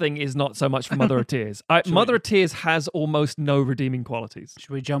 Everything is not so much for Mother of Tears. Mother of Tears has almost no redeeming qualities. Should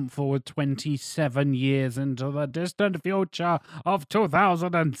we jump forward 27 years into the distant future of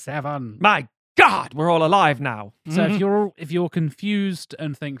 2007? My God, we're all alive now. So if you're confused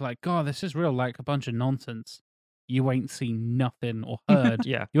and think like, God, this is real like a bunch of nonsense, you ain't seen nothing or heard.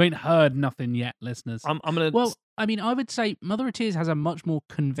 Yeah. You ain't heard nothing yet, listeners. I'm gonna. Well, I mean, I would say Mother of Tears has a much more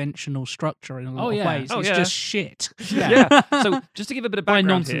conventional structure in a lot Oh, of yeah. ways. Oh, It's yeah. just shit. yeah. So just to give a bit of By background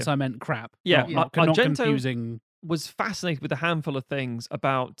nonsense, here, I meant crap. Yeah, not Argento- confusing. was fascinated with a handful of things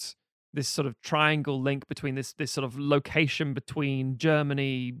about this sort of triangle link between this sort of location between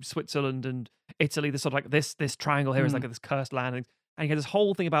Germany, Switzerland, and Italy. This sort of like this triangle here is like this cursed land. And he had this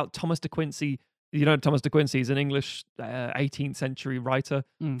whole thing about Thomas de Quincey. You know, Thomas de Quincey is an English 18th century writer,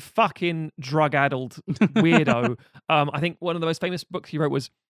 fucking drug-addled weirdo. I think one of the most famous books he wrote was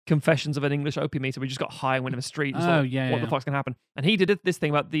Confessions of an English Opium Eater. We just got high and went in the street. And what the fuck's going to happen? And he did this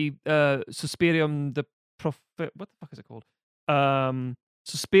thing about the Suspirium de What the fuck is it called?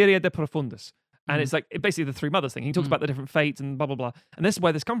 Suspiria de Profundis. And it's like basically the three mothers thing. He talks about the different fates and blah, blah, blah. And this is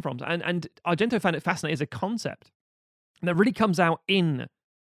where this comes from. And Argento found it fascinating as a concept. And that really comes out in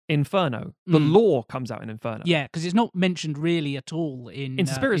Inferno. The lore comes out in Inferno. Yeah, because it's not mentioned really at all in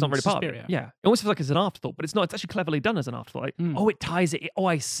Suspiria. It's not really Suspiria. part of it. Yeah, it almost feels like it's an afterthought, but it's not. It's actually cleverly done as an afterthought. Like, oh, it ties it. Oh,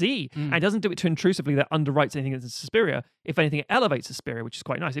 I see. And it doesn't do it too intrusively that underwrites anything in Suspiria. If anything, it elevates Suspiria, which is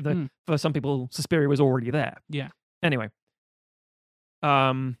quite nice. Even though for some people, Suspiria was already there. Yeah. Anyway.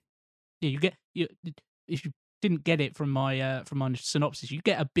 Yeah, if you didn't get it from my synopsis, you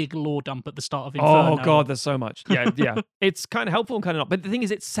get a big lore dump at the start of Inferno. Oh god, there's so much. Yeah. It's kind of helpful and kind of not. But the thing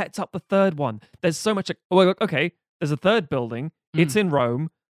is, it sets up the third one. There's so much. Well, okay, there's a third building. It's in Rome.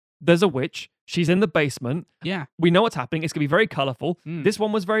 There's a witch. She's in the basement. Yeah. We know what's happening. It's gonna be very colourful. This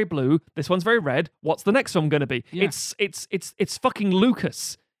one was very blue. This one's very red. What's the next one gonna be? Yeah. It's fucking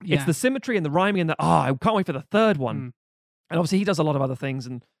Lucas. Yeah. It's the symmetry and the rhyming and the I can't wait for the third one. And obviously he does a lot of other things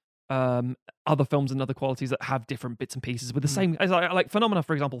and other films and other qualities that have different bits and pieces with the same. Like Phenomena,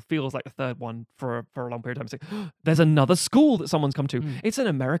 for example, feels like the third one for a long period of time. It's like, there's another school that someone's come to. It's an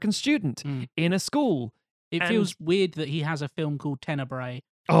American student in a school. It feels weird that he has a film called Tenebrae.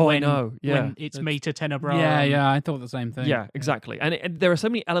 Oh, I know. Yeah. When it's Meta Tenebrae. Yeah, I thought the same thing. Yeah, exactly. And there are so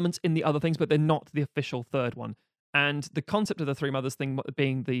many elements in the other things, but they're not the official third one. And the concept of the Three Mothers thing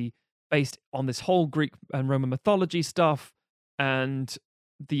being based on this whole Greek and Roman mythology stuff, and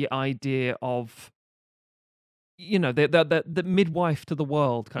the idea of, you know, the midwife to the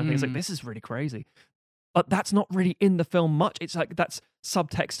world kind of thing. It's like, this is really crazy. But that's not really in the film much. It's like that's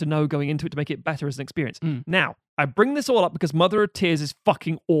subtext to know going into it to make it better as an experience. Now, I bring this all up because Mother of Tears is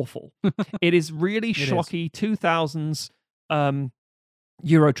fucking awful. It is really shocky 2000s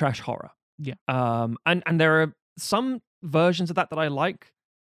Eurotrash horror. Yeah. And there are some versions of that I like.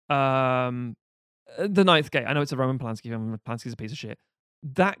 The Ninth Gate. I know it's a Roman Polanski film. Polanski's a piece of shit.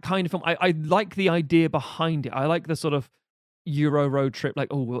 That kind of film, I like the idea behind it. I like the sort of Euro road trip, like,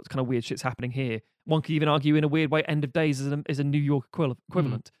 oh, what kind of weird shit's happening here. One could even argue in a weird way, End of Days is a New York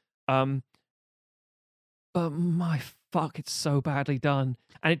equivalent. But my fuck, it's so badly done.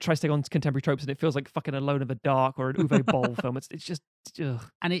 And it tries to take on contemporary tropes and it feels like fucking Alone in the Dark or an Uwe Boll film. It's just, ugh.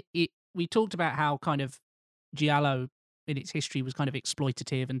 And we talked about how kind of Giallo in its history was kind of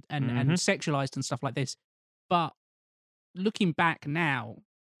exploitative and sexualized and stuff like this. But looking back now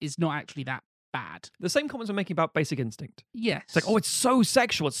is not actually that bad. The same comments we're making about Basic Instinct. Yes. It's like, oh, it's so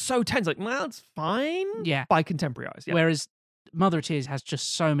sexual, it's so tense. Like, well, it's fine. Yeah. By contemporary eyes. Yeah. Whereas Mother of Tears has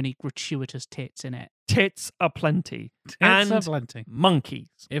just so many gratuitous tits in it. Tits aplenty. Tits aplenty. Monkeys.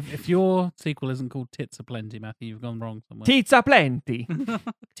 If your sequel isn't called Tits Aplenty, Matthew, you've gone wrong somewhere. Tits aplenty.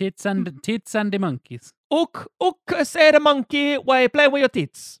 Tits and the monkeys. Ook say the monkey while you play with your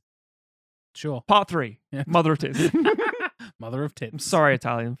tits. Sure. Part 3. Yeah. Mother of Tits. Mother of Tits. I'm sorry,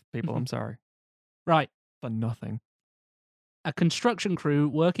 Italian people. I'm sorry. Right. For nothing. A construction crew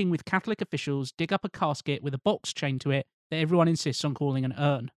working with Catholic officials dig up a casket with a box chained to it that everyone insists on calling an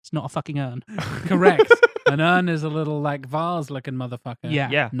urn. It's not a fucking urn. Correct. An urn is a little like vase-looking motherfucker.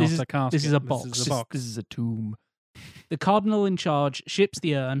 Yeah. Not a casket. This is a box. This is a tomb. The cardinal in charge ships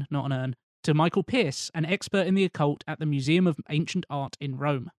the urn, not an urn, to Michael Pierce, an expert in the occult at the Museum of Ancient Art in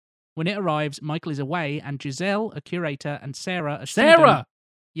Rome. When it arrives, Michael is away, and Giselle, a curator, and Sarah, a student... Sarah!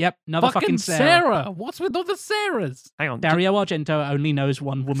 Yep, another fucking Sarah. What's with all the Sarahs? Hang on. Dario Argento only knows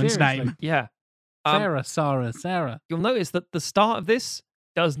one woman's Seriously. name. Yeah. Sarah. You'll notice that the start of this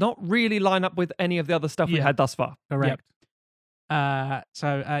does not really line up with any of the other stuff we had thus far. Correct.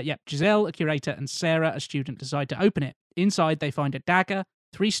 Giselle, a curator, and Sarah, a student, decide to open it. Inside, they find a dagger,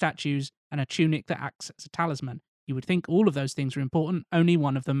 3 statues, and a tunic that acts as a talisman. You would think all of those things are important, only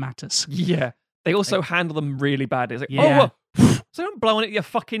one of them matters. Yeah. They also handle them really badly. It's like, Yeah. so don't blow on it your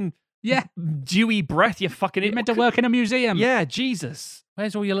fucking Yeah. dewy breath, you fucking... You're meant to work in a museum. Yeah, Jesus.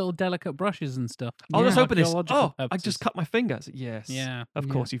 Where's all your little delicate brushes and stuff? I'll just open this. Archaeological I purposes. just cut my fingers. Yes. Yeah. Of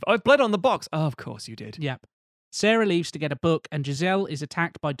course you've... I've bled on the box. Oh, of course you did. Yep. Sarah leaves to get a book, and Giselle is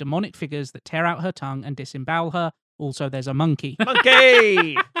attacked by demonic figures that tear out her tongue and disembowel her. Also, there's a monkey.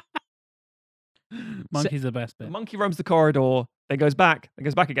 Monkey! Monkey's the best The bit. monkey roams the corridor, then goes back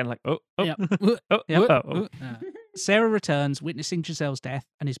again, like, Yep. oh. Sarah returns, witnessing Giselle's death,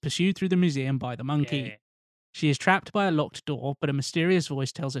 and is pursued through the museum by the monkey. Yeah. She is trapped by a locked door, but a mysterious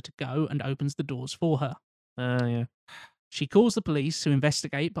voice tells her to go and opens the doors for her. Yeah. She calls the police, who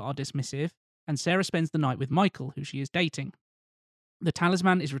investigate but are dismissive, and Sarah spends the night with Michael, who she is dating. The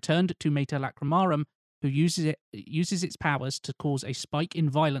talisman is returned to Mater Lacrimarum, who uses its powers to cause a spike in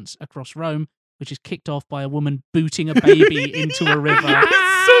violence across Rome, which is kicked off by a woman booting a baby into a river.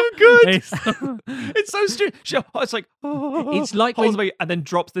 It's so good. It's so stupid. It's like, it's like when, and then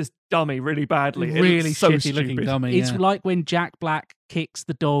drops this dummy really badly. Really so shitty looking dummy. It's like when Jack Black kicks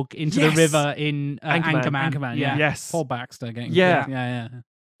the dog into the river in Anchorman. Yeah. Yes. Paul Baxter getting yeah.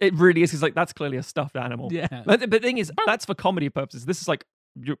 It really is. It's like, that's clearly a stuffed animal. Yeah. But the thing is, that's for comedy purposes. This is like,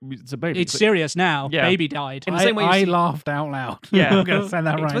 it's a baby. It's serious now. Yeah. Baby died. In the same way I laughed out loud. Yeah. I'm going to say that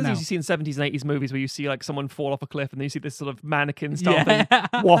right now. It's one of the things you see in 70s and 80s movies where you see like someone fall off a cliff and then you see this sort of mannequin style thing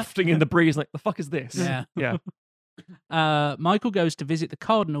wafting in the breeze. Like, the fuck is this? Yeah. Yeah. Michael goes to visit the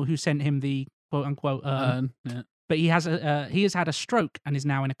cardinal who sent him the quote-unquote urn. But he has had a stroke and is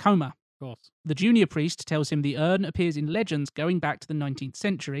now in a coma. Of course. The junior priest tells him the urn appears in legends going back to the 19th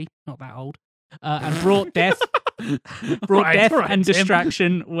century, not that old, and brought death and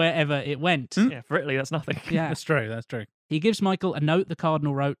distraction wherever it went. Yeah, for Italy, that's nothing. Yeah. That's true. He gives Michael a note the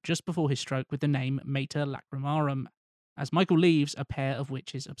cardinal wrote just before his stroke with the name Mater Lacrimarum. As Michael leaves, a pair of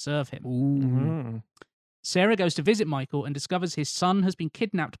witches observe him. Mm. Sarah goes to visit Michael and discovers his son has been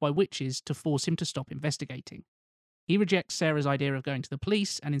kidnapped by witches to force him to stop investigating. He rejects Sarah's idea of going to the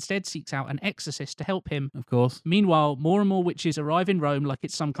police and instead seeks out an exorcist to help him. Of course. Meanwhile, more and more witches arrive in Rome like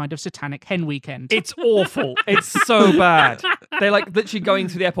it's some kind of satanic hen weekend. It's awful. It's so bad. They're like literally going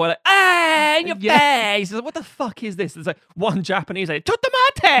through the airport like, ah, in your face. Like, what the fuck is this? There's like one Japanese like,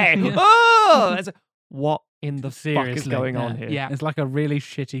 tuttomate. Oh! It's like, what in the fuck is going on here? Yeah. It's like a really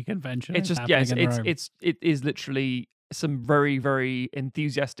shitty convention. It's just, it is literally some very, very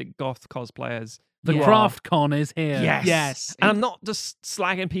enthusiastic goth cosplayers. The craft con is here. Yes. And I'm not just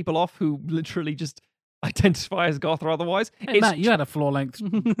slagging people off who literally just identify as goth or otherwise. Hey, Matt, you had a floor-length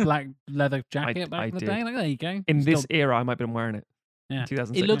black leather jacket back in the day. Like, there you go. In this era, I might have been wearing it. Yeah.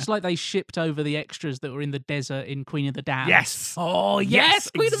 2006. It looks like they shipped over the extras that were in the desert in Queen of the Damned. Yes. Oh,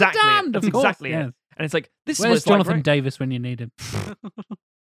 yes. Queen exactly of the Damned. That's exactly it. And it's like, this Where's is what it's Jonathan like, Davis when you need him?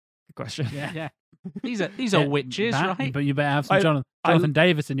 Good question. Yeah. These are witches, right? But you better have some Jonathan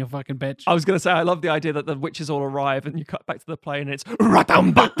Davis in your fucking pitch. I was going to say, I love the idea that the witches all arrive and you cut back to the plane and it's this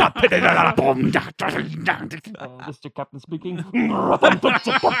is Captain speaking.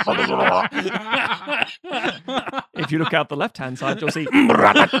 If you look out the left-hand side, you'll see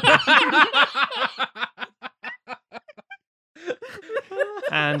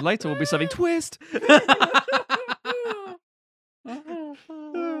and later we'll be serving twist.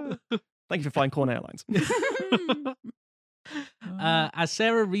 Thank you for flying Corn Airlines. As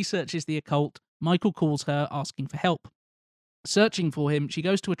Sarah researches the occult, Michael calls her asking for help. Searching for him, she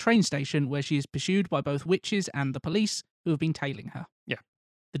goes to a train station where she is pursued by both witches and the police who have been tailing her. Yeah.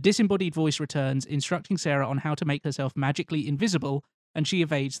 The disembodied voice returns, instructing Sarah on how to make herself magically invisible, and she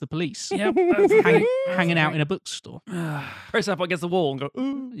evades the police. Yep. Hanging out in a bookstore. Press up against the wall and go,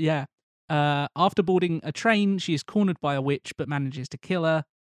 ooh. Yeah. After boarding a train, she is cornered by a witch but manages to kill her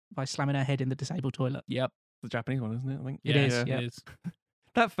by slamming her head in the disabled toilet. Yep. The Japanese one, isn't it? I think It is. It is.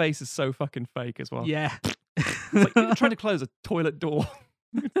 That face is so fucking fake as well. Yeah. It's like you're trying to close a toilet door.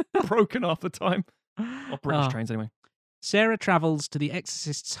 Broken half the time. Or British trains, anyway. Sarah travels to the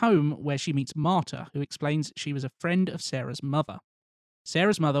exorcist's home where she meets Marta, who explains she was a friend of Sarah's mother.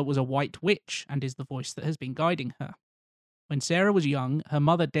 Sarah's mother was a white witch and is the voice that has been guiding her. When Sarah was young, her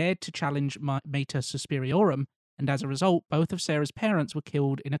mother dared to challenge Mater Suspiriorum, and as a result, both of Sarah's parents were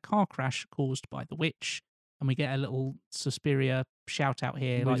killed in a car crash caused by the witch. And we get a little Suspiria shout-out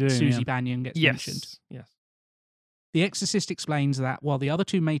here, Susie Bannion gets mentioned. Yes. The exorcist explains that while the other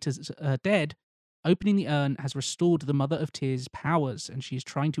two Maters are dead, opening the urn has restored the Mother of Tears' powers, and she is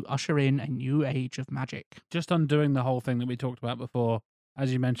trying to usher in a new age of magic. Just undoing the whole thing that we talked about before,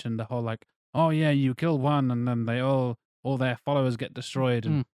 as you mentioned, the whole like, oh yeah, you kill one and then they all their followers get destroyed,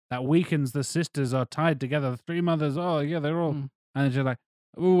 and that weakens the sisters are tied together. The three mothers, oh yeah, they're all, and then she's like,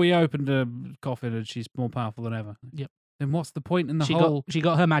 oh, we opened a coffin and she's more powerful than ever. Yep. Then what's the point in the She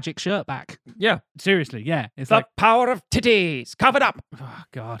got her magic shirt back. Yeah. Seriously, yeah. It's the like power of titties covered up. Oh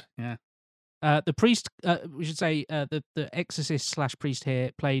God, yeah. The priest, we should say, the exorcist / priest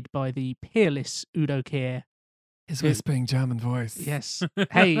here, played by the peerless Udo Kier. His whispering German voice. Yes.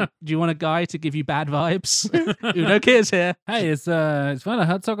 Hey, do you want a guy to give you bad vibes? Udo Kier's here. Hey, is Werner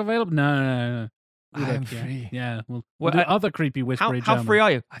Herzog available? No. I am free. Yeah, we'll do other creepy whispery How German. free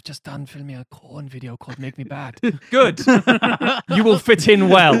are you? I've just done filming a Korn video called Make Me Bad. Good. You will fit in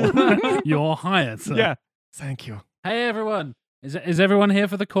well. You're hired, sir. Yeah. Thank you. Hey, everyone. Is everyone here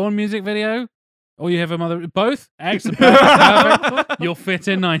for the Korn music video? Or you have a mother. Both? Excellent. Perfect. You'll fit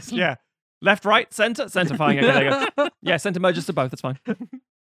in nicely. Yeah. Left, right, center? Center, fine. Okay, there you go. Yeah, center merges to both. That's fine.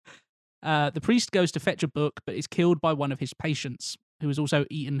 The priest goes to fetch a book, but is killed by one of his patients, who has also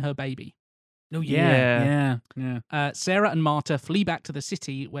eaten her baby. Oh, yeah. Sarah and Marta flee back to the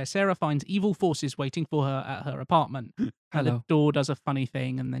city, where Sarah finds evil forces waiting for her at her apartment. And Hello. the door does a funny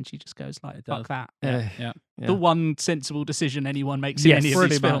thing, and then she just goes like, fuck that. Yeah. The one sensible decision anyone makes in any of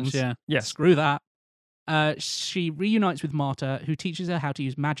these films. Yeah. Screw that. She reunites with Marta, who teaches her how to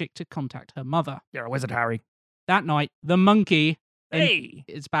use magic to contact her mother. You're a wizard, Harry. That night, the monkey Hey!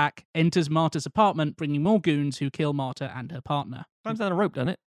 is back, enters Marta's apartment, bringing more goons who kill Marta and her partner. Climbs down a rope, doesn't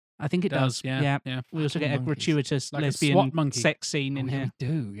it? I think it does. Yeah. We also get a Fucking monkeys. gratuitous Like a lesbian SWAT monkey. sex scene in here. We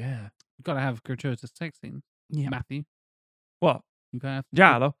do, yeah. You've got to have gratuitous sex scenes, Yeah. Matthew. What? You've got to have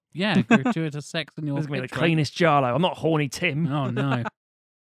Jarlo? Yeah, gratuitous sex in your This is going to be the pitch, right? cleanest Jarlo. I'm not horny Tim. Oh, no.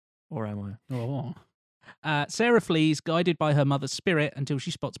 Or am I? Oh. Sarah flees, guided by her mother's spirit, until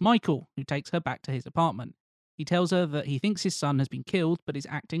she spots Michael, who takes her back to his apartment. He tells her that he thinks his son has been killed, but is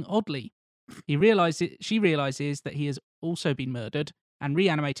acting oddly. She realizes that he has also been murdered and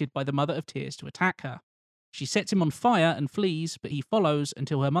reanimated by the Mother of Tears to attack her. She sets him on fire and flees, but he follows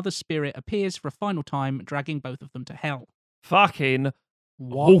until her mother's spirit appears for a final time, dragging both of them to hell. Fucking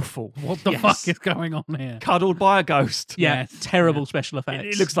awful. What the Yes. fuck is going on here? Cuddled by a ghost. Yeah, Yes. terrible Yeah. special effects.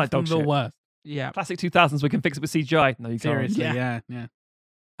 It looks like dog the shit. worst. Yeah. Classic 2000s, we can fix it with CGI. No, you can't. Seriously, Yeah. yeah.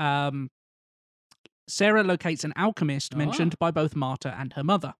 Sarah locates an alchemist Ah. mentioned by both Marta and her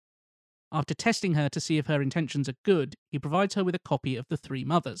mother. After testing her to see if her intentions are good, he provides her with a copy of The Three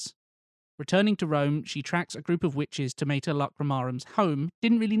Mothers. Returning to Rome, she tracks a group of witches to Mater Lacrimarum's home.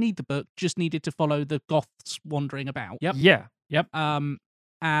 Didn't really need the book, just needed to follow the Goths wandering about. Yep. Yeah.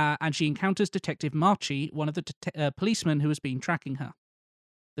 And she encounters Detective Marchi, one of the policemen who has been tracking her.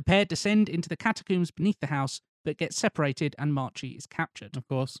 The pair descend into the catacombs beneath the house, but get separated and Marchi is captured. Of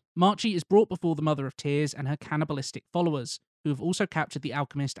course. Marchi is brought before the Mother of Tears and her cannibalistic followers, who have also captured the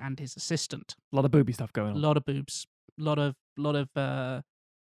alchemist and his assistant. A lot of booby stuff going A on. lot of boobs, a lot of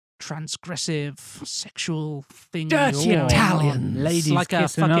transgressive sexual things. Dirty going on. Italians. Ladies It's like a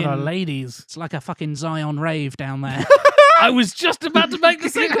kissing other fucking- ladies. It's like a fucking Zion rave down there. I was just about to make the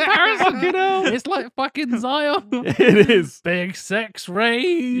same comparison. Fucking hell. It's like fucking Zion. It is. Big sex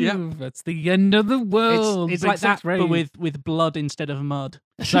rave. Yep. It's the end of the world. It's Big like sex that, rave. but with blood instead of mud.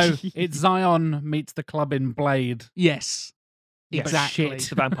 So it's Zion meets the club in Blade. Yes, Yeah, exactly. shit. It's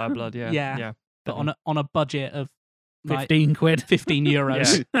the vampire blood, yeah. Yeah. Yeah. But on a budget of like 15 quid. 15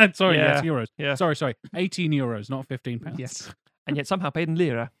 euros. Sorry, Yeah. yes, euros. Yeah. Sorry. 18 euros, not 15 pounds. Yes. And yet somehow paid in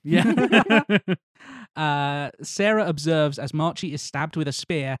lira. Yeah. Sarah observes as Marchi is stabbed with a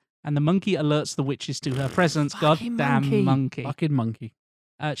spear, and the monkey alerts the witches to her presence. Fucking Goddamn monkey. Fucking monkey.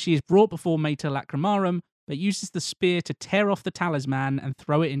 She is brought before Mater Lacrimarum, but uses the spear to tear off the talisman and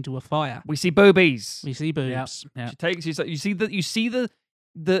throw it into a fire. We see boobies. We see boobs. Yeah. She takes you see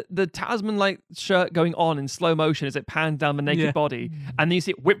the talisman like shirt going on in slow motion as it pans down the naked Yeah. body, and then you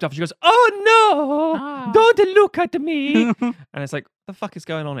see it whipped off. She goes, "Oh no! Ah. Don't look at me!" And it's like, what the fuck is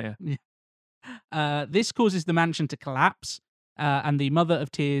going on here? This causes the mansion to collapse, and the Mother of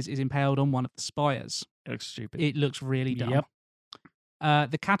Tears is impaled on one of the spires. It looks stupid. It looks really dumb. Yep.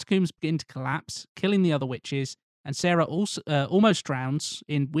 The catacombs begin to collapse, killing the other witches, and Sarah also almost drowns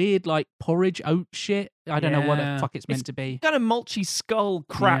in weird, like, porridge oat shit. I don't know what the Yeah. fuck it's meant to be. Kind of mulchy skull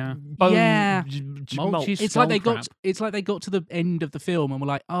crap. Yeah. Bone, Yeah. mulch. Mulchy It's like they skull got. It's like they got to the end of the film and were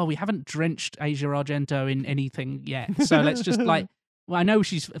like, "Oh, we haven't drenched Asia Argento in anything yet, so let's just like." Well, I know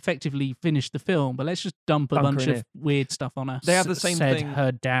she's effectively finished the film, but let's just dump a Dunk her bunch in of it. weird stuff on her. They have the same said thing.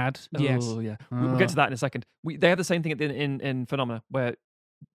 her dad. Yes. Oh, yeah. We'll get to that in a second. They have the same thing in Phenomena, where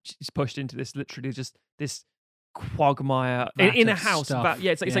she's pushed into this literally just this quagmire in a of house. stuff.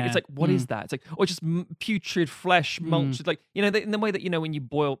 It's like what is Mm. that? It's like, or just putrid flesh, mulch. It's like, in the way that when you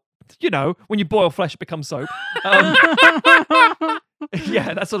boil, flesh, it becomes soap.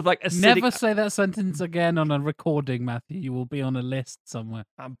 Yeah, that's sort of like acidic. Never say that sentence again on a recording, Matthew. You will be on a list somewhere.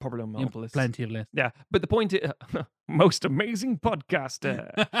 I'm probably on You have multiple lists. Plenty of lists. Yeah, but the point is, most amazing podcaster.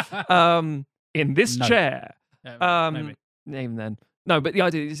 In this No. chair. Maybe. Even then. No, but the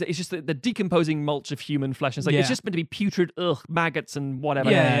idea is it's just the decomposing mulch of human flesh. It's like it's Yeah. just meant to be putrid, maggots and whatever.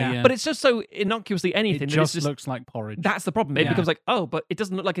 Yeah. But it's just so innocuously anything. It that it's just looks like porridge. that's the problem. It Yeah. becomes like, oh, but it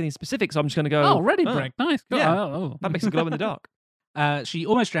doesn't look like anything specific, so I'm just going to go. Oh, ready brick. Nice. Go- Yeah. Oh. That makes it glow in the dark. She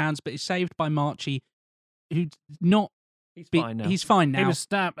almost drowns, but is saved by Marchi, who's not He's fine now. He's fine now. He was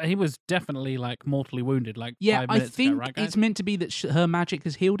stabbed. He was definitely like mortally wounded. Like 5 I minutes think ago, right, guys? it's meant to be that her magic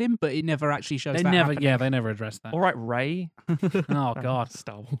has healed him, but it never actually shows They that never. happening. Yeah, they never addressed that. All right, Ray. Oh God.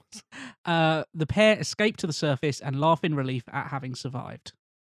 Star Wars. The pair escape to the surface and laugh in relief at having survived.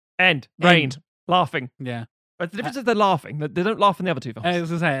 End. Rain. End. Laughing. Yeah. But the difference is they're laughing. They don't laugh in the other two films. I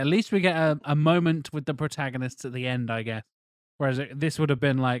was gonna say, at least we get a moment with the protagonists at the end, I guess. Whereas this would have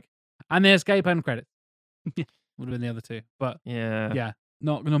been like, and the escape end credits would have been the other two. But yeah.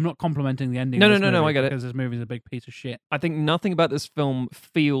 I'm not complimenting the ending. No, of this no, movie I get it. because this movie's a big piece of shit. I think nothing about this film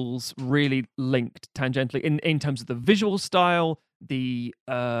feels really linked tangentially in terms of the visual style, the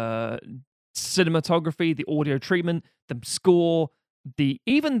cinematography, the audio treatment, the score,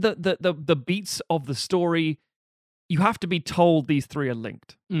 even the beats of the story. You have to be told these three are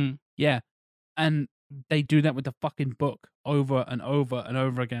linked. Yeah, and they do that with the fucking book over and over and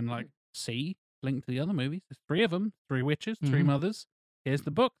over again. Like, see, linked to the other movies. There's 3 of them, 3 witches, 3 mothers. Here's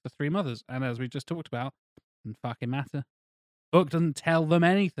the book, the 3 mothers. And as we just talked about, doesn't fucking matter. Book doesn't tell them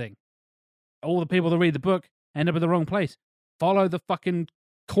anything. All the people that read the book end up in the wrong place. Follow the fucking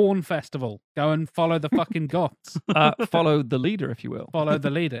corn festival. Go and follow the fucking goths. Follow the leader, if you will. Follow the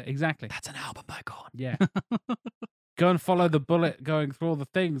leader, exactly. That's an album by Korn. Yeah. Go and follow the bullet going through all the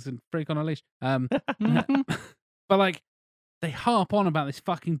things and Freak on a Leash. But like, they harp on about this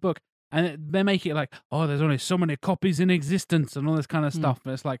fucking book and they make it like, oh, there's only so many copies in existence and all this kind of stuff.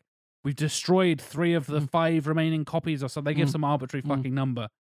 And it's like, we've destroyed 3 of the 5 remaining copies or so. They give some arbitrary fucking number.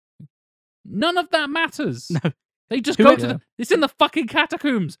 None of that matters. No. They just go to the... It's in the fucking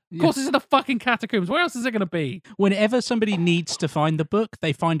catacombs. Of course it's in the fucking catacombs. Where else is it going to be? Whenever somebody needs to find the book,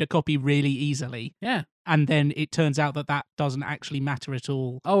 they find a copy really easily. Yeah. And then it turns out that doesn't actually matter at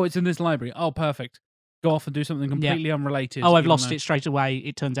all. Oh, it's in this library. Oh, perfect. Go off and do something completely unrelated. Oh, I've lost it straight away.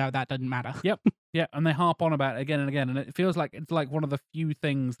 It turns out that doesn't matter. Yep. Yeah, and they harp on about it again and again. And it feels like it's like one of the few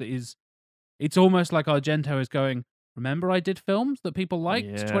things that is... It's almost like Argento is going, remember I did films that people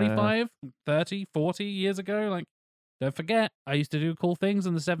liked 25, 30, 40 years ago? Like, don't forget, I used to do cool things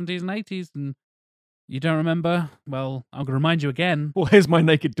in the 70s and 80s, and you don't remember? Well, I'm going to remind you again. Well, here's my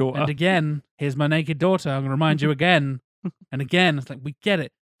naked daughter. And again, here's my naked daughter. I'm going to remind you again. And again, it's like, we get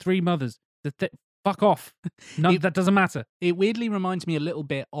it. 3 mothers. Fuck off. No, that doesn't matter. It weirdly reminds me a little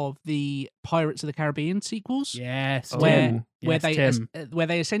bit of the Pirates of the Caribbean sequels. Yes. Where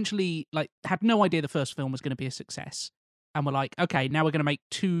they essentially like had no idea the first film was going to be a success. And we're like, okay, now we're going to make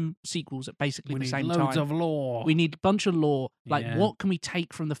 2 sequels at basically the same time. We need loads of lore. We need a bunch of lore. Like, what can we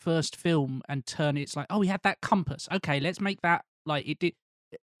take from the first film and turn it? It's like, oh, we had that compass. Okay, let's make that like it did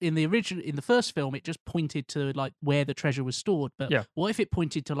in the first film. It just pointed to like where the treasure was stored. But what if it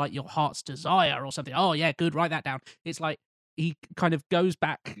pointed to like your heart's desire or something? Oh yeah, good. Write that down. It's like he kind of goes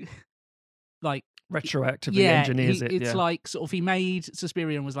back, like retroactively engineers it. It's like sort of he made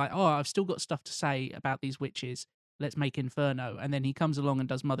Suspiria and was like, oh, I've still got stuff to say about these witches. Let's make Inferno. And then he comes along and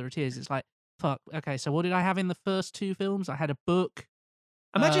does Mother of Tears. It's like, fuck, okay, so what did I have in the first 2 films? I had a book.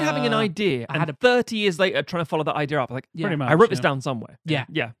 Imagine having an idea and 30 years later trying to follow that idea up. Like, pretty much, I wrote this down somewhere. Yeah.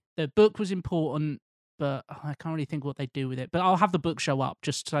 Yeah. The book was important, but I can't really think what they do with it. But I'll have the book show up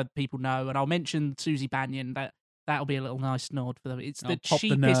just so people know. And I'll mention Susie Bannion. That'll be a little nice nod for them. It's the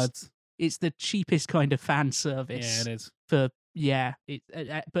cheapest. It's the cheapest kind of fan service. Yeah, it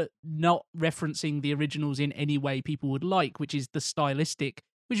is. But not referencing the originals in any way people would like, which is the stylistic,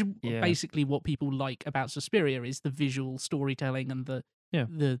 which is basically what people like about Suspiria is the visual storytelling and the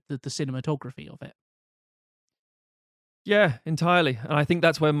cinematography of it. Yeah, entirely. And I think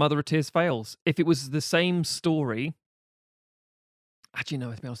that's where Mother of Tears fails. If it was the same story, actually,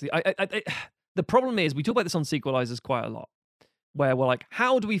 no, to be honest with you, the problem is we talk about this on Sequelizers quite a lot, where we're like,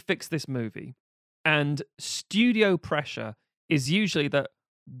 how do we fix this movie? And studio pressure is usually that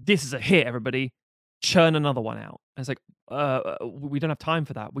this is a hit, everybody, churn another one out. And it's like, we don't have time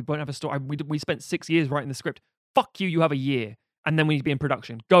for that. We won't have a story. We spent 6 years writing the script. Fuck you, you have a year. And then we need to be in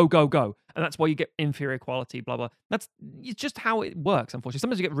production. Go, go, go. And that's why you get inferior quality, blah, blah. It's just how it works, unfortunately.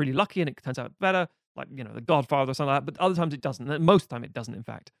 Sometimes you get really lucky and it turns out better, like, The Godfather or something like that. But other times it doesn't. Most of the time it doesn't, in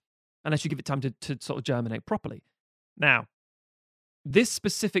fact. Unless you give it time to sort of germinate properly. Now, this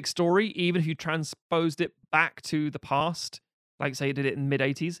specific story, even if you transposed it back to the past, like say you did it in the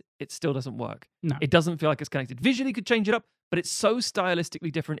mid-80s, it still doesn't work. No. It doesn't feel like it's connected. Visually, you could change it up, but it's so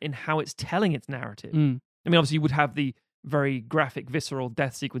stylistically different in how it's telling its narrative. I mean, obviously, you would have the very graphic, visceral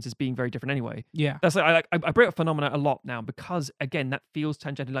death sequences being very different anyway. Yeah. That's like, I bring up Phenomena a lot now because, again, that feels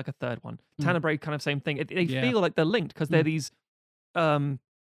tangentially like a third one. Tenebrae, kind of same thing. They feel like they're linked because they're these...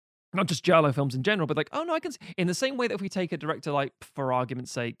 not just giallo films in general, but like, oh no, I can see, in the same way that if we take a director like, for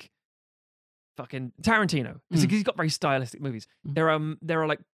argument's sake, fucking Tarantino, because he's got very stylistic movies. There are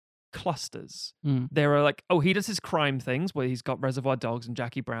like clusters. There are like, he does his crime things where he's got Reservoir Dogs and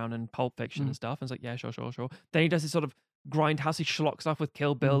Jackie Brown and Pulp Fiction and stuff. And it's like, yeah, sure. Then he does his sort of grindhousey schlock stuff with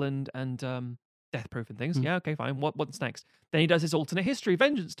Kill Bill and Death Proof and things. Yeah, okay, fine. What's next? Then he does his alternate history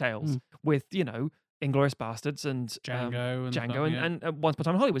Vengeance Tales with, Inglourious Basterds and Django and Once Upon a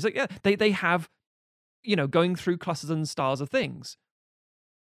Time in Hollywood. It's like, yeah, they have, going through clusters and styles of things.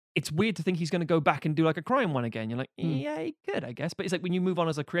 It's weird to think he's going to go back and do like a crime one again. You're like, yeah, he could, I guess. But it's like when you move on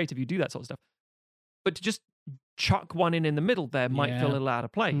as a creative, you do that sort of stuff. But to just chuck one in the middle there might feel a little out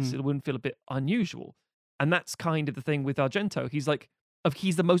of place. It wouldn't feel a bit unusual. And that's kind of the thing with Argento. He's like,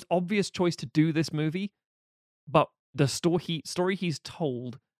 he's the most obvious choice to do this movie, but the story he's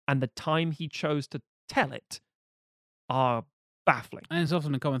told and the time he chose to tell it are baffling. And it's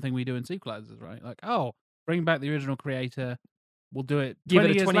often a common thing we do in sequelizers, right? Like, bring back the original creator. We'll do it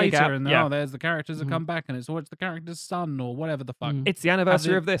 20 years later, gap. And there's the characters that come back, and it's the character's son or whatever the fuck. It's the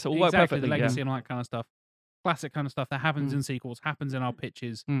anniversary of this. It'll work perfectly. The legacy and all that kind of stuff. Classic kind of stuff that happens in sequels, happens in our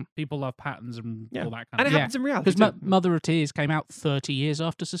pitches. People love patterns and all that kind of stuff. And it happens in reality. Because Mother of Tears came out 30 years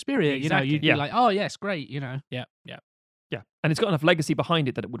after Suspiria. Exactly. You'd be like, oh, yes, great, Yeah. Yeah. And it's got enough legacy behind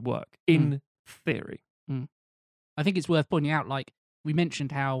it that it would work, in theory. I think it's worth pointing out, like, we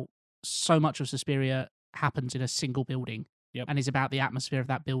mentioned how so much of Suspiria happens in a single building. And is about the atmosphere of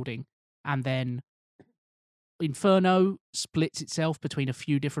that building. And then Inferno splits itself between a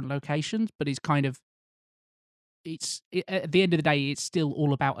few different locations, but is kind of, at the end of the day, it's still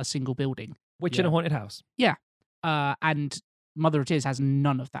all about a single building. Which in a haunted house. Yeah. And Mother of Tears has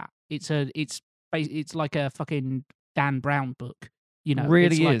none of that. It's like a fucking Dan Brown book.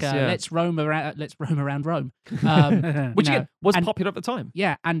 Really it's like is. Let's roam around Rome. Which again was popular at the time.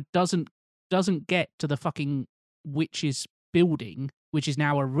 Yeah, and doesn't get to the fucking witch's building, which is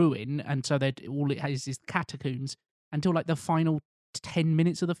now a ruin, and so that all it has is catacombs until like the final 10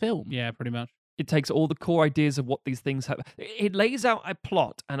 minutes of the film. Yeah, pretty much. It takes all the core ideas of what these things have. It lays out a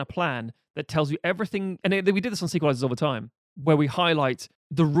plot and a plan that tells you everything. And we do this on sequelizers all the time, where we highlight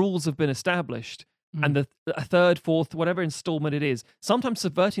the rules have been established, and the third, fourth, whatever installment it is. Sometimes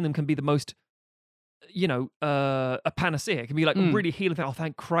subverting them can be the most, a panacea. It can be like a really healing thing. Oh,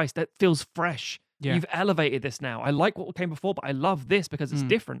 thank Christ, that feels fresh. Yeah. You've elevated this now. I like what came before, but I love this because it's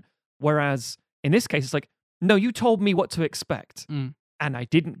different. Whereas in this case, it's like, no, you told me what to expect, and I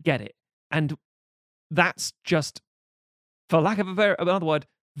didn't get it. And that's just, for lack of another word,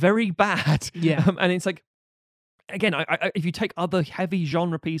 very bad. Yeah. And it's like, again, if you take other heavy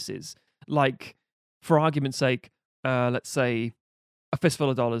genre pieces, like, for argument's sake, let's say A Fistful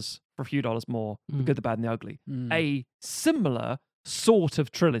of Dollars for a few dollars more, The Good, the Bad, and the Ugly. A similar sort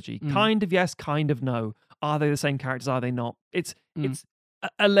of trilogy. Kind of yes, kind of no. Are they the same characters? Are they not? It's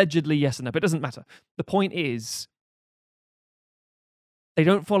allegedly yes and no, but it doesn't matter. The point is, they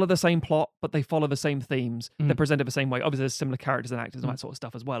don't follow the same plot, but they follow the same themes. They're presented the same way. Obviously, there's similar characters and actors and all that sort of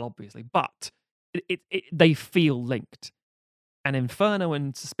stuff as well, obviously. But they feel linked. And Inferno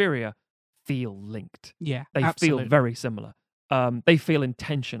and Suspiria feel linked. Yeah, they absolutely. feel very similar. They feel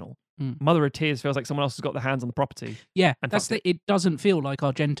intentional. Mother of Tears feels like someone else has got their hands on the property. Yeah, it doesn't feel like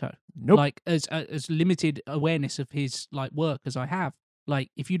Argento. Nope. Like as limited awareness of his like work as I have, like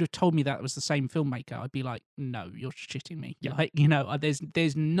if you'd have told me that was the same filmmaker, I'd be like, no, you're shitting me. Yeah. Like,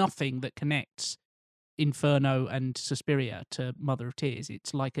 there's nothing that connects Inferno and Suspiria to Mother of Tears.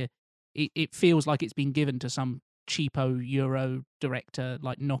 It's like it feels like it's been given to some cheapo Euro director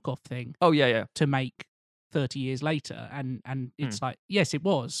like knockoff thing. Oh yeah. To make 30 years later, and it's like, yes, it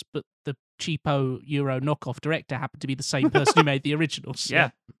was, but the cheapo Euro knockoff director happened to be the same person who made the originals. Yeah,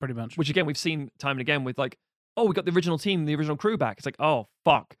 pretty much. Which again, we've seen time and again with like, we got the original team, the original crew back. It's like, oh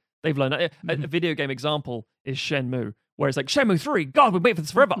fuck, they've learned. A video game example is Shenmue, where it's like, Shenmue 3, God, we've waited for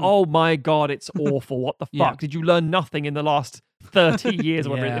this forever. Oh my God, it's awful. What the fuck? Yeah. Did you learn nothing in the last 30 years?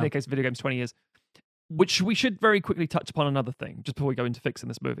 Or whatever, in the case of video games, 20 years. Which we should very quickly touch upon another thing, just before we go into fixing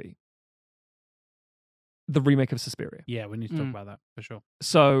this movie. The remake of Suspiria. Yeah, we need to talk about that, for sure.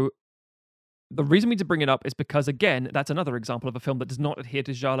 So, the reason we need to bring it up is because, again, that's another example of a film that does not adhere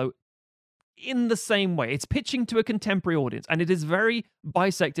to giallo in the same way. It's pitching to a contemporary audience, and it is very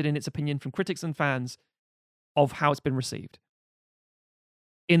bisected in its opinion from critics and fans of how it's been received.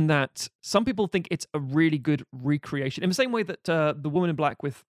 In that, some people think it's a really good recreation, in the same way that The Woman in Black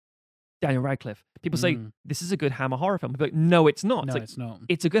with Daniel Radcliffe. People say, this is a good Hammer horror film. People are like, no, it's not. No, it's, like, it's not.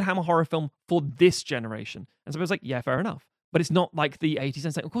 It's a good Hammer horror film for this generation. And so I was like, yeah, fair enough. But it's not like the 80s.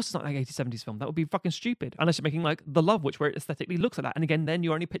 And like, of course it's not like 80s, 70s film. That would be fucking stupid. Unless you're making like The Love Witch, where it aesthetically looks like that. And again, then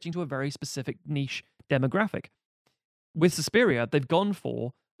you're only pitching to a very specific niche demographic. With Suspiria, they've gone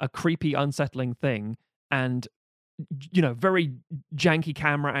for a creepy, unsettling thing, and very janky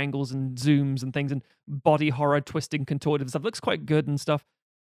camera angles and zooms and things, and body horror, twisting, contorted and stuff. Looks quite good and stuff,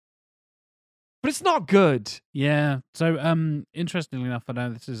 but it's not good. Yeah. So, interestingly enough, I know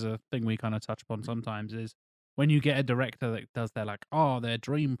this is a thing we kind of touch upon sometimes, is when you get a director that does their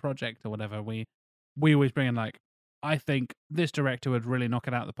dream project or whatever, we always bring in I think this director would really knock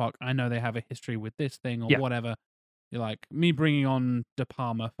it out of the park. I know they have a history with this thing or whatever. You're like, me bringing on De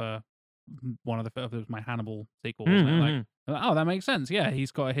Palma for one of it was my Hannibal sequel, wasn't it? Oh, that makes sense. Yeah,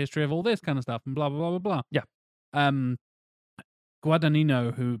 he's got a history of all this kind of stuff and blah, blah, blah, blah, blah. Yeah. Luca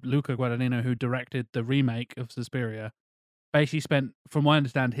Guadagnino, who directed the remake of Suspiria, basically spent, from what I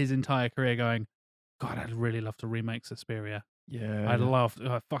understand, his entire career going, God, I'd really love to remake Suspiria. Yeah. I'd love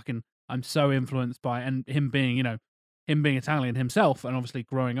I'm so influenced by, and him being Italian himself, and obviously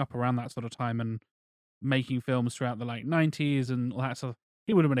growing up around that sort of time and making films throughout the 90s and all that stuff.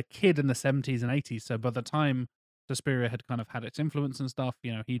 He would have been a kid in the 70s and 80s, so by the time Suspiria had kind of had its influence and stuff,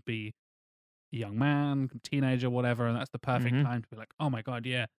 he'd be a young man, teenager, whatever, and that's the perfect time to be like, oh my God,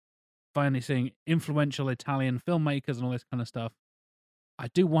 yeah, finally seeing influential Italian filmmakers and all this kind of stuff. I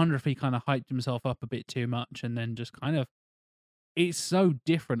do wonder if he kind of hyped himself up a bit too much and then just kind of, it's so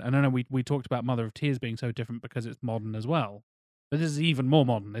different. And I know we talked about Mother of Tears being so different because it's modern as well, but this is even more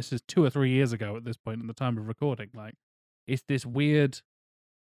modern. This is 2 or 3 years ago at this point in the time of recording. It's this weird,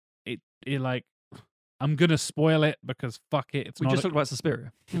 I'm gonna spoil it because fuck it. We just talked about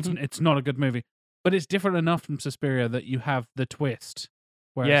Suspiria. It's not a good movie, but it's different enough from Suspiria that you have the twist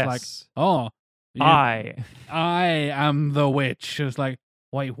where it's I am the witch. It's like,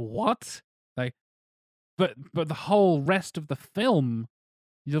 wait, what? But the whole rest of the film,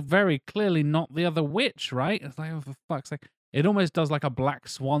 you're very clearly not the other witch, right? It's like, oh, for fuck's sake. It almost does like a Black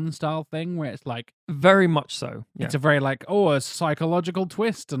Swan style thing where it's like, very much so. Yeah. It's a very a psychological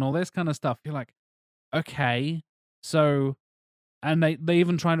twist and all this kind of stuff. You're like, okay, so, and they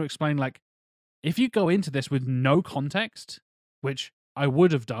even try to explain if you go into this with no context, which I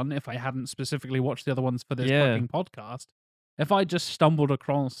would have done if I hadn't specifically watched the other ones for this fucking podcast. If I just stumbled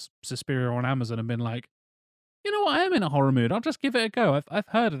across Suspiria on Amazon and been like, you know what, I am in a horror mood, I'll just give it a go. I've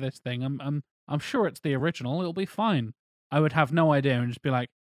heard of this thing. I'm sure it's the original. It'll be fine. I would have no idea and just be like,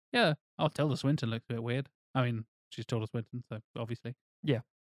 yeah, Tilda Swinton looks a bit weird. I mean, she's Tilda Swinton, so obviously. Yeah.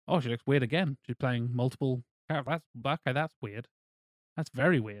 Oh, she looks weird again. She's playing multiple characters. That's weird. That's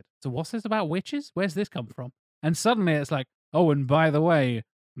very weird. So what's this about witches? Where's this come from? And suddenly it's like, oh, and by the way,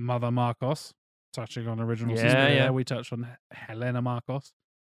 Mother Marcos, touching on original Suspiria, we touched on Helena Marcos.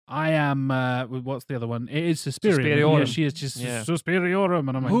 I am, what's the other one? It is Suspiria. Yeah, she is just Suspiriorum.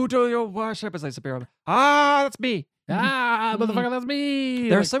 And I'm like, who do you worship as a Suspiriorum? Ah, that's me. Motherfucker, that's me.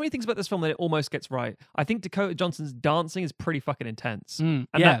 There are so many things about this film that it almost gets right. I think Dakota Johnson's dancing is pretty fucking intense. And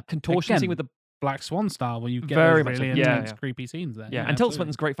that contortion scene with the Black Swan style where you get very those really intense, creepy scenes there. Yeah, and Tilda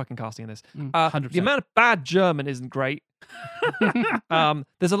Swinton's great fucking casting in this. 100%. The amount of bad German isn't great.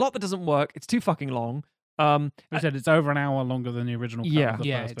 There's a lot that doesn't work. It's too fucking long. I said it's over an hour longer than the original.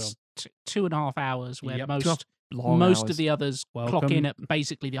 It's 2.5 hours. Where most of the others clock in at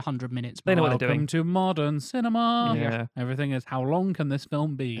basically the 100 minutes. They know what they're doing. Welcome to modern cinema. Yeah, everything is how long can this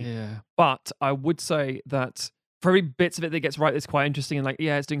film be? Yeah, but I would say that for every bits of it that gets right, it's quite interesting and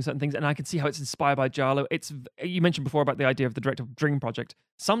it's doing certain things, and I can see how it's inspired by Giallo. You mentioned before about the idea of the director of Dream Project.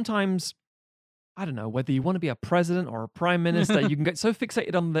 Sometimes, I don't know, whether you want to be a president or a prime minister, you can get so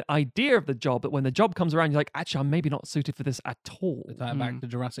fixated on the idea of the job that when the job comes around, you're like, actually, I'm maybe not suited for this at all. They tie it back to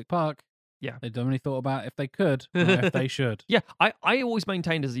Jurassic Park. Yeah. They'd only thought about if they could, not if they should. Yeah, I always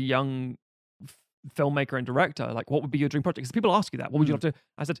maintained as a young filmmaker and director, what would be your dream project? Because people ask you that. What would you love to?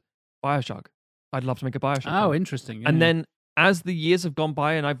 I said, BioShock. I'd love to make a BioShock film. Interesting. Yeah, and then as the years have gone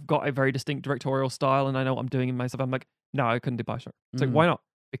by and I've got a very distinct directorial style and I know what I'm doing in myself, I'm like, no, I couldn't do BioShock. It's like, why not?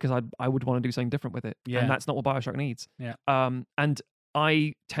 Because I would want to do something different with it. Yeah. And that's not what BioShock needs. Yeah. And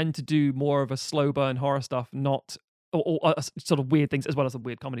I tend to do more of a slow burn horror stuff, not or sort of weird things as well as the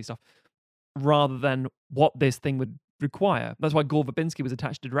weird comedy stuff, rather than what this thing would require. That's why Gore Verbinski was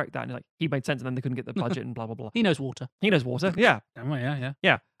attached to direct that, and he made sense, and then they couldn't get the budget and blah blah blah. He knows water. Yeah.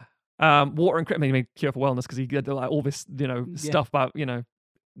 Yeah. Water and made Cure for Wellness because he did all this stuff about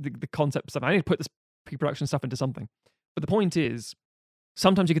the concept stuff. I need to put this pre-production stuff into something. But the point is,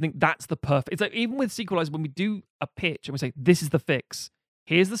 sometimes you can think that's the perfect. It's like even with sequelize, when we do a pitch and we say this is the fix,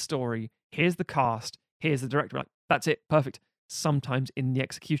 here's the story, here's the cast, here's the director, we're like that's it, perfect. Sometimes in the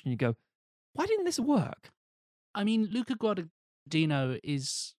execution you go, why didn't this work? I mean, Luca Guadagnino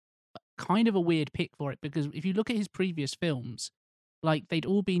is kind of a weird pick for it because if you look at his previous films, they'd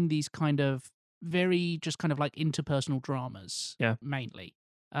all been these kind of very just kind of interpersonal dramas, mainly.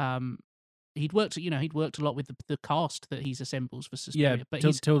 He'd worked a lot with the cast that he's assembles for Suspiria. Yeah,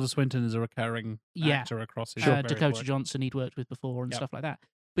 but Tilda Swinton is a recurring actor across his Dakota work. Johnson he'd worked with before and stuff like that.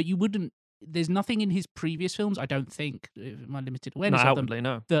 But you wouldn't. There's nothing in his previous films, I don't think, my limited awareness of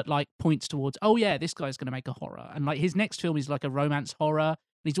them, that like points towards, oh yeah, this guy's going to make a horror. And like his next film is like a romance horror.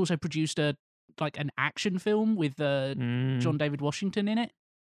 And he's also produced an action film with John David Washington in it.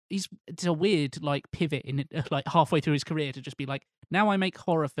 It's a weird like pivot in it, like halfway through his career to just be like, now I make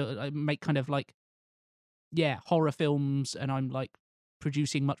horror I make kind of like horror films, and I'm like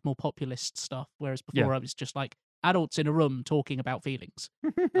producing much more populist stuff, whereas before I was just like adults in a room talking about feelings.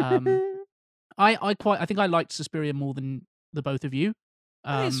 I think I liked Suspiria more than the both of you.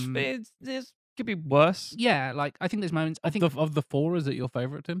 It could be worse. Yeah, like I think there's moments. I think of the four, is it your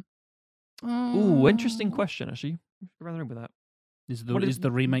favorite, Tim? Ooh, interesting question. Actually, rather with that. Is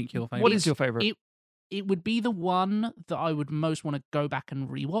the remake your favorite? What is your favorite? It would be the one that I would most want to go back and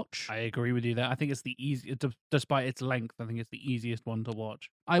rewatch. I agree with you there. I think it's the easiest, despite its length. I think it's the easiest one to watch.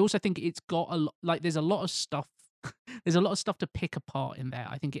 I also think it's got a lot. Like, there's a lot of stuff. There's a lot of stuff to pick apart in there.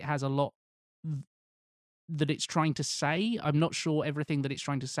 I think it has a lot that it's trying to say. I'm not sure everything that it's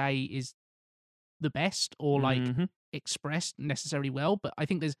trying to say is the best or like expressed necessarily well, but I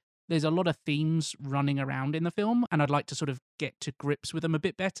think there's a lot of themes running around in the film, and I'd like to sort of get to grips with them a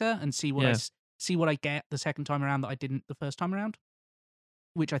bit better and see what I get the second time around that I didn't the first time around.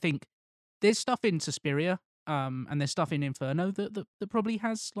 Which I think there's stuff in Suspiria, and there's stuff in Inferno that probably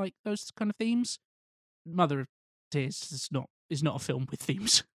has like those kind of themes. Mother of Tears is not a film with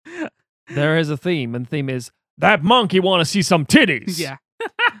themes. There is a theme, and the theme is that monkey want to see some titties. Yeah.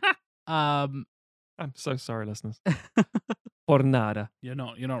 I'm so sorry, listeners. Por nada. You're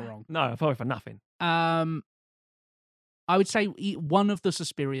not wrong. No, probably for nothing. I would say one of the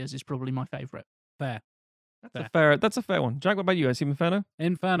Suspirias is probably my favorite. Fair. That's a fair one. Jack, what about you? Have you seen Inferno?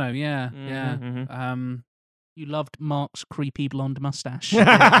 Inferno, yeah. You loved Mark's creepy blonde mustache.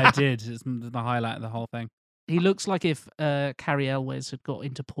 I did. It's the highlight of the whole thing. He looks like if Carrie Elwes had got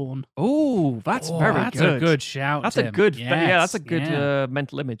into porn. Oh, that's very that's good. That's a good shout. That's Tim. a good. Yes, that's a good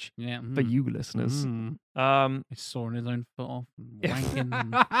mental image. Yeah. For you listeners. He's sawing his own foot off,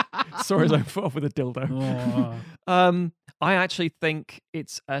 wanking. Saw his own foot off with a dildo. Oh. I actually think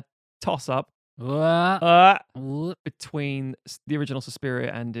it's a toss-up between the original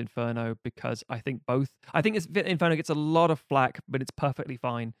Suspiria and Inferno, because I think Inferno gets a lot of flack, but it's perfectly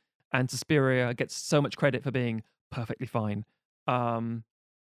fine. And Suspiria gets so much credit for being perfectly fine. I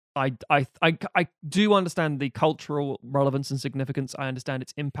do understand the cultural relevance and significance. I understand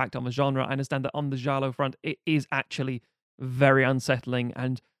its impact on the genre. I understand that on the giallo front, it is actually very unsettling.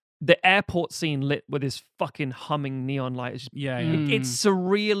 And the airport scene lit with this fucking humming neon light is it's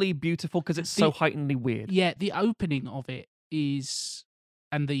surreally beautiful because it's so heightenedly weird. Yeah, the opening of it is,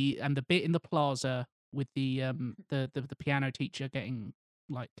 and the bit in the plaza with the piano teacher getting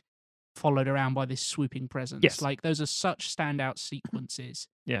like followed around by this swooping presence. Yes. Like those are such standout sequences.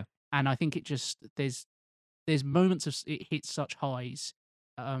 Yeah. And I think it just there's moments of it hits such highs,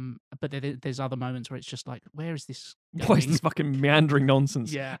 but there's other moments where it's just like, where is this going? What is this fucking meandering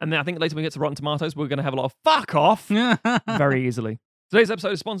nonsense? Yeah. And then I think later when we get to Rotten Tomatoes, we're going to have a lot of fuck off very easily. Today's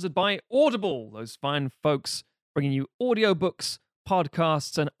episode is sponsored by Audible, those fine folks bringing you audiobooks,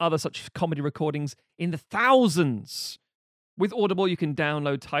 podcasts, and other such comedy recordings in the thousands. With Audible, you can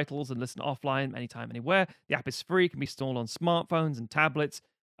download titles and listen offline anytime, anywhere. The app is free, can be installed on smartphones and tablets.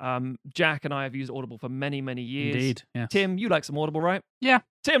 Jack and I have used Audible for many, many years. Indeed, yes. Tim, you like some Audible, right? Yeah.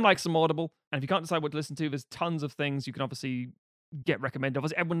 Tim likes some Audible. And if you can't decide what to listen to, there's tons of things you can obviously get recommended.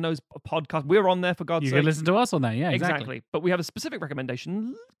 Obviously, everyone knows a podcast. We're on there, for God's sake. You can listen to us on there, yeah, exactly. But we have a specific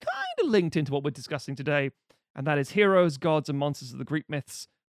recommendation kind of linked into what we're discussing today, and that is Heroes, Gods, and Monsters of the Greek Myths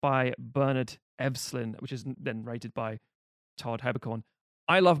by Bernard Evslin, which is then rated by Todd Hebercorn.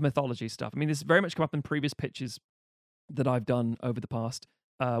 I love mythology stuff. I mean, this has very much come up in previous pitches that I've done over the past,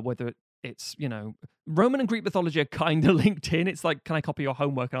 whether it's, Roman and Greek mythology are kind of linked in. It's like, can I copy your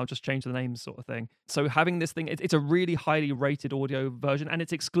homework and I'll just change the names sort of thing. So having this thing, it's a really highly rated audio version, and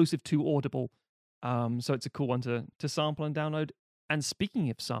it's exclusive to Audible. So it's a cool one to sample and download. And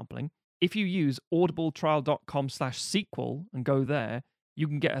speaking of sampling, if you use audibletrial.com/sequel and go there, you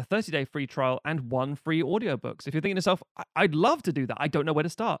can get a 30-day free trial and 1 free audiobook. So if you're thinking to yourself, I'd love to do that, I don't know where to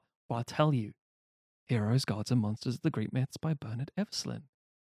start. Well, I'll tell you. Heroes, Gods, and Monsters of the Greek Myths by Bernard Evslin.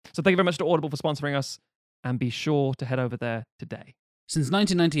 So thank you very much to Audible for sponsoring us, and be sure to head over there today. Since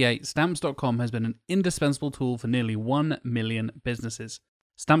 1998, Stamps.com has been an indispensable tool for nearly 1 million businesses.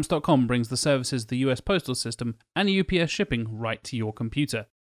 Stamps.com brings the services of the US Postal System and UPS shipping right to your computer.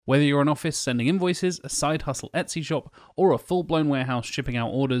 Whether you're an office sending invoices, a side hustle Etsy shop, or a full-blown warehouse shipping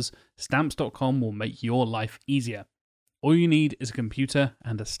out orders, Stamps.com will make your life easier. All you need is a computer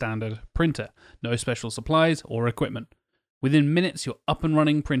and a standard printer. No special supplies or equipment. Within minutes, you're up and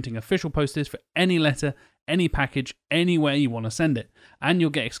running, printing official postage for any letter, any package, anywhere you want to send it. And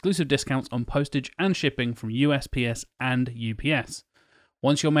you'll get exclusive discounts on postage and shipping from USPS and UPS.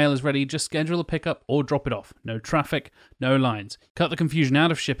 Once your mail is ready, just schedule a pickup or drop it off. No traffic, no lines. Cut the confusion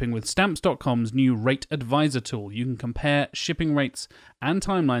out of shipping with Stamps.com's new Rate Advisor tool. You can compare shipping rates and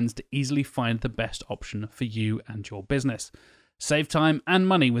timelines to easily find the best option for you and your business. Save time and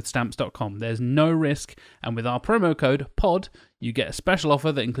money with Stamps.com. There's no risk, and with our promo code POD, you get a special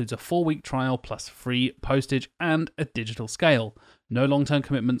offer that includes a 4-week trial plus free postage and a digital scale. No long-term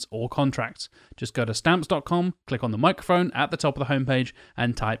commitments or contracts. Just go to Stamps.com, click on the microphone at the top of the homepage,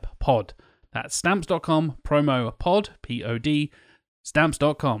 and type POD. That's Stamps.com, promo POD, P-O-D,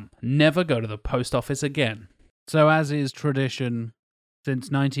 Stamps.com. Never go to the post office again. So as is tradition,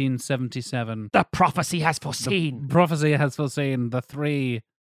 since 1977... The prophecy has foreseen. The prophecy has foreseen the 3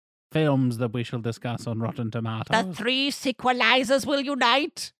 films that we shall discuss on Rotten Tomatoes. The 3 sequelizers will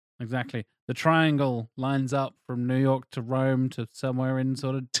unite. Exactly. The triangle lines up from New York to Rome to somewhere in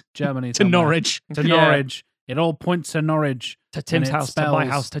sort of Germany. To Norwich. To Norwich. It all points to Norwich. To Tim's house, to my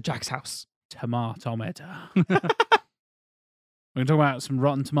house, to Jack's house. Tomatometer. We're going to talk about some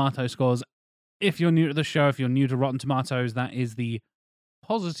Rotten Tomato scores. If you're new to the show, if you're new to Rotten Tomatoes, that is the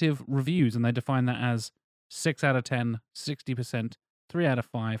positive reviews, and they define that as 6 out of 10, 60%, 3 out of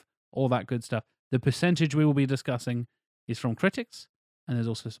 5, all that good stuff. The percentage we will be discussing is from critics, and there's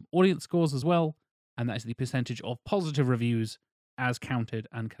also some audience scores as well, and that is the percentage of positive reviews as counted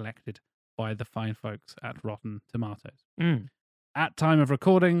and collected by the fine folks at Rotten Tomatoes. At time of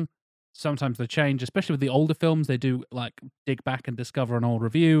recording, sometimes they change, especially with the older films. They do like dig back and discover an old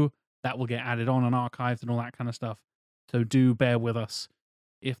review that will get added on and archived and all that kind of stuff. So do bear with us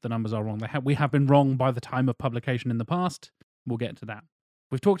if the numbers are wrong. We have been wrong by the time of publication in the past. We'll get to that.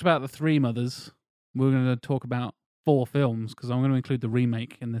 We've talked about the 3 mothers. We're going to talk about 4 films because I'm going to include the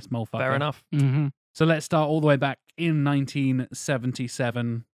remake in this motherfucker. Fair enough. Mm-hmm. So let's start all the way back in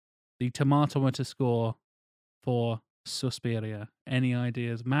 1977. The Tomatometer score for Suspiria. Any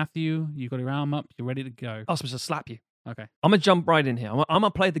ideas? Matthew, you got your arm up. You're ready to go. I was supposed to slap you. Okay. I'm going to jump right in here. I'm going to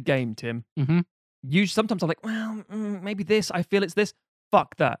play the game, Tim. Mm-hmm. Sometimes I'm like, well, maybe this. I feel it's this.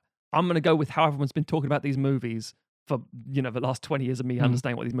 Fuck that. I'm going to go with how everyone's been talking about these movies for, the last 20 years of me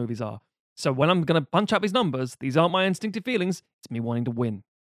understanding what these movies are. So when I'm going to punch out these numbers, these aren't my instinctive feelings. It's me wanting to win.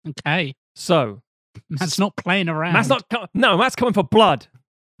 Okay. So. Matt's not playing around. Matt's coming for blood.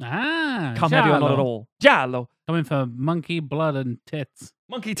 Ah. Come heavy or not at all. Giallo. Coming for monkey blood and tits.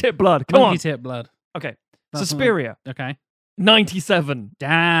 Monkey tit blood. Come on. Monkey tit blood. Okay. Suspiria. Okay. 97.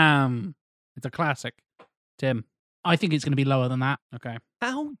 Damn. It's a classic. Tim. I think it's going to be lower than that. Okay.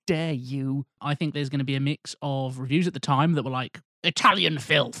 How dare you? I think there's going to be a mix of reviews at the time that were like, Italian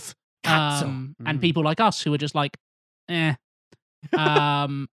filth. And people like us who were just like, eh.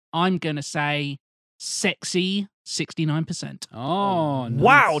 I'm going to say sexy 69%. Oh, nice.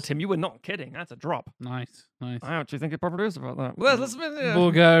 Wow, Tim, you were not kidding. That's a drop. Nice. I actually think it probably is about that. Well,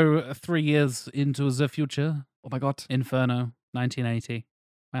 We'll go 3 years into the future. Oh my God. Inferno, 1980.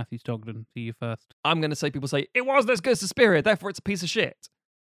 Matthew Stogden, to you first. I'm going to say people say, it was this good Suspiria, therefore it's a piece of shit.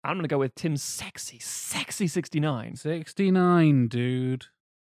 I'm going to go with Tim's sexy 69. 69, dude.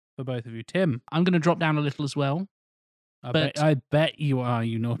 For both of you. Tim. I'm going to drop down a little as well. I bet you are,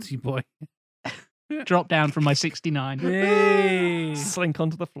 you naughty boy. Drop down from my 69. Yay. Slink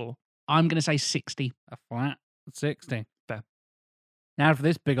onto the floor. I'm going to say 60. A flat 60. Fair. Now for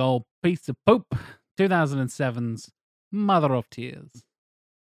this big old piece of poop. 2007's Mother of Tears.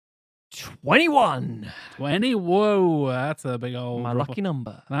 21. 20. Whoa, that's a big old My lucky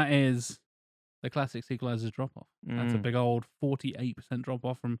number. That is the classic sequelizer's drop-off. That's a big old 48%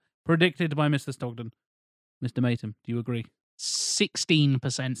 drop-off from predicted by Mr. Stogden. Mr. Matum, do you agree? 16%.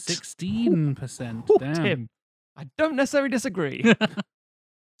 16%. Ooh, Damn. Tim, I don't necessarily disagree. I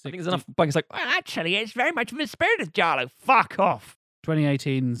think there's enough buggers like, well, actually, it's very much in the spirit of Giallo. Fuck off.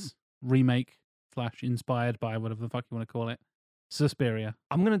 2018's remake / inspired by whatever the fuck you want to call it. Suspiria.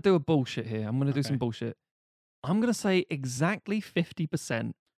 I'm going to do a bullshit here. I'm going to do some bullshit. I'm going to say exactly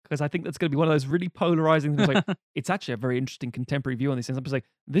 50% because I think that's going to be one of those really polarizing things. Like, it's actually a very interesting contemporary view on these things. I'm just like,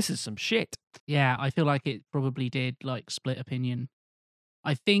 this is some shit. Yeah, I feel like it probably did like split opinion.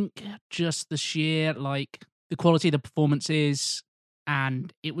 I think just the sheer like the quality of the performances,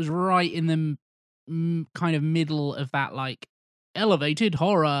 and it was right in the kind of middle of that like elevated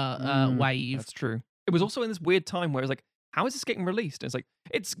horror wave. That's true. It was also in this weird time where it was like how is this getting released? And it's like,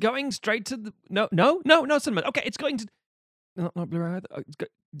 it's going straight to the no cinema. Okay, it's going to not Blu-ray either.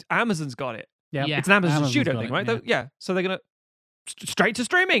 Amazon's got it. Yeah. Yeah. It's an Amazon Amazon's studio got thing, it, right? yeah. Yeah. So they're gonna straight to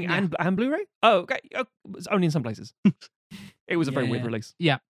streaming and Blu-ray. Oh, okay. Oh, it's only in some places. It was a very weird release.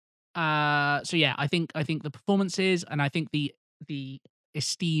 So yeah, I think the performances and I think the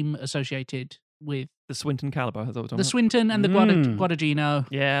esteem associated with The Swinton caliber. That's what we're talking the about. Swinton and the Guadagnino,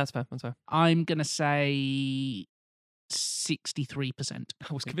 Yeah, that's fair. That's fair. I'm gonna say 63%.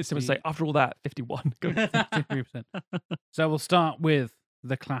 I was convinced him to say after all that 51. Go. 53%. So we'll start with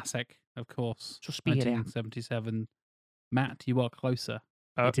the classic, of course. Suspiria. 1977. Matt, you are closer.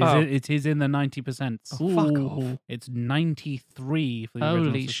 Oh. It is in the 90%. Oh, fuck off. It's 93 for the original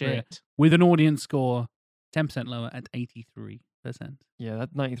Holy Suspiria, shit! with an audience score 10% lower at 83%. Yeah,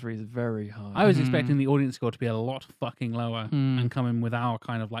 that 93 is very high. I was Mhm. expecting the audience score to be a lot fucking lower Mm. and come in with our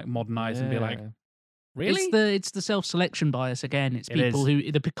kind of like modern eyes and be like, really? It's the self-selection bias again. It's It people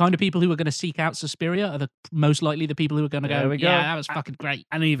is. the kind of people who are going to seek out Suspiria are the most likely the people who are going to There go, we go. yeah, that was fucking great.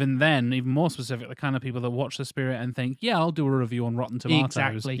 And even then, even more specific, the kind of people that watch the Spirit and think, yeah, I'll do a review on Rotten Tomatoes.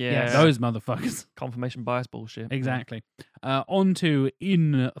 Exactly. Yeah. Yes. Those motherfuckers. confirmation bias bullshit. Exactly. On to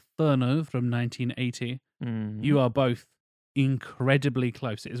Inferno from 1980. Mm. You are both incredibly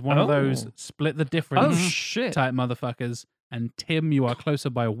close. It is one of those Oh. split the Oh difference shit. type motherfuckers. And Tim, you are closer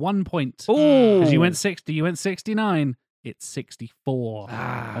by 1 point. Oh, Because you went 60, you went 69. It's 64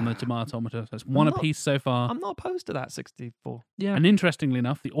 on the Ah. tomatometer. So it's one I'm not- apiece so far. I'm not opposed to that 64. Yeah. And interestingly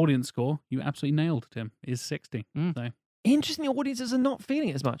enough, the audience score, you absolutely nailed, Tim, is 60. Mm. So Interesting, the audiences are not feeling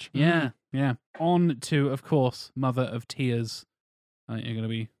it as much. yeah, yeah. On to, of course, Mother of Tears. I think you're going to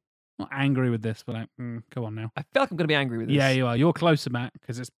be not angry with this, but like, go on now. I feel like I'm going to be angry with this. Yeah, you are. You're closer, Matt,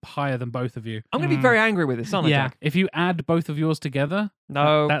 because it's higher than both of you. I'm going to be very angry with this, aren't I, Yeah. Jack? If you add both of yours together,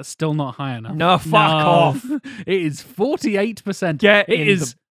 No. that's still not high enough. No, fuck off. It is 48%. Get It in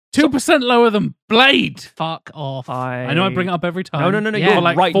is 2% lower than Blade. Fuck off. I know I bring it up every time. No. Yeah, For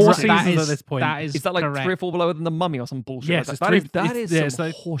like right, 4 right. seasons That at this point. That is Is that like correct. 3 or 4 below than the Mummy or some bullshit? Yes, like it's that. three- That it's- is yeah, it's some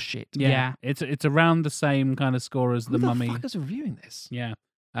like- horseshit. Yeah. It's around the same kind of score as Who the Mummy. fuck is reviewing this? Yeah.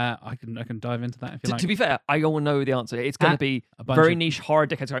 I can dive into that if you like. To be fair, I all know the answer. It's going to be a bunch very of- niche horror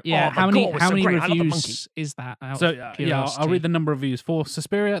decades. Going, Yeah, oh my how many God, it was how so many great. I love the monkey. reviews is that? Out So of yeah, I'll curiosity? read the number of reviews. For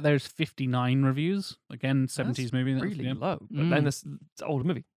Suspiria, there's 59 reviews. Again, 70s movie. that's, Really yeah. low. But then this it's an older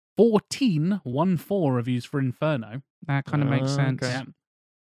movie. 14 reviews for Inferno. That kind of makes sense. Okay. Yeah.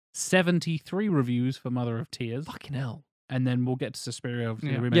 73 reviews for Mother of Tears. Fucking hell. And then we'll get to Suspiria,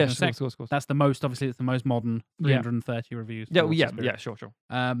 obviously, Yeah. the remake Yeah, in a sure, sec. of course, of course. That's the most, obviously, it's the most modern, Yeah. 330 reviews. Yeah, for well, yeah, Suspiria. sure.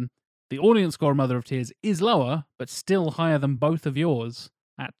 The audience score of Mother of Tears is lower, but still higher than both of yours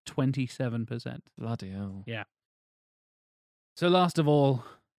at 27%. Bloody hell. So last of all,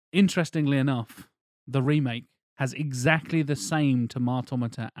 interestingly enough, the remake has exactly the same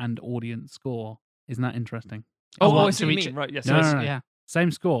tomatometer and audience score. Isn't that interesting? Oh, what, I see to what you each- mean. Right, yes. No, yes. no, no. Yeah.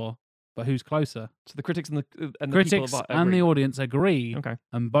 Same score, but who's closer? So the critics and the Critics people and the audience agree, Okay.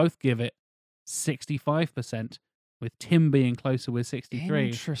 and both give it 65%, with Tim being closer with 63.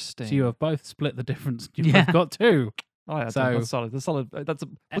 Interesting. So you have both split the difference. You've Yeah. both got 2. Oh, yeah, So- that's solid. That's solid. That's a,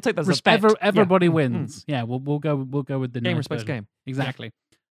 we'll take that as Respect. Everybody Yeah. Mm, wins. Yeah, we'll go with the game nice respects version. game. Exactly.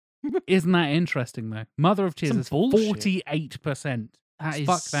 Isn't that interesting though? Mother of Tears Some is bullshit. 48%. That is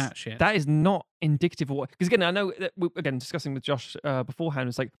Fuck that shit. That is not indicative of what. Because again, I know that again discussing with Josh beforehand.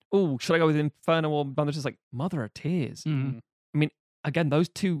 It's like, oh, should I go with Inferno or Mother? Just like Mother of Tears. Mm. I mean, again, those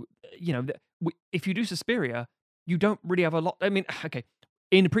two. You know, if you do Suspiria, you don't really have a lot. I mean, okay,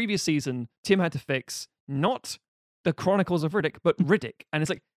 in the previous season, Tim had to fix not the Chronicles of Riddick, but Riddick, and it's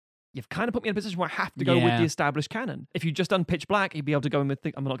like. You've kind of put me in a position where I have to go with Yeah. the established canon. If you just done Pitch Black, you'd be able to go in with.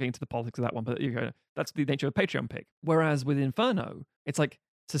 I'm not getting into the politics of that one, but that's the nature of a Patreon pick. Whereas with Inferno, it's like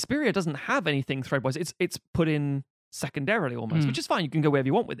Suspiria doesn't have anything threadwise. It's put in secondarily almost, Mm. which is fine. You can go wherever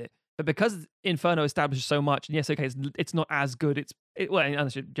you want with it. But because Inferno establishes so much, and yes, okay, it's not as good. Well,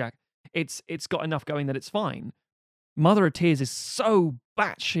 honestly, Jack, it's got enough going that it's fine. Mother of Tears is so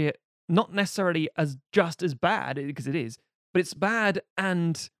batshit, not necessarily as just as bad because it is, but it's bad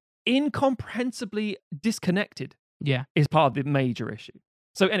and incomprehensibly disconnected Yeah. is part of the major issue.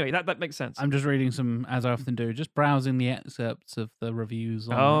 So anyway, that makes sense. I'm just reading some, as I often do, just browsing the excerpts of the reviews.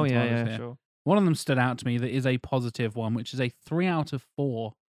 On oh Tomatoes yeah, here. sure. One of them stood out to me that is a positive one, which is a 3 out of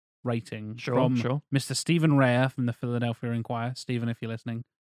 4 rating Sure, from sure. Mr. Stephen Rare from the Philadelphia Inquirer. Stephen, if you're listening,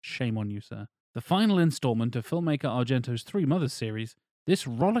 shame on you, sir. The final installment of filmmaker Argento's Three Mothers series, this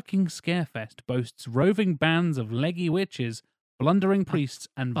rollicking scarefest boasts roving bands of leggy witches, blundering priests,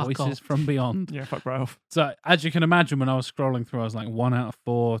 and Fuck voices off. from beyond. Yeah, fuck Ralph. So, as you can imagine, when I was scrolling through, I was like 1 out of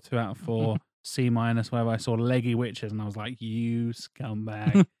 4, 2 out of 4, C- where I saw Leggy Witches, and I was like, you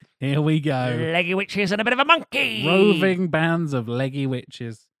scumbag. Here we go. Leggy Witches and a bit of a monkey. Roving bands of Leggy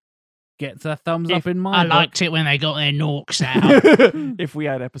Witches. Gets a thumbs up in my I book. liked it when they got their norks out. If we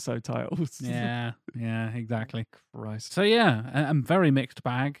had episode titles. Yeah, exactly. Christ. So yeah, a very mixed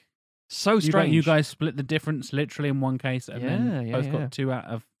bag. So strange. You guys split the difference literally in one case, and then Yeah, both yeah. got 2 out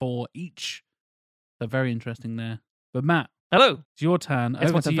of 4 each. So very interesting there. But Matt, Hello. it's your turn.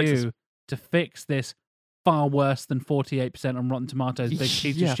 It's my Over to turn to fix you to fix this far worse than 48% on Rotten Tomatoes big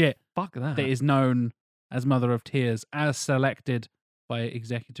piece Yeah. of shit Fuck that. that is known as Mother of Tears, as selected by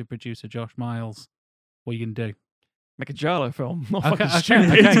executive producer Josh Miles. What are you gonna do? Make a Giallo film. Not Okay,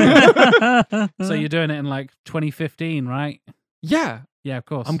 fucking okay, stupid. okay. So you're doing it in like 2015, right? Yeah. Yeah, of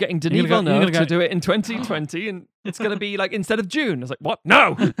course. I'm getting You're Denis gonna go- you're Villeneuve gonna to do it in 2020, and it's going to be like instead of June. I was like, what?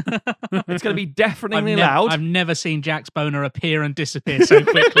 No! It's going to be deafeningly loud. I've never seen Jack's boner appear and disappear so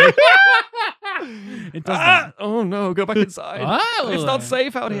quickly. It does. Oh no, go back inside. Oh. It's not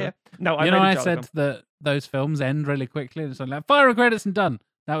safe out here. No, I You know, made a I Giallo said film. that those films end really quickly. And it's like fire and credits and done.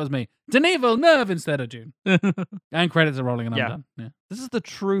 That was me. Denis Villeneuve instead of June. And credits are rolling and I'm Yeah. done. Yeah. This is the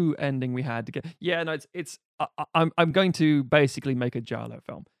true ending we had to get. Yeah, no, it's. I'm going to basically make a Giallo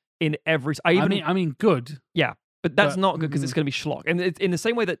film in every. I mean, good. But that's But- not good because it's going to be schlock. And it's in the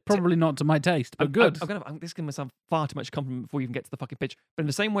same way that Probably not to my taste, but good. I'm just giving myself far too much compliment before we even get to the fucking pitch. But in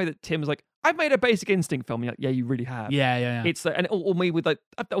the same way that Tim was like, I've made a Basic Instinct film. You're like, yeah, you really have. Yeah. It's or me with like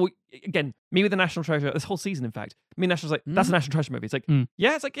again, me with the National Treasure. This whole season, in fact, me and National's like that's a National Treasure movie. It's like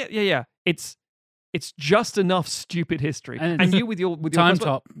yeah, it's like yeah. It's just enough stupid history. And you with your Time first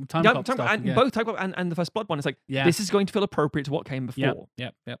Cop stuff. and Yeah. both Time Cop and the First Blood one. It's like Yeah. this is going to feel appropriate to what came before.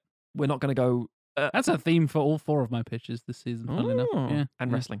 Yep. We're not going to go That's a theme for all 4 of my pitches this season, funnily enough. Yeah. and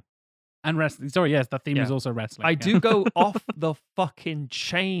yeah. wrestling. And wrestling. Sorry, yes, the theme Yeah. is also wrestling. I yeah. do go off the fucking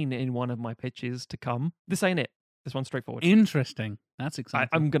chain in one of my pitches to come. This ain't it. This one's straightforward. Interesting. That's exciting.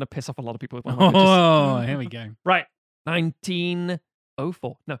 I'm going to piss off a lot of people with one of my pitches. Oh, here we go. Right.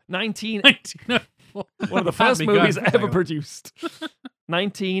 1904. No, 19. No. One of the Had first me movies going for a ever second. produced.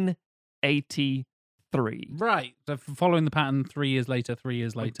 1983. Right. So following the pattern 3 years later.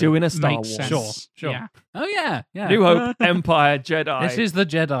 Doing a Star Makes Wars. sense. Sure. Yeah. Oh, yeah. New Hope, Empire, Jedi. This is the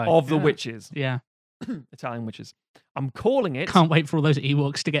Jedi. of the Yeah. witches. Yeah. Italian witches. I'm calling it. Can't wait for all those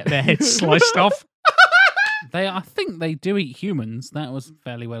Ewoks to get their heads sliced off. I think they do eat humans. That was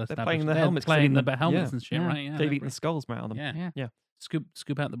fairly well established. playing the They're helmets, playing they've the eaten helmets yeah. and shit, Yeah. right? Yeah. They've eaten the skulls out of them. Yeah. Yeah. Scoop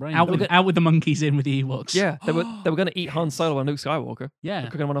out the brain. Out with the monkeys in with the Ewoks. Yeah, they were going to eat Han Solo and Luke Skywalker. Yeah.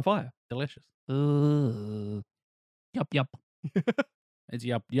 They're cooking them on a fire. Delicious. Yup. It's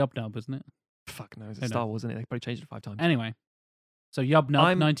Yub Nub, isn't it? Fuck knows. Who It's Star knows? Wars, isn't it? They probably changed it 5 times. Anyway. So Yub Nub,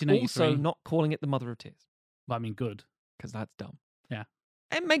 I'm 1983. also not calling it the Mother of Tears I mean, good. because that's dumb. Yeah.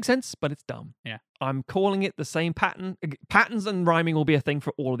 It makes sense, but it's dumb. Yeah. I'm calling it the same pattern. Patterns and rhyming will be a thing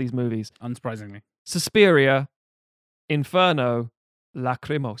for all of these movies. Unsurprisingly. Suspiria, Inferno,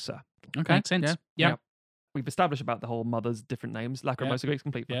 Lacrimosa. Okay. Makes sense. Yeah. Yeah. We've established about the whole mother's different names. Lacrimosa makes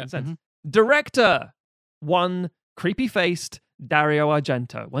complete fucking Yeah. sense. Mhm. Director, one creepy-faced Dario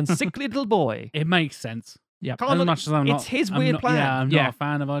Argento, one sickly little boy. It makes sense. Yeah. Can't As look- much as I'm it's not, his I'm weird not- plan. Yeah, I'm Yeah. not a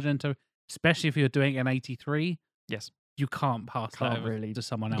fan of Argento, especially if you're doing it in 83. Yes. You can't pass Can't that over really. to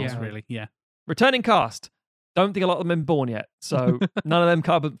someone else, Yeah. really. Yeah. Returning cast. Don't think a lot of them have been born yet, so none of them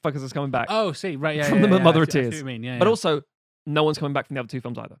carbon fuckers is coming back. Oh, see, right, yeah. From yeah, the yeah, Mother I of see- I see Tears. what you mean, yeah. But yeah. also, no one's coming back from the other 2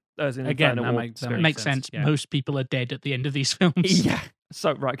 films either. As in Again, Inferno that or makes Suspiria. Makes sense. yeah. Most people are dead at the end of these films. Yeah.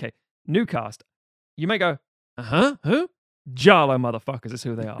 So, right, okay. New cast. You may go, who? Giallo motherfuckers is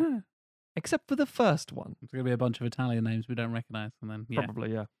who they are. Except for the first one. It's going to be a bunch of Italian names we don't recognize. And then, yeah.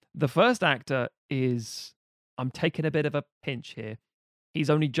 Probably, yeah. The first actor is, I'm taking a bit of a pinch here. He's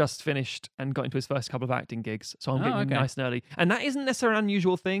only just finished and got into his first couple of acting gigs, so I'm Oh, getting him okay. nice and early. And that isn't necessarily an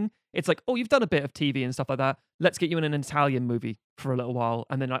unusual thing. It's like, oh, you've done a bit of TV and stuff like that. Let's get you in an Italian movie for a little while,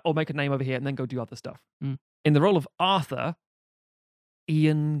 and then like, oh, make a name over here, and then go do other stuff. Mm. In the role of Arthur,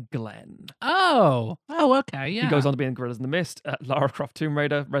 Ian Glenn. Oh. Oh, okay. Yeah. He goes on to be in Gorillas in the Mist, Lara Croft Tomb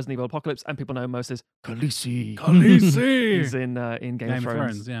Raider, Resident Evil Apocalypse, and people know him most as Khaleesi. He's in Game of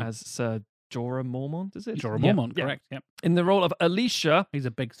Thrones yeah. as Sir Jorah Mormont, is it? Jorah Yeah. Mormont, Yeah. correct. Yep. In the role of Alicia, He's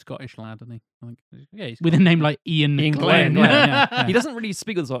a big Scottish lad, isn't he? I think. Yeah, he's With a name like Ian Ian Glenn. Glenn, yeah. he doesn't really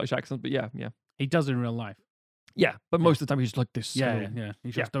speak with a Scottish accent, but yeah. He does in real life. Yeah, but most of the time he's just like this. Yeah. so-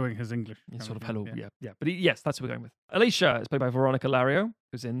 He's Yeah. just doing his English. It's kind sort of thing, hello, yeah. But yes, that's what we're going with. Alicia is played by Veronica Lario,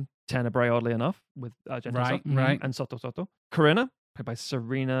 who's in Tenebrae, oddly enough, with Argento Right, stuff, right. and Sotto Sotto. Corinna, played by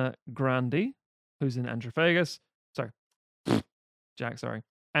Serena Grandi, who's in Androphagus. Sorry. Jack, sorry.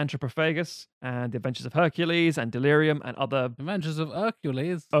 Anthropophagus, and The Adventures of Hercules, and Delirium, and other... Adventures of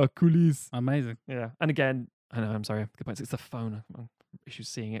Hercules. Hercules. Amazing. Yeah. And again, I know, I'm sorry. Good point. It's the phone. I'm issues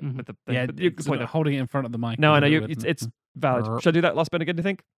seeing it with the thing. Yeah, but good point. Holding it in front of the mic. No, I know. Weird, It's valid. Should I do that last bit again, do you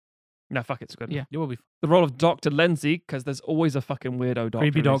think? No, fuck it. It's good. Yeah. You will be The role of Dr. Lindsay, because there's always a fucking weirdo doctor.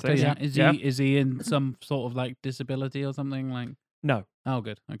 creepy in these doctor. things. Yeah. Is he in some sort of like disability or something? Like, No. oh,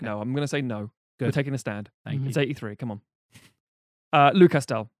 good. Okay. No, I'm going to say no. Good. We're taking a stand. Thank you. It's 83. Come on. Lou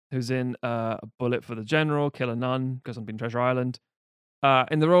Castel, who's in A Bullet for the General, Killer Nun, goes on being Treasure Island.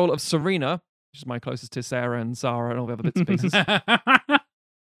 In the role of Serena, which is my closest to Sarah and Zara and all the other bits and pieces,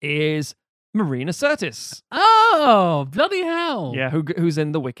 is Marina Sirtis. Oh, bloody hell! Yeah, who's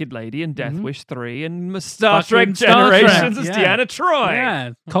in The Wicked Lady and Death Wish 3 and Star Fucking Trek Star Trek, Generations as yeah. Deanna Troi.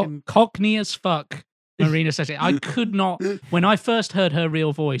 Yeah. Cockney as fuck. Marina says it. I could not. When I first heard her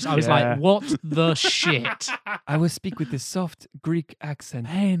real voice, I was Yeah. like, "What the shit?" I will speak with this soft Greek accent.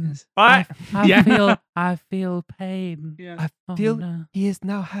 Pain. I Yeah. I feel pain. Yeah. I feel no. he is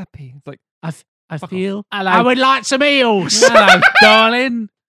now happy. It's like, I Fuck feel. Hello. I would like some eels. Hello, darling.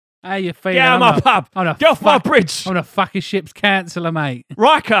 How you feeling? get out of my pub. I'm gonna Get off my fuck- bridge. I'm gonna fuck his ship's canceller, mate.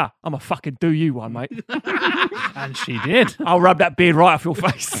 Riker, I'm a fucking do you one, mate. And she did. I'll rub that beard right off your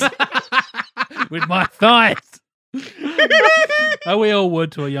face. With my thighs. Oh, we all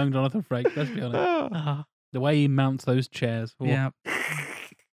would to a young Jonathan Frakes, let's be honest. Ah, The way he mounts those chairs. Oh. yeah.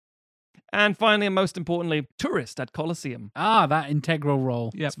 And finally, and most importantly, tourist at Colosseum. Ah, that integral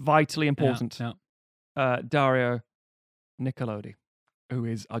role. Yep. It's vitally important. Yeah. Dario Nicolodi, who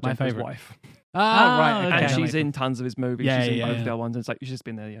is Argento's favourite. wife. Ah, right. okay. Okay. And that she's makes in tons of his movies. Yeah, she's in yeah, both yeah. the other ones. And it's like, she's just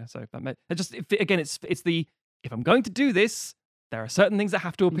been there, yeah. So that again, it's the, if I'm going to do this, there are certain things that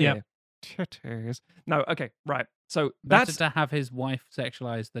have to appear. Titties. No, okay, right. So Better that's, to have his wife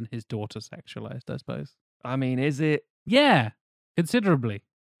sexualized than his daughter sexualized, I suppose. I mean, is it? Yeah, considerably.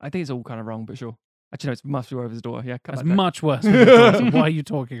 I think it's all kind of wrong, but sure. Actually, no, it's much over his daughter. Yeah, cut That's that back. much worse. Than his daughter. What are you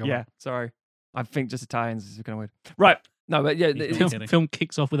talking about? Yeah, sorry. I think just Italians is kind of weird. Right. No, but yeah, He's it's not Film, kidding. film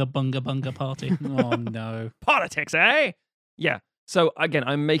kicks off with a bunga party. Oh, no. politics, eh? Yeah. So again,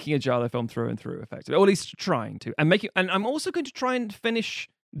 I'm making a Giallo film through and through, effectively, or at least trying to, and I'm also going to try and finish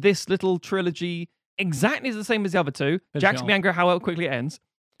this little trilogy exactly the same as the other two. Finish Jack's it be angry how quickly it ends.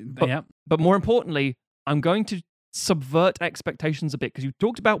 Yep. But more importantly, I'm going to subvert expectations a bit, because you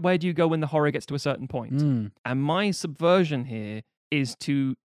talked about where do you go when the horror gets to a certain point. Mm. And my subversion here is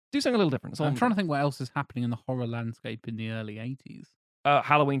to do something a little different. I'm trying to think what else is happening in the horror landscape in the early 80s.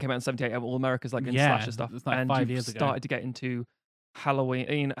 Halloween came out in 78. All America's like in Yeah, slasher stuff. it's like and 5 you've years ago. started to get into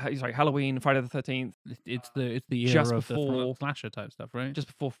Halloween, Friday the 13th, It's the era Just of before- the slasher type stuff, right? just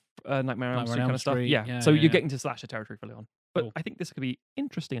before Nightmare on Elm Nightmare on Street kind Elm of stuff. Street, Yeah. yeah, So yeah, you're yeah. getting to slasher territory fairly on. But Cool. I think this could be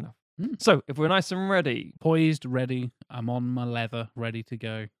interesting enough. Mm. So if we're nice and ready. Poised, ready. I'm on my leather, ready to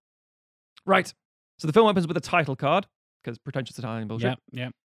go. Right. So the film opens with a title card, because pretentious Italian bullshit.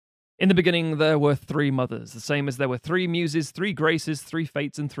 Yep. In the beginning, there were 3 mothers, the same as there were 3 muses, 3 graces, 3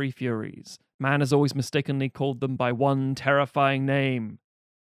 fates, and 3 furies. Man has always mistakenly called them by one terrifying name: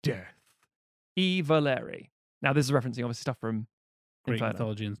 Death. E. Valeri. Now, this is referencing obviously stuff from Greek Inferno.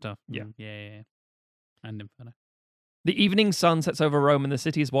 mythology and stuff. Yeah. Yeah. And Inferno. The evening sun sets over Rome and the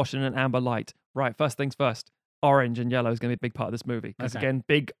city is washed in an amber light. Right, first things first. Orange and yellow is going to be a big part of this movie. Because Okay. again,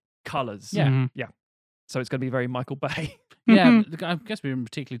 big colours. Yeah. Mhm. So it's going to be very Michael Bay. Yeah, I guess we didn't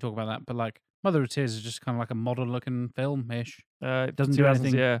particularly talk about that, but like Mother of Tears is just kind of like a modern-looking film-ish. Doesn't do 2000s,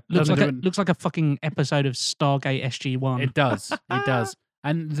 anything. Yeah. Looks Doesn't like do looks like a fucking episode of Stargate SG-1. It does. It does.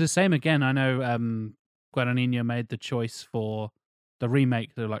 And the same again, I know Guadagnino made the choice for the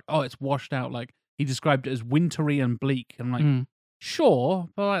remake. They're like, oh, it's washed out. Like, he described it as wintry and bleak. And I'm like, Mm. sure,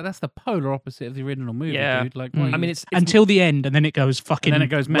 but like that's the polar opposite of the original movie, Yeah. dude. Like, Mm. what I mean, you- it's Until the end, and then it goes fucking. and then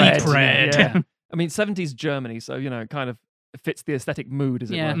it goes deep mad. red. Yeah. I mean, 70s Germany, so, it kind of fits the aesthetic mood,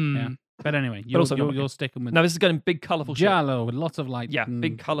 as it yeah, were. Mm. yeah. But anyway, you're, also not you're sticking with No, this is going big, colourful shit. Giallo with lots of like, Yeah,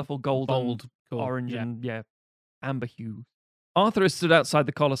 big, colourful, golden, bold, cool. orange, Yeah. and, amber hue. Arthur is stood outside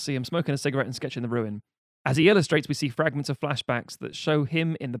the Colosseum, smoking a cigarette and sketching the ruin. As he illustrates, we see fragments of flashbacks that show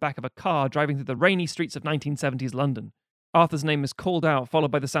him in the back of a car driving through the rainy streets of 1970s London. Arthur's name is called out,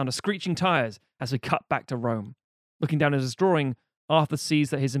 followed by the sound of screeching tyres as we cut back to Rome. Looking down at his drawing, Arthur sees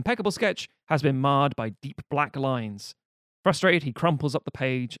that his impeccable sketch has been marred by deep black lines. Frustrated, he crumples up the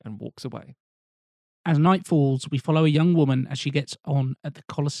page and walks away. As night falls, we follow a young woman as she gets on at the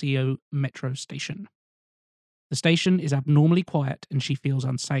Colosseo metro station. The station is abnormally quiet and she feels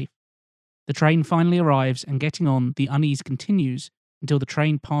unsafe. The train finally arrives, and getting on, the unease continues until the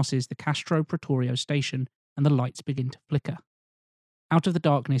train passes the Castro Pretorio station and the lights begin to flicker. Out of the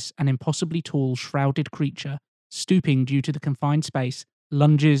darkness, an impossibly tall, shrouded creature, stooping due to the confined space,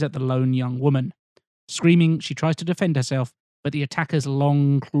 lunges at the lone young woman. Screaming, she tries to defend herself, but the attacker's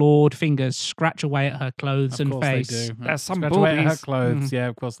long, clawed fingers scratch away at her clothes and face. They do. There's some Scratch away at her boobies. clothes. Yeah,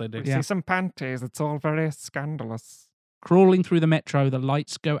 of course they do. Yeah. See some panties. It's all very scandalous. Crawling through the metro, the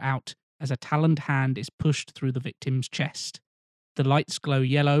lights go out as a taloned hand is pushed through the victim's chest. The lights glow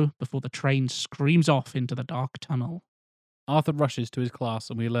yellow before the train screams off into the dark tunnel. Arthur rushes to his class,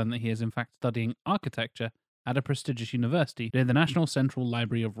 and we learn that he is in fact studying architecture at a prestigious university near the National Central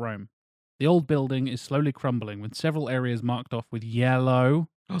Library of Rome. The old building is slowly crumbling, with several areas marked off with yellow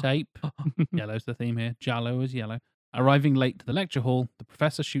tape. Yellow's the theme here. Giallo is yellow. Arriving late to the lecture hall, the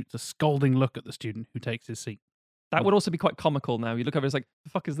professor shoots a scolding look at the student who takes his seat. That would also be quite comical now. You look over, it's like, the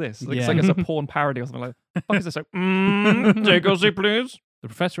fuck is this? Like, Yeah. It's like it's a porn parody or something like that. The fuck is this? Like, take a seat, please. The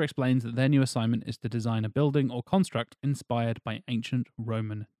professor explains that their new assignment is to design a building or construct inspired by ancient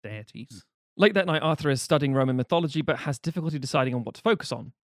Roman deities. Late that night, Arthur is studying Roman mythology, but has difficulty deciding on what to focus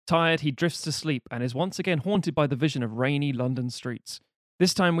on. Tired, he drifts to sleep and is once again haunted by the vision of rainy London streets.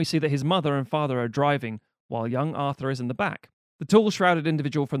 This time we see that his mother and father are driving, while young Arthur is in the back. The tall-shrouded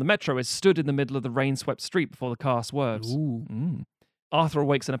individual from the metro is stood in the middle of the rain-swept street before the car swerves. Ooh. Arthur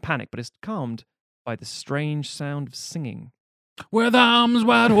awakes in a panic, but is calmed by the strange sound of singing. With arms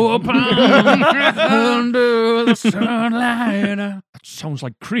wide open under the sunlight. That sounds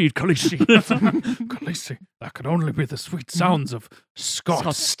like Creed, Khaleesi. Khaleesi, that could only be the sweet sounds of Scott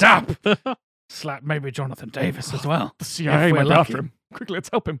Stapp. Slap maybe Jonathan Davis as well. The CIA If we're might be after lucky. him. Quickly, let's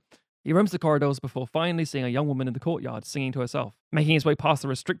help him. He roams the corridors before finally seeing a young woman in the courtyard singing to herself. Making his way past the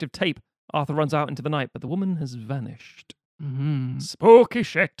restrictive tape, Arthur runs out into the night, but the woman has vanished. Spooky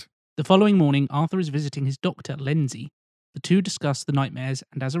shit. The following morning, Arthur is visiting his doctor, Lindsay. The two discuss the nightmares,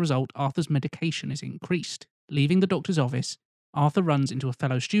 and as a result, Arthur's medication is increased. Leaving the doctor's office, Arthur runs into a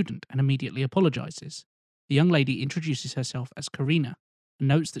fellow student and immediately apologizes. The young lady introduces herself as Karina and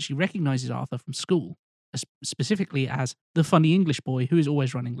notes that she recognizes Arthur from school, specifically as the funny English boy who is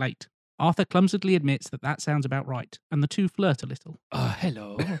always running late. Arthur clumsily admits that that sounds about right, and the two flirt a little.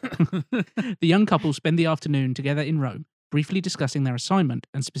 Hello. The young couple spend the afternoon together in Rome, briefly discussing their assignment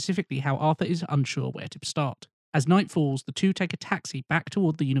and specifically how Arthur is unsure where to start. As night falls, the two take a taxi back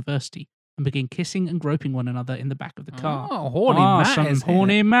toward the university and begin kissing and groping one another in the back of the car. Oh, horny Matt some is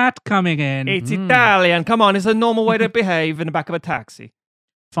horny here. Matt coming in. It's Italian. Come on, it's a normal way to behave in the back of a taxi.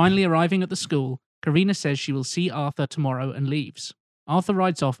 Finally arriving at the school, Karina says she will see Arthur tomorrow and leaves. Arthur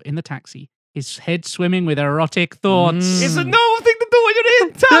rides off in the taxi, his head swimming with erotic thoughts. It's a normal thing to do when you're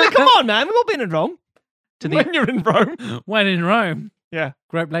in Italy. Come on, man. We've all been in Rome. To the- When you're in Rome. When in Rome, Yeah.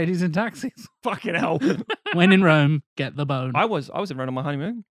 grope ladies in taxis. Fucking hell. When in Rome, get the bone. I was in Rome on my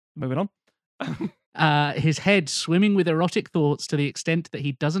honeymoon. Moving on. His head swimming with erotic thoughts to the extent that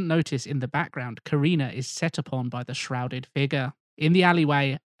he doesn't notice in the background Karina is set upon by the shrouded figure. In the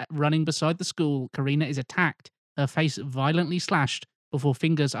alleyway, running beside the school, Karina is attacked, her face violently slashed before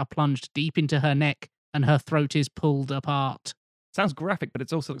fingers are plunged deep into her neck and her throat is pulled apart. Sounds graphic, but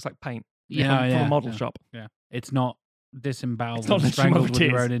it also looks like paint. Yeah, From a model yeah. shop. Yeah. It's not disemboweled It's not and strangled with your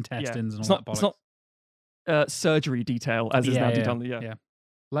tears. own intestines and It's all not, that it's bollocks. not surgery detail as is now done. Yeah.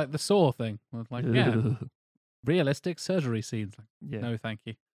 Like the Saw thing. I was like, realistic surgery scenes. Like, Yeah. no, thank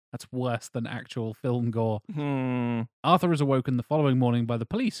you. That's worse than actual film gore. Hmm. Arthur is awoken the following morning by the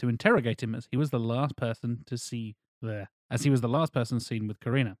police, who interrogate him as he was the last person seen with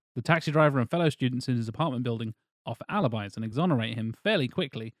Karina. The taxi driver and fellow students in his apartment building offer alibis and exonerate him fairly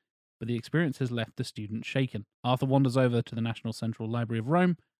quickly, but the experience has left the student shaken. Arthur wanders over to the National Central Library of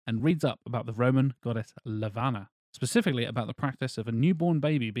Rome and reads up about the Roman goddess Lavana, specifically about the practice of a newborn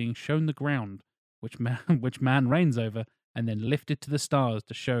baby being shown the ground, which man reigns over, and then lifted to the stars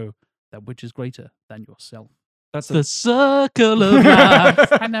to show that which is greater than yourself. That's The circle of life.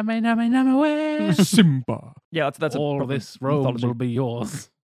 Simba. Yeah, that's all proper this Rome mythology. will be yours.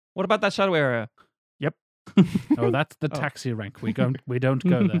 What about that shadow area? Oh, that's the taxi rank. We don't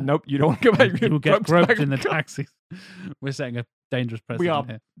go there. Nope, you don't want to go back. You get groped in the God, taxis. We're setting a dangerous precedent We are.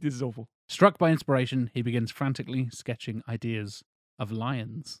 here. This is awful. Struck by inspiration, he begins frantically sketching ideas of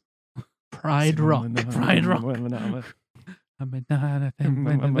lions. Pride Rock. Pride Rock.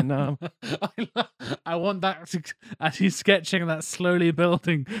 I want that as he's sketching that slowly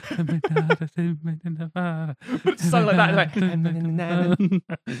building. Something like that.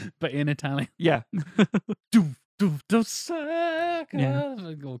 But in Italian. Yeah.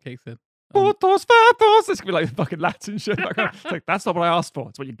 It all kicks in. Portos, fatos. This could be like fucking Latin shit. It's like, that's not what I asked for.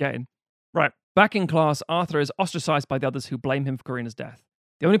 It's what you're getting. Right. Back in class, Arthur is ostracized by the others who blame him for Karina's death.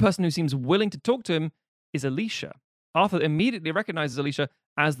 The only person who seems willing to talk to him is Alicia. Arthur immediately recognizes Alicia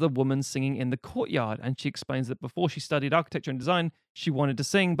as the woman singing in the courtyard, and she explains that before she studied architecture and design, she wanted to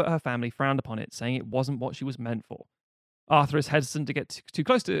sing, but her family frowned upon it, saying it wasn't what she was meant for. Arthur is hesitant to get too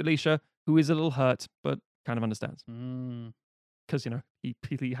close to Alicia, who is a little hurt, but kind of understands. Because,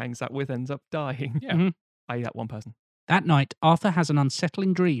 he hangs out with ends up dying. Yeah. I.e. that one person. That night, Arthur has an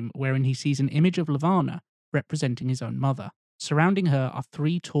unsettling dream wherein he sees an image of Lavanna representing his own mother. Surrounding her are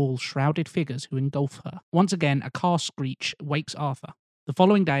 3 tall, shrouded figures who engulf her. Once again, a car screech wakes Arthur. The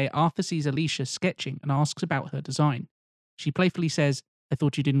following day, Arthur sees Alicia sketching and asks about her design. She playfully says, "I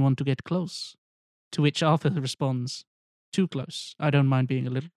thought you didn't want to get close." To which Arthur responds, "Too close. I don't mind being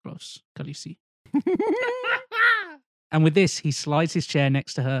a little close, Khaleesi." And with this, he slides his chair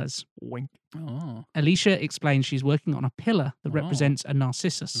next to hers. Wink. Oh. Alicia explains she's working on a pillar that represents a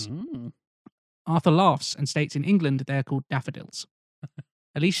narcissus. Arthur laughs and states in England they're called daffodils.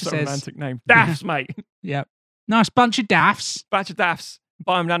 Alicia says... romantic name. Daffs, mate. Yep. Nice bunch of daffs. Batch of daffs.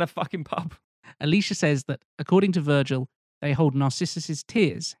 Buy them down a fucking pub. Alicia says that, according to Virgil, they hold Narcissus's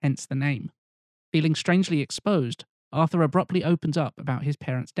tears, hence the name. Feeling strangely exposed, Arthur abruptly opens up about his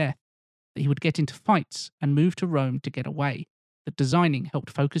parents' death, that he would get into fights and move to Rome to get away, that designing helped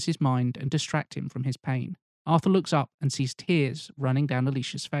focus his mind and distract him from his pain. Arthur looks up and sees tears running down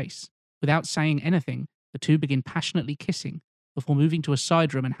Alicia's face. Without saying anything, the two begin passionately kissing before moving to a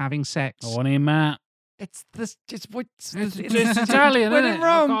side room and having sex. What do you, Matt? It's Italian, When in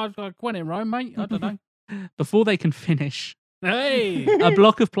Rome. When in Rome, mate. I don't know. Before they can finish, Hey! a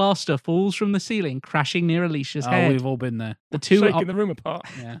block of plaster falls from the ceiling, crashing near Alicia's head. We've all been there. The two Shaking the room apart.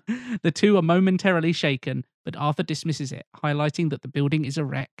 Yeah. The two are momentarily shaken, but Arthur dismisses it, highlighting that the building is a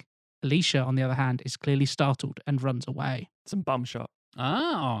wreck. Alicia, on the other hand, is clearly startled and runs away. Some bum shot.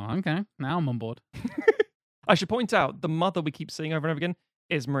 Oh, okay. Now I'm on board. I should point out, the mother we keep seeing over and over again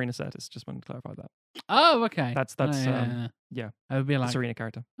is Marina Sirtis. Just wanted to clarify that. Oh, okay. That's yeah. I would be The like, Serena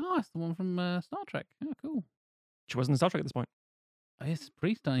character. oh, it's the one from Star Trek. Oh, cool. She wasn't in Star Trek at this point. Oh, yes,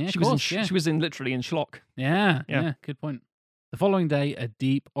 Priest. Yeah, she of course, was in, yeah. she was in literally in Schlock. Yeah, Yeah. yeah, good point. The following day, a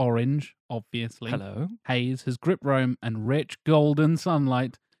deep orange, obviously, Hello. haze has gripped Rome, and rich golden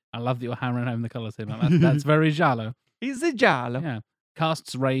sunlight. I love that you're hammering home the colours here, man. That's very giallo. He's a giallo. Yeah.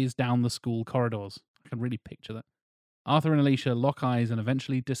 Casts rays down the school corridors. I can really picture that. Arthur and Alicia lock eyes and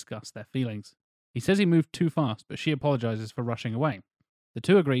eventually discuss their feelings. He says he moved too fast, but she apologizes for rushing away. The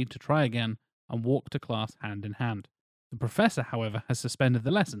two agree to try again and walk to class hand in hand. The professor, however, has suspended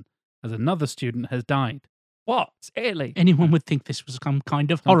the lesson, as another student has died. What? It's Italy. Anyone would think this was some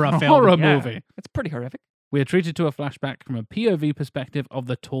kind of horror film. Horror Yeah. movie. It's pretty horrific. We are treated to a flashback from a POV perspective of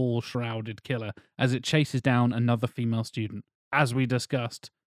the tall, shrouded killer as it chases down another female student. As we discussed,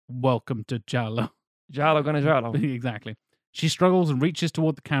 welcome to Giallo. Giallo gonna giallo. Exactly. She struggles and reaches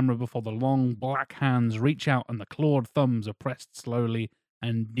toward the camera before the long black hands reach out and the clawed thumbs are pressed slowly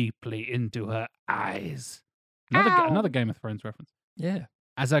and deeply into her eyes. Another Game of Thrones reference. Yeah.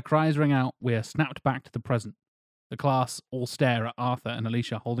 As her cries ring out, we are snapped back to the present. The class all stare at Arthur and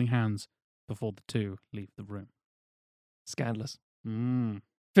Alicia holding hands before the two leave the room. Scandalous. Mm.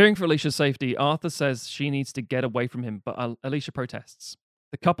 Fearing for Alicia's safety, Arthur says she needs to get away from him, but Alicia protests.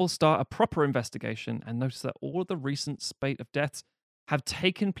 The couple start a proper investigation and notice that all of the recent spate of deaths have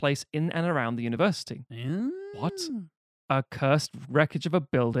taken place in and around the university. What? A cursed wreckage of a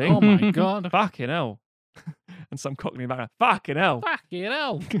building? Oh my god. Fucking hell. And some cockney background. Fucking hell. Fucking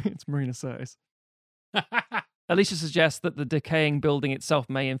hell. It's Marina Sirtis. Alicia suggests that the decaying building itself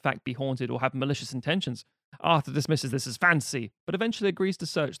may in fact be haunted or have malicious intentions. Arthur dismisses this as fantasy, but eventually agrees to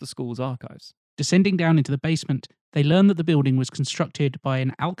search the school's archives. Descending down into the basement, they learn that the building was constructed by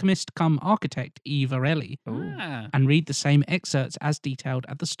an alchemist cum architect, E. Varelli, Ah, and read the same excerpts as detailed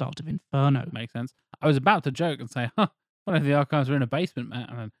at the start of Inferno. makes sense. I was about to joke and say, one of the archives were in a basement, Matt,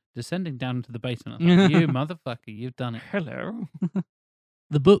 and then descending down into the basement. I was like, you motherfucker, you've done it. Hello.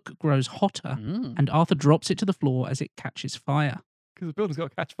 The book grows hotter, Mm. and Arthur drops it to the floor as it catches fire. Because the building's got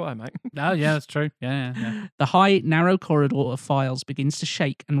to catch fire, mate. Oh, yeah, that's true. Yeah. The high, narrow corridor of files begins to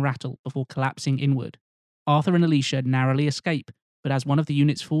shake and rattle before collapsing inward. Arthur and Alicia narrowly escape, but as one of the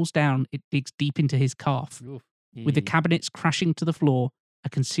units falls down, it digs deep into his calf. Oof. With the cabinets crashing to the floor, a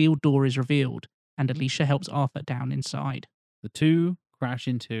concealed door is revealed, and Alicia helps Arthur down inside. The two crash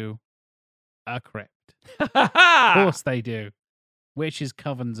into a crypt. Of Of course they do. Witches,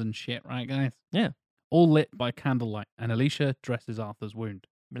 covens, and shit, right, guys? Yeah. All lit by candlelight, and Alicia dresses Arthur's wound.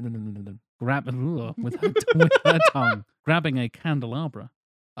 With her tongue, grabbing a candelabra.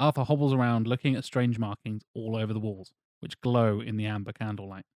 Arthur hobbles around looking at strange markings all over the walls, which glow in the amber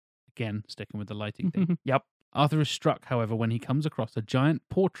candlelight. Again, sticking with the lighting thing. Yep. Arthur is struck, however, when he comes across a giant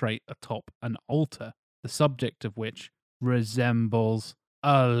portrait atop an altar. the subject of which resembles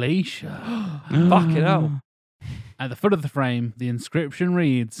Alicia. Fucking hell. At the foot of the frame, the inscription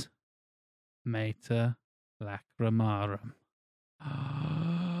reads, Mater Lacrimarum.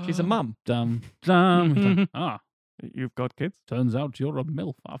 She's a mum. Dum, dum. He's like, You've got kids? turns out you're a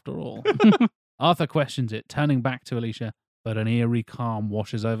MILF after all. Arthur questions it, turning back to Alicia, but an eerie calm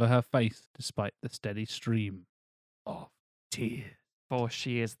washes over her face despite the steady stream of tears. For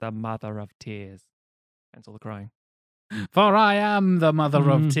she is the mother of tears. Hence all the crying. For I am the mother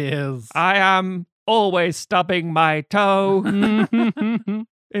of tears. I am always stubbing my toe.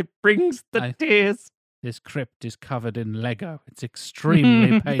 It brings the tears. This crypt is covered in Lego. It's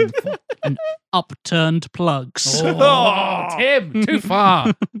extremely painful. And upturned plugs. Oh, Tim, too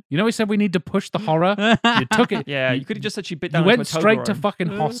far. You know we said we need to push the horror? You took it. Yeah, you could have just said she bit down You into went a straight to Toblerone. fucking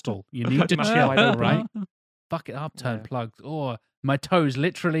Hostel. You need to My chill, wide open. right? Fucking upturned plugs. Oh, my toes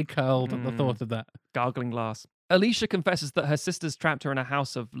literally curled at the thought of that. Gargling glass. Alicia confesses that her sisters trapped her in a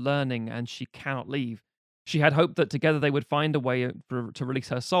house of learning and she cannot leave. She had hoped that together they would find a way to release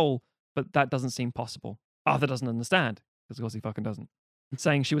her soul, but that doesn't seem possible. Arthur doesn't understand, because of course he fucking doesn't.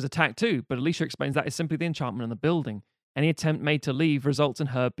 Saying she was attacked too, but Alicia explains that is simply the enchantment in the building. Any attempt made to leave results in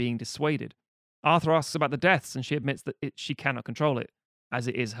her being dissuaded. Arthur asks about the deaths, and she admits that she cannot control it, as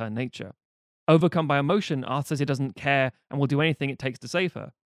it is her nature. Overcome by emotion, Arthur says he doesn't care and will do anything it takes to save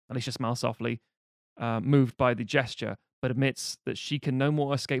her. Alicia smiles softly, moved by the gesture, but admits that she can no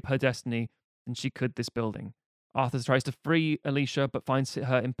more escape her destiny than she could this building. Arthur tries to free Alicia, but finds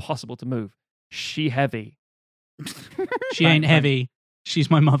her impossible to move. She heavy. She ain't heavy.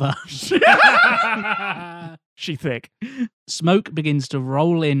 She's my mother. She thick. Smoke begins to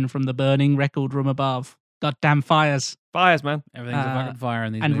roll in from the burning record room above. Goddamn fires. Fires, man. Everything's a fucking fire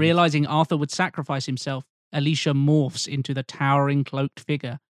in these And movies. realizing Arthur would sacrifice himself, Alicia morphs into the towering cloaked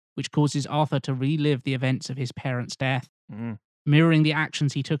figure, which causes Arthur to relive the events of his parents' death. Mirroring the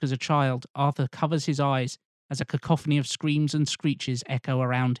actions he took as a child, Arthur covers his eyes as a cacophony of screams and screeches echo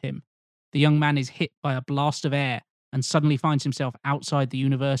around him. The young man is hit by a blast of air and suddenly finds himself outside the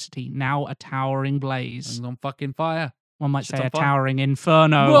university, now a towering blaze. It's on fucking fire. One might Shit's say on a fire. towering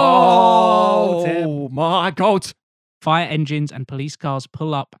inferno. Oh, Tim. my God. Fire engines and police cars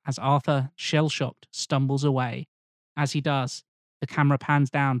pull up as Arthur, shell-shocked, stumbles away. As he does, the camera pans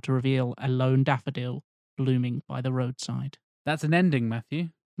down to reveal a lone daffodil blooming by the roadside. That's an ending, Matthew.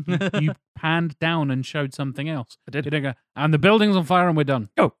 You panned down and showed something else. I did. You didn't go, and the building's on fire and we're done.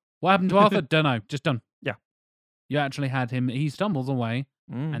 Go. What happened to Arthur? Don't know. Just done. Yeah. You actually had him. He stumbles away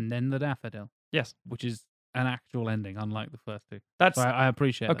and then the daffodil. Yes. Which is an actual ending, unlike the first two. That's So I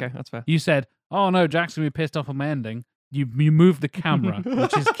appreciate that. okay. That's fair. You said, oh no, Jack's going to be pissed off on my ending. You moved the camera,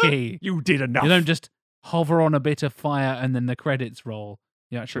 which is key. You did enough. You don't just hover on a bit of fire and then the credits roll.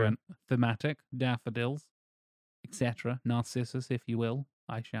 You actually True. went thematic, daffodils, etc. Narcissus, if you will.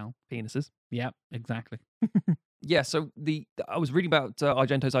 I shall. Penises. Yep, exactly. Yeah, so I was reading about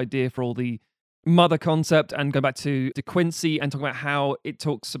Argento's idea for all the mother concept and going back to De Quincey and talking about how it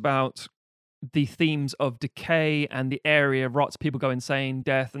talks about the themes of decay and the area rots, people go insane,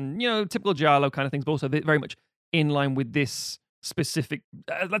 death, and, typical Giallo kind of things, but also very much in line with this specific,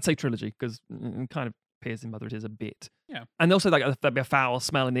 let's say trilogy, because it kind of appears in Mother It Is a bit. Yeah. And also there'd be a foul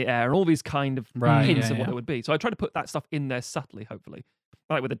smell in the air and all these kind of Right, hints yeah, of what yeah. it would be. So I try to put that stuff in there subtly, hopefully.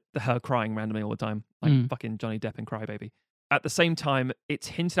 Like with her crying randomly all the time, like fucking Johnny Depp and Crybaby. At the same time, it's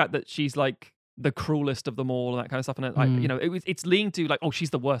hinted at that she's like the cruelest of them all and that kind of stuff. And it's leaning to like, oh, she's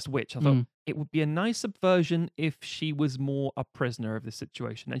the worst witch. I thought it would be a nice subversion if she was more a prisoner of this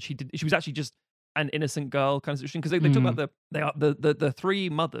situation, and she was actually just an innocent girl kind of situation. Because they talk about the three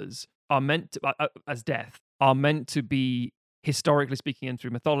mothers are meant to, as death, are meant to be historically speaking and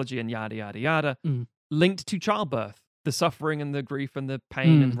through mythology and yada yada yada, linked to childbirth. The suffering and the grief and the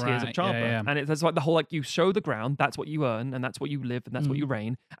pain and the tears of Right, childbirth. yeah. And it's like the whole, like, you show the ground, that's what you earn, and that's what you live, and that's what you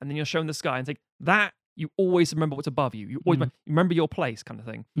reign. And then you're shown the sky and think, that, you always remember what's above you. You always remember your place kind of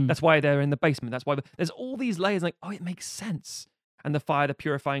thing. That's why they're in the basement. That's why there's all these layers, like, oh, it makes sense. And the fire, the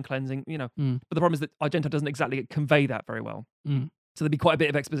purifying, cleansing, But the problem is that Argento doesn't exactly convey that very well. So there'd be quite a bit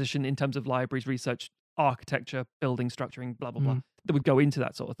of exposition in terms of libraries, research, architecture, building, structuring, blah, blah, blah, that would go into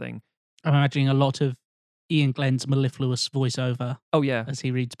that sort of thing. I'm imagining a lot of Ian Glenn's mellifluous voiceover Oh, yeah. as he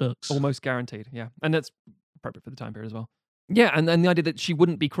reads books. Almost guaranteed, yeah. And that's appropriate for the time period as well. Yeah, and the idea that she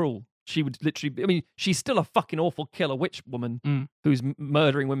wouldn't be cruel. She would literally, she's still a fucking awful killer witch woman who's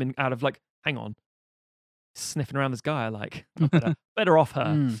murdering women out of, like, hang on, sniffing around this guy, like, better off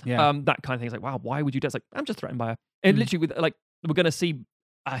her. That kind of thing. It's like, wow, why would you do that? It's like, I'm just threatened by her. And literally, with like, we're going to see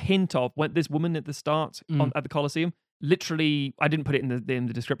a hint of when this woman at the start at the Colosseum, literally, I didn't put it in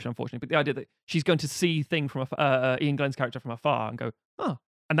the description, unfortunately, but the idea that she's going to see thing from Ian Glenn's character from afar and go, oh,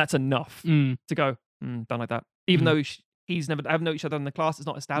 and that's enough to go, don't like that. Even though I haven't known each other in the class, it's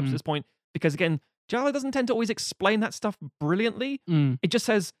not established at this point, because again, Giallo doesn't tend to always explain that stuff brilliantly. It just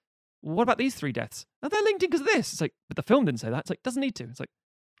says, what about these 3 deaths? Oh, they're linked in because of this. It's like, but the film didn't say that. It's like, doesn't need to. It's like,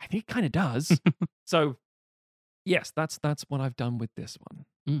 I think it kind of does. So, yes, that's what I've done with this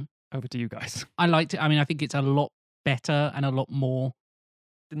one. Over to you guys. I liked it. I mean, I think it's a lot better and a lot more.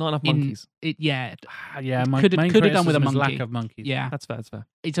 Not enough monkeys. Yeah, could have done with a monkey. Lack of monkeys. Yeah, that's fair.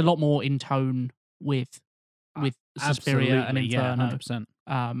 It's a lot more in tone with Suspiria and Inferno. Yeah,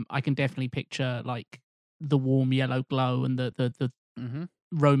 100%. I can definitely picture like the warm yellow glow and the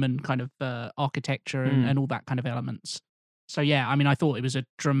Roman kind of architecture and all that kind of elements. So yeah, I mean, I thought it was a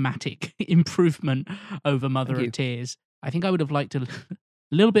dramatic improvement over Mother of Tears. I think I would have liked a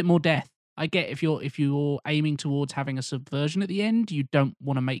little bit more death. I get if you're aiming towards having a subversion at the end, you don't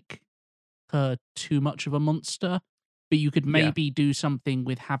want to make her too much of a monster, but you could maybe do something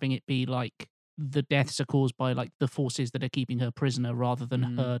with having it be like the deaths are caused by like the forces that are keeping her prisoner rather than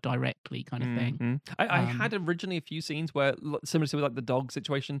her directly, kind of thing. I had originally a few scenes where, similar to like the dog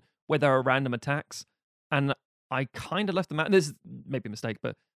situation, where there are random attacks, and I kind of left them out. And this is maybe a mistake,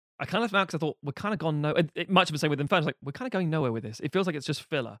 but I kind of left them out because I thought we're kind of gone much of the same with Inferno. Like, we're kind of going nowhere with this. It feels like it's just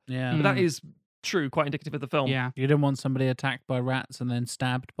filler. Yeah, but that is true, quite indicative of the film. Yeah, you didn't want somebody attacked by rats and then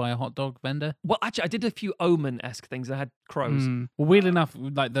stabbed by a hot dog vendor. Well, actually, I did a few Omen-esque things. I had crows. Well, weirdly enough,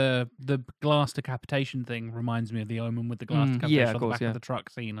 like the glass decapitation thing reminds me of the Omen with the glass decapitation on the back of the truck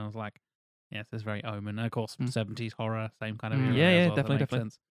scene. I was like, yes, this is very Omen. And of course, 70s horror, same kind of era. Yeah, well, definitely.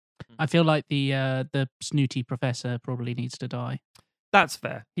 Sense. I feel like the snooty professor probably needs to die. That's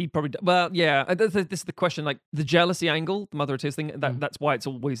fair. He probably... Well, yeah. This is the question, like, the jealousy angle, the Mother of Tears thing, that's why it's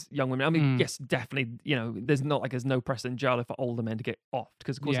always young women. I mean, yes, definitely, there's no precedent in Giallo for older men to get offed,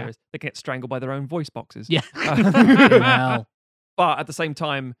 because, of course, there is. They can get strangled by their own voice boxes. Yeah. Well. But at the same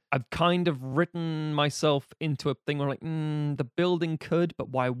time, I've kind of written myself into a thing where I'm like, the building could, but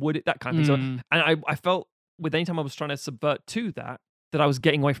why would it? That kind of thing. So, and I felt with any time I was trying to subvert to that I was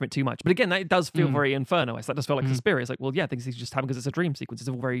getting away from it too much. But again, that does feel very Inferno-esque. That does feel like Suspiria. It's like, well, yeah, things just happen because it's a dream sequence. It's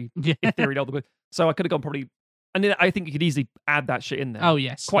all very ethereal all the way. So I could have gone probably... And then I think you could easily add that shit in there. Oh,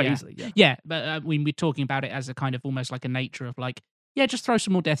 yes. Quite easily, Yeah, but we're talking about it as a kind of almost like a nature of like, yeah, just throw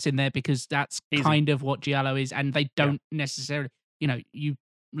some more deaths in there because that's kind of what Giallo is. And they don't necessarily... you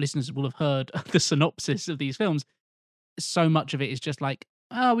listeners will have heard the synopsis of these films. So much of it is just like,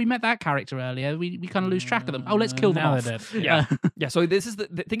 oh, we met that character earlier. We kind of lose track of them. Oh, let's kill them off. Yeah. Yeah. So this is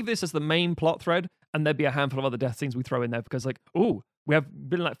think of this as the main plot thread, and there'd be a handful of other death scenes we throw in there because, like, we have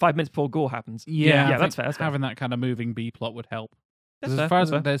been like 5 minutes before gore happens. Yeah, that's fair. Having that kind of moving B plot would help. As far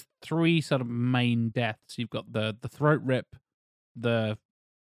as there's 3 sort of main deaths. You've got the throat rip, the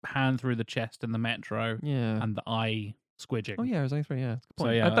hand through the chest in the metro, and the eye squidging. Oh yeah, there's only 3. Yeah, that's a good point.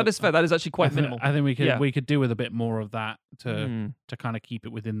 So, yeah, that is fair. That is actually quite minimal. I think we could do with a bit more of that to kind of keep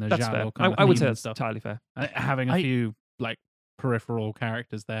it within the Giallo kind of I would say that's stuff. Entirely fair. Having a few like peripheral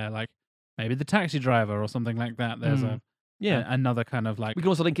characters there, like maybe the taxi driver or something like that. There's another kind of like... We can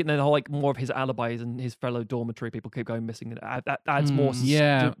also link it in the whole, like, more of his alibis and his fellow dormitory people keep going missing. That adds more...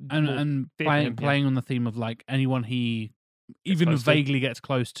 and playing on the theme of, like, anyone he even vaguely gets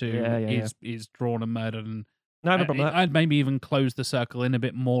close to is drawn and murdered. And no problem with that. I'd maybe even close the circle in a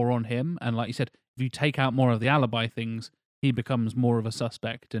bit more on him. And like you said, if you take out more of the alibi things, he becomes more of a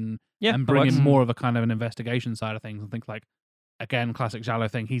suspect and bring in more of a kind of an investigation side of things. And think like, again, classic Giallo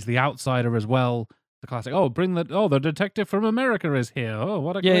thing, he's the outsider as well. The classic, the detective from America is here. Oh,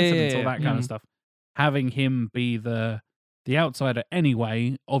 what a coincidence, all that kind of stuff. Having him be the outsider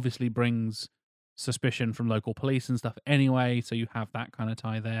anyway obviously brings suspicion from local police and stuff anyway, so you have that kind of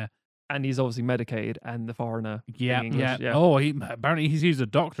tie there. And he's obviously medicated and the foreigner. Yeah. Oh, apparently he's used a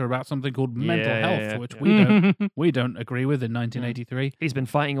doctor about something called mental health, which we don't agree with in 1983. He's been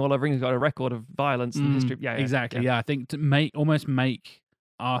fighting all over. He's got a record of violence in history. Yeah, exactly. Yeah, I think to almost make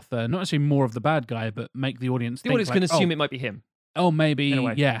Arthur not necessarily more of the bad guy, but make the audience. The audience can assume it might be him. Oh, maybe,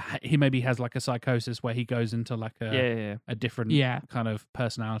 he maybe has like a psychosis where he goes into like a different kind of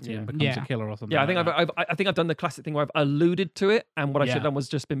personality and becomes a killer or something. Yeah, I think I've done the classic thing where I've alluded to it, and what I should have done was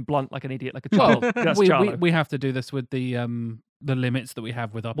just been blunt like an idiot, like a child. we have to do this with the limits that we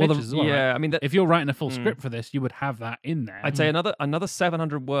have with our pitches as well. Yeah, right? I mean, if you're writing a full script for this, you would have that in there. I'd say another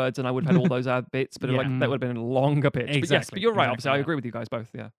 700 words, and I would have had all those ad bits, but that would have been a longer pitch. Exactly. But you're right. Obviously, I agree with you guys both.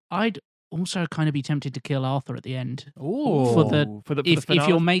 Yeah, I'd also kind of be tempted to kill Arthur at the end. Oh, if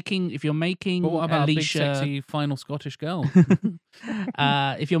you're making what about Alicia, big sexy final Scottish girl?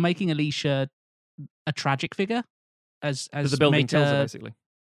 if you're making Alicia a tragic figure, as the building kills her, basically.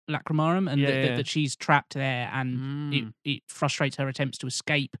 Lacrimarum, and that she's trapped there, and it frustrates her attempts to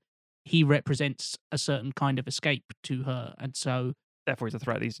escape. He represents a certain kind of escape to her, and so therefore he's a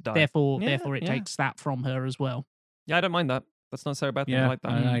threat. He's to die. Therefore, it takes that from her as well. Yeah, I don't mind that. That's not so bad. I like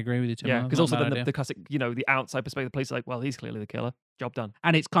that. I agree with you, Tim. Yeah, because also then the classic, the outside perspective, the police are like, well, he's clearly the killer. Job done.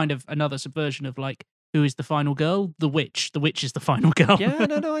 And it's kind of another subversion of like, who is the final girl? The witch. The witch is the final girl. Yeah,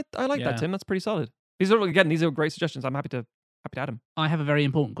 no, I like that, Tim. That's pretty solid. These are great suggestions. I'm happy to add them. I have a very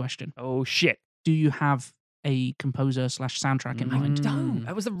important question. Oh shit! Do you have a composer / soundtrack in mind? I don't.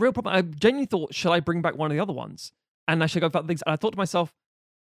 That was the real problem. I genuinely thought, should I bring back one of the other ones? And I should go about things. And I thought to myself,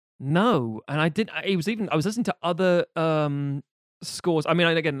 no. And I did. I was listening to other scores. I mean,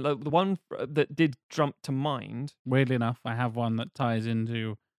 again, the one that did jump to mind. Weirdly enough, I have one that ties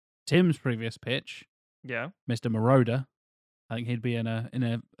into Tim's previous pitch. Yeah, Mr. Moroder. I think he'd be in a.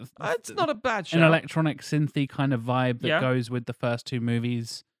 It's not a bad show. An electronic synthy kind of vibe that goes with the first two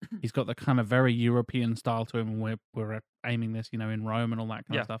movies. He's got the kind of very European style to him, and we're aiming this, in Rome and all that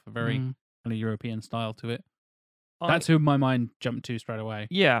kind of stuff. A very kind of European style to it. That's who my mind jumped to straight away.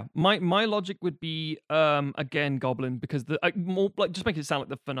 Yeah, my logic would be again Goblin, because more like just make it sound like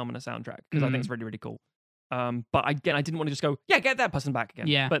the Phenomena soundtrack, because I think it's really, really cool. But again, I didn't want to just go, get that person back again.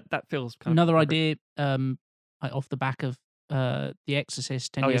 Yeah, but that feels kind of another idea. Off the back of The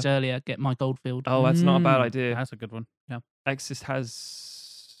Exorcist 10 years earlier, get Mike Oldfield. Oh, that's not a bad idea. That's a good one. Yeah, Exorcist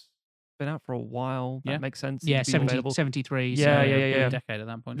has been out for a while. That makes sense. Yeah, 73. Yeah, a decade at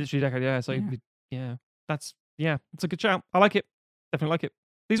that point. Literally a decade. Yeah, so that's it's a good shout. I like it. Definitely like it.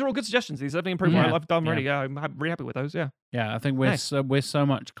 These are all good suggestions. These definitely improve my life done already. Yeah, I'm really happy with those. Yeah. Yeah, I think we're so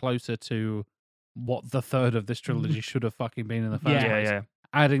much closer to what the third of this trilogy should have fucking been in the first place. Yeah.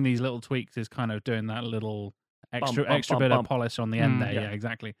 Adding these little tweaks is kind of doing that little extra bit of polish on the end there. Yeah,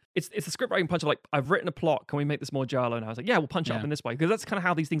 exactly. It's a script writing punch of like, I've written a plot. Can we make this more Giallo? And I was like, yeah, we'll punch it up in this way, because that's kind of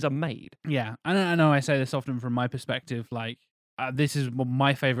how these things are made. Yeah, I know I say this often from my perspective. Like, this is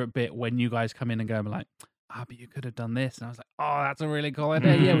my favorite bit when you guys come in and go like, but you could have done this. And I was like, oh, that's a really cool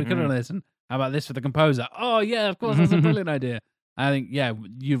idea. Yeah, we could have done this. And how about this for the composer? Oh, yeah, of course, that's a brilliant idea. I think,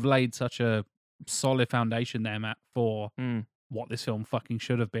 you've laid such a solid foundation there, Matt, for what this film fucking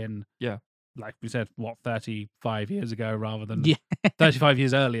should have been. Yeah. Like we said, 35 years ago rather than 35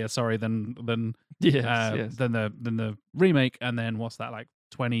 years earlier, sorry, than the remake. And then what's that, like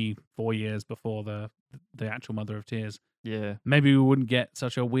 24 years before the actual Mother of Tears. Yeah. Maybe we wouldn't get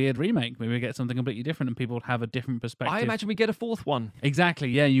such a weird remake. Maybe we get something completely different and people would have a different perspective. I imagine we get a fourth one. Exactly.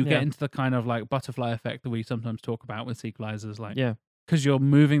 Yeah. You get into the kind of like butterfly effect that we sometimes talk about with sequelizers. Like, because you're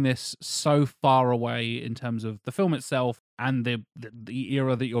moving this so far away in terms of the film itself and the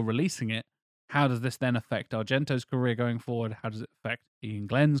era that you're releasing it. How does this then affect Argento's career going forward? How does it affect Ian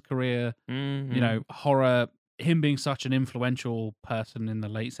Glenn's career? Horror, him being such an influential person in the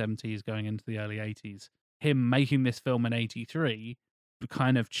late 70s going into the early 80s. Him making this film in 83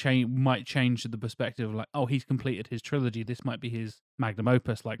 kind of might change the perspective of like, oh, he's completed his trilogy. This might be his magnum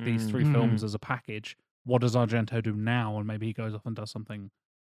opus, like these three films as a package. What does Argento do now? And maybe he goes off and does something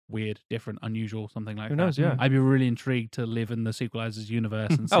weird, different, unusual, something like that. Who knows, yeah. I'd be really intrigued to live in the sequelizers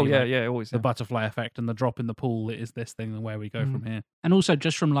universe and see always the butterfly effect and the drop in the pool that is this thing and where we go from here. And also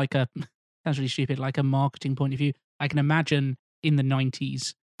just from like sounds really stupid, like a marketing point of view, I can imagine in the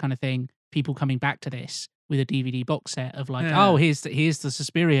 90s kind of thing, people coming back to this with a DVD box set of like, here's the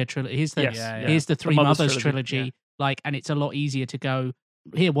Suspiria trilogy, here's the Three Mothers trilogy. Like, and it's a lot easier to go,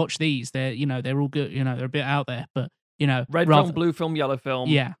 here, watch these. They're they're all good, they're a bit out there, but red film, blue film, yellow film.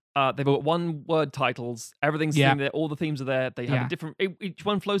 Yeah. They've got one word titles. Everything's there. All the themes are there. They have a different. Each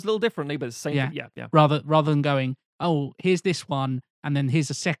one flows a little differently, but it's the same. Yeah. Rather than going, oh, here's this one, and then here's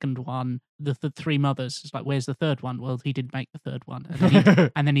a second one. The Three Mothers. It's like, where's the third one? Well, he didn't make the third one,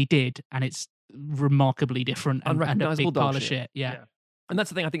 and then he did, and it's remarkably different and a big pile of shit. Yeah. And that's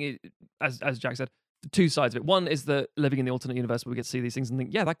the thing. I think, as Jack said, the two sides of it. One is the living in the alternate universe where we get to see these things and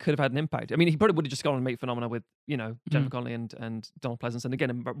think, that could have had an impact. I mean, he probably would have just gone and made Phenomena with, Jennifer Connelly and Donald Pleasence, and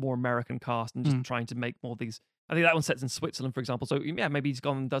again, a more American cast and just trying to make more of these. I think that one sets in Switzerland, for example. So, maybe he's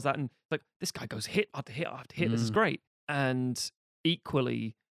gone and does that, and like, this guy goes hit after hit after hit. This is great. And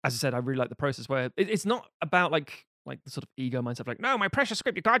equally, as I said, I really like the process where it's not about like the sort of ego mindset of like, no, my precious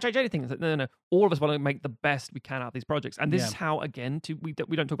script, you can't change anything. It's like, no. All of us want to make the best we can out of these projects. And this is how, again, we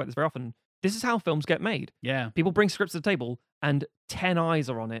don't talk about this very often. This is how films get made. Yeah. People bring scripts to the table and 10 eyes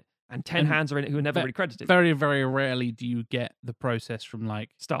are on it and 10 hands are in it who are never really credited. Very, very rarely do you get the process from like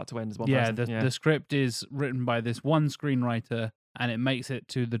start to end as one person. The script is written by this one screenwriter and it makes it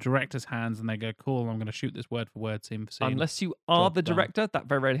to the director's hands, and they go, "Cool, I'm going to shoot this word for word, scene for scene." Unless you are Job the done. director, that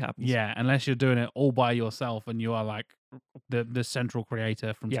very rarely happens. Yeah, unless you're doing it all by yourself and you are like the central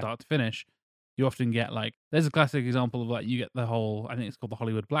creator from start to finish. You often get like, there's a classic example of like, you get the whole, I think it's called the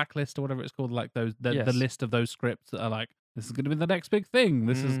Hollywood Blacklist or whatever it's called, like the list of those scripts that are like, this is going to be the next big thing.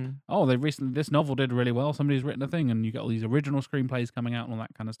 This is, this novel did really well. Somebody's written a thing, and you get all these original screenplays coming out and all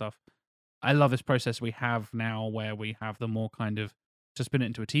that kind of stuff. I love this process we have now where we have the more kind of, to spin it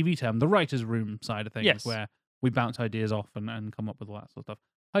into a TV term, the writer's room side of things, where we bounce ideas off and come up with all that sort of stuff.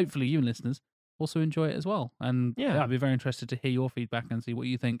 Hopefully you listeners also enjoy it as well. And I'd be very interested to hear your feedback and see what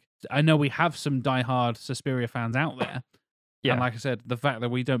you think. I know we have some diehard Suspiria fans out there. Yeah. And like I said, the fact that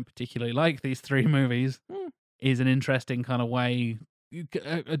we don't particularly like these 3 movies is an interesting kind of way,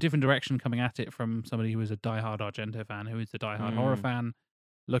 a different direction coming at it from somebody who is a diehard Argento fan, who is a diehard horror fan,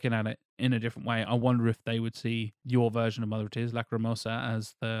 looking at it in a different way. I wonder if they would see your version of Mother of Tears, Lacrimosa,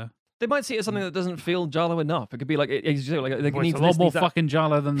 as the... They might see it as something that doesn't feel Giallo enough. It could be like, it's a lot more fucking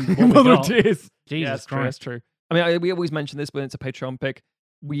Giallo than what Mother of Tears. Jesus Christ. That's true. I mean, we always mention this when it's a Patreon pick.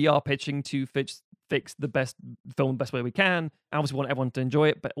 We are pitching to fix the best film the best way we can. I obviously want everyone to enjoy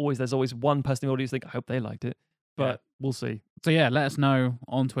it, but there's always one person in the audience think, I hope they liked it. But we'll see. So let us know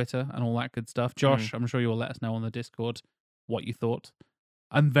on Twitter and all that good stuff. Josh, I'm sure you will let us know on the Discord what you thought.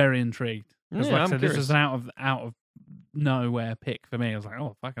 I'm very intrigued. Because like I said, this is an out of nowhere pick for me. I was like,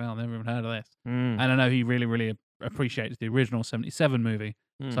 oh, fucking hell, I've never even heard of this. And I know he really, really appreciates the original 77 movie.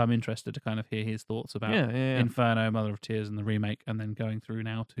 So I'm interested to kind of hear his thoughts about Inferno, Mother of Tears, and the remake, and then going through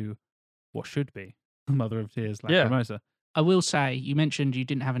now to what should be Mother of Tears, Lacrimosa. I will say, you mentioned you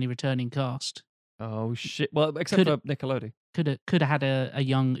didn't have any returning cast. Oh, shit. Well, except for Nickelodeon. Could have had a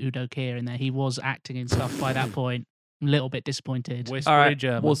young Udo Kier in there. He was acting and stuff by that point. A little bit disappointed. All right,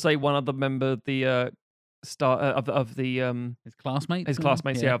 we'll say one other member, the star of the his classmates. His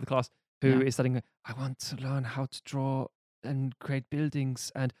classmates, of the class, who is studying. I want to learn how to draw and create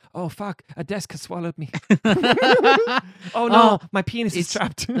buildings. And oh fuck, a desk has swallowed me. Oh no, my penis is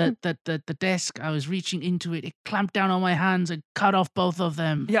trapped. the desk. I was reaching into it. It clamped down on my hands and cut off both of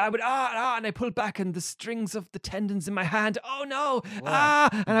them. Yeah, I would and I pulled back, and the strings of the tendons in my hand. Oh no,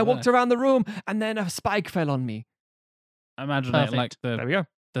 and I walked around the room, and then a spike fell on me. Imagine it like there we go.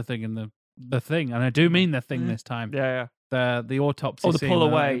 The thing in the thing, and I do mean the thing this time. Yeah. The autopsy. Oh, the pull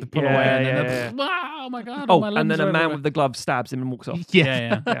away. The pull away, and then oh my god! Oh, and then a man with the glove stabs him and walks off.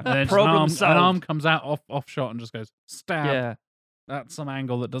 Yeah. And then Problem an arm comes out off shot and just goes stab. Yeah, that's some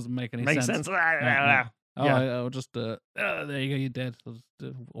angle that doesn't make any sense. Makes sense. Yeah. I'll just there you go. You're dead.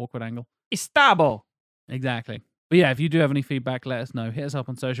 Awkward angle. Istabo. Exactly. But yeah, if you do have any feedback, let us know. Hit us up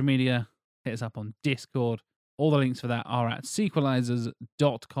on social media. Hit us up on Discord. All the links for that are at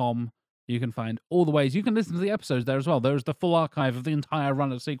sequelizers.com. You can find all the ways. You can listen to the episodes there as well. There's the full archive of the entire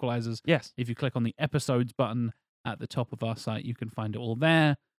run of Sequelizers. Yes. If you click on the episodes button at the top of our site, you can find it all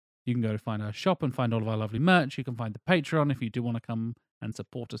there. You can go to find our shop and find all of our lovely merch. You can find the Patreon if you do want to come and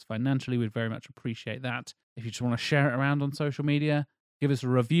support us financially. We'd very much appreciate that. If you just want to share it around on social media, give us a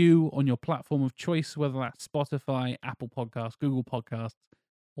review on your platform of choice, whether that's Spotify, Apple Podcasts, Google Podcasts,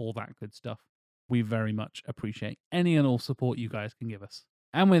 all that good stuff. We very much appreciate any and all support you guys can give us.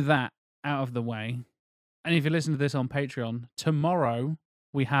 And with that out of the way, and if you listen to this on Patreon, tomorrow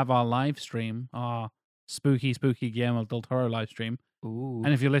we have our live stream, our spooky Guillermo del Toro live stream. Ooh.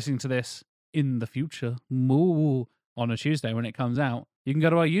 And if you're listening to this in the future, on a Tuesday when it comes out, you can go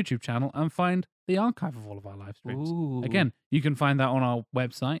to our YouTube channel and find the archive of all of our live streams. Ooh. Again, you can find that on our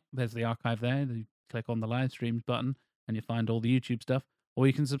website. There's the archive there. You click on the live streams button and you find all the YouTube stuff. Or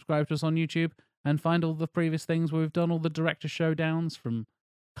you can subscribe to us on YouTube and find all the previous things where we've done, all the director showdowns from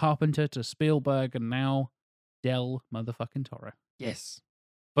Carpenter to Spielberg and now Del motherfucking Toro. Yes.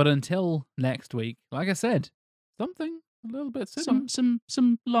 But until next week, like I said, something a little bit similar.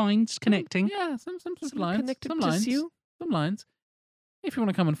 Some lines connecting. Yeah, some lines. Connected some to lines. you. Some lines. If you want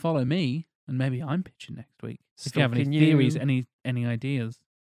to come and follow me, and maybe I'm pitching next week. If you have Stalking any theories, you. any ideas,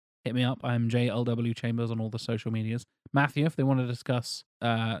 hit me up. I'm JLW Chambers on all the social medias. Matthew, if they want to discuss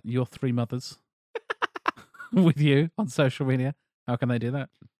your 3 mothers with you on social media, how can they do that?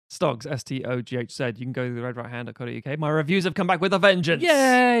 Stogs, STOGHZ. You can go to the redrighthand.co.uk. My reviews have come back with a vengeance.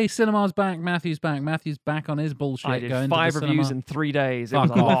 Yay! Cinema's back. Matthew's back. Matthew's back on his bullshit. I did going 5 to the reviews cinema. in 3 days. It Fuck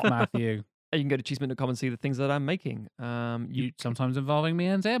was a off, lot. Matthew. You can go to cheeseman.com and see the things that I'm making. You sometimes involving me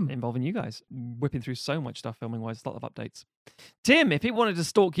and Tim. Involving you guys. Whipping through so much stuff filming-wise. A lot of updates. Tim, if he wanted to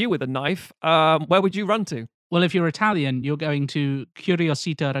stalk you with a knife, where would you run to? Well, if you're Italian, you're going to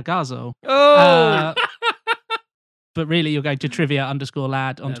Curiosita Ragazzo. Oh! But really, you're going to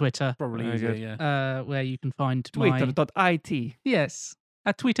trivia_lad on Twitter. Probably Very easier, good. yeah. Where you can find my... Twitter.it. Yes.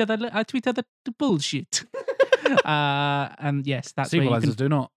 I tweeted the bullshit. And yes, that's where you Sequelizers can... do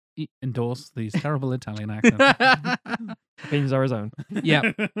not endorse these terrible Italian accents. Opinions are his own.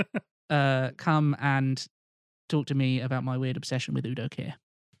 Yeah. Come and talk to me about my weird obsession with Udo Kier.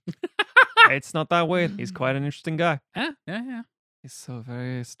 It's not that weird. He's quite an interesting guy. Yeah. He's so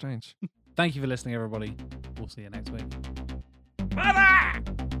very strange. Thank you for listening, everybody. We'll see you next week. Mother!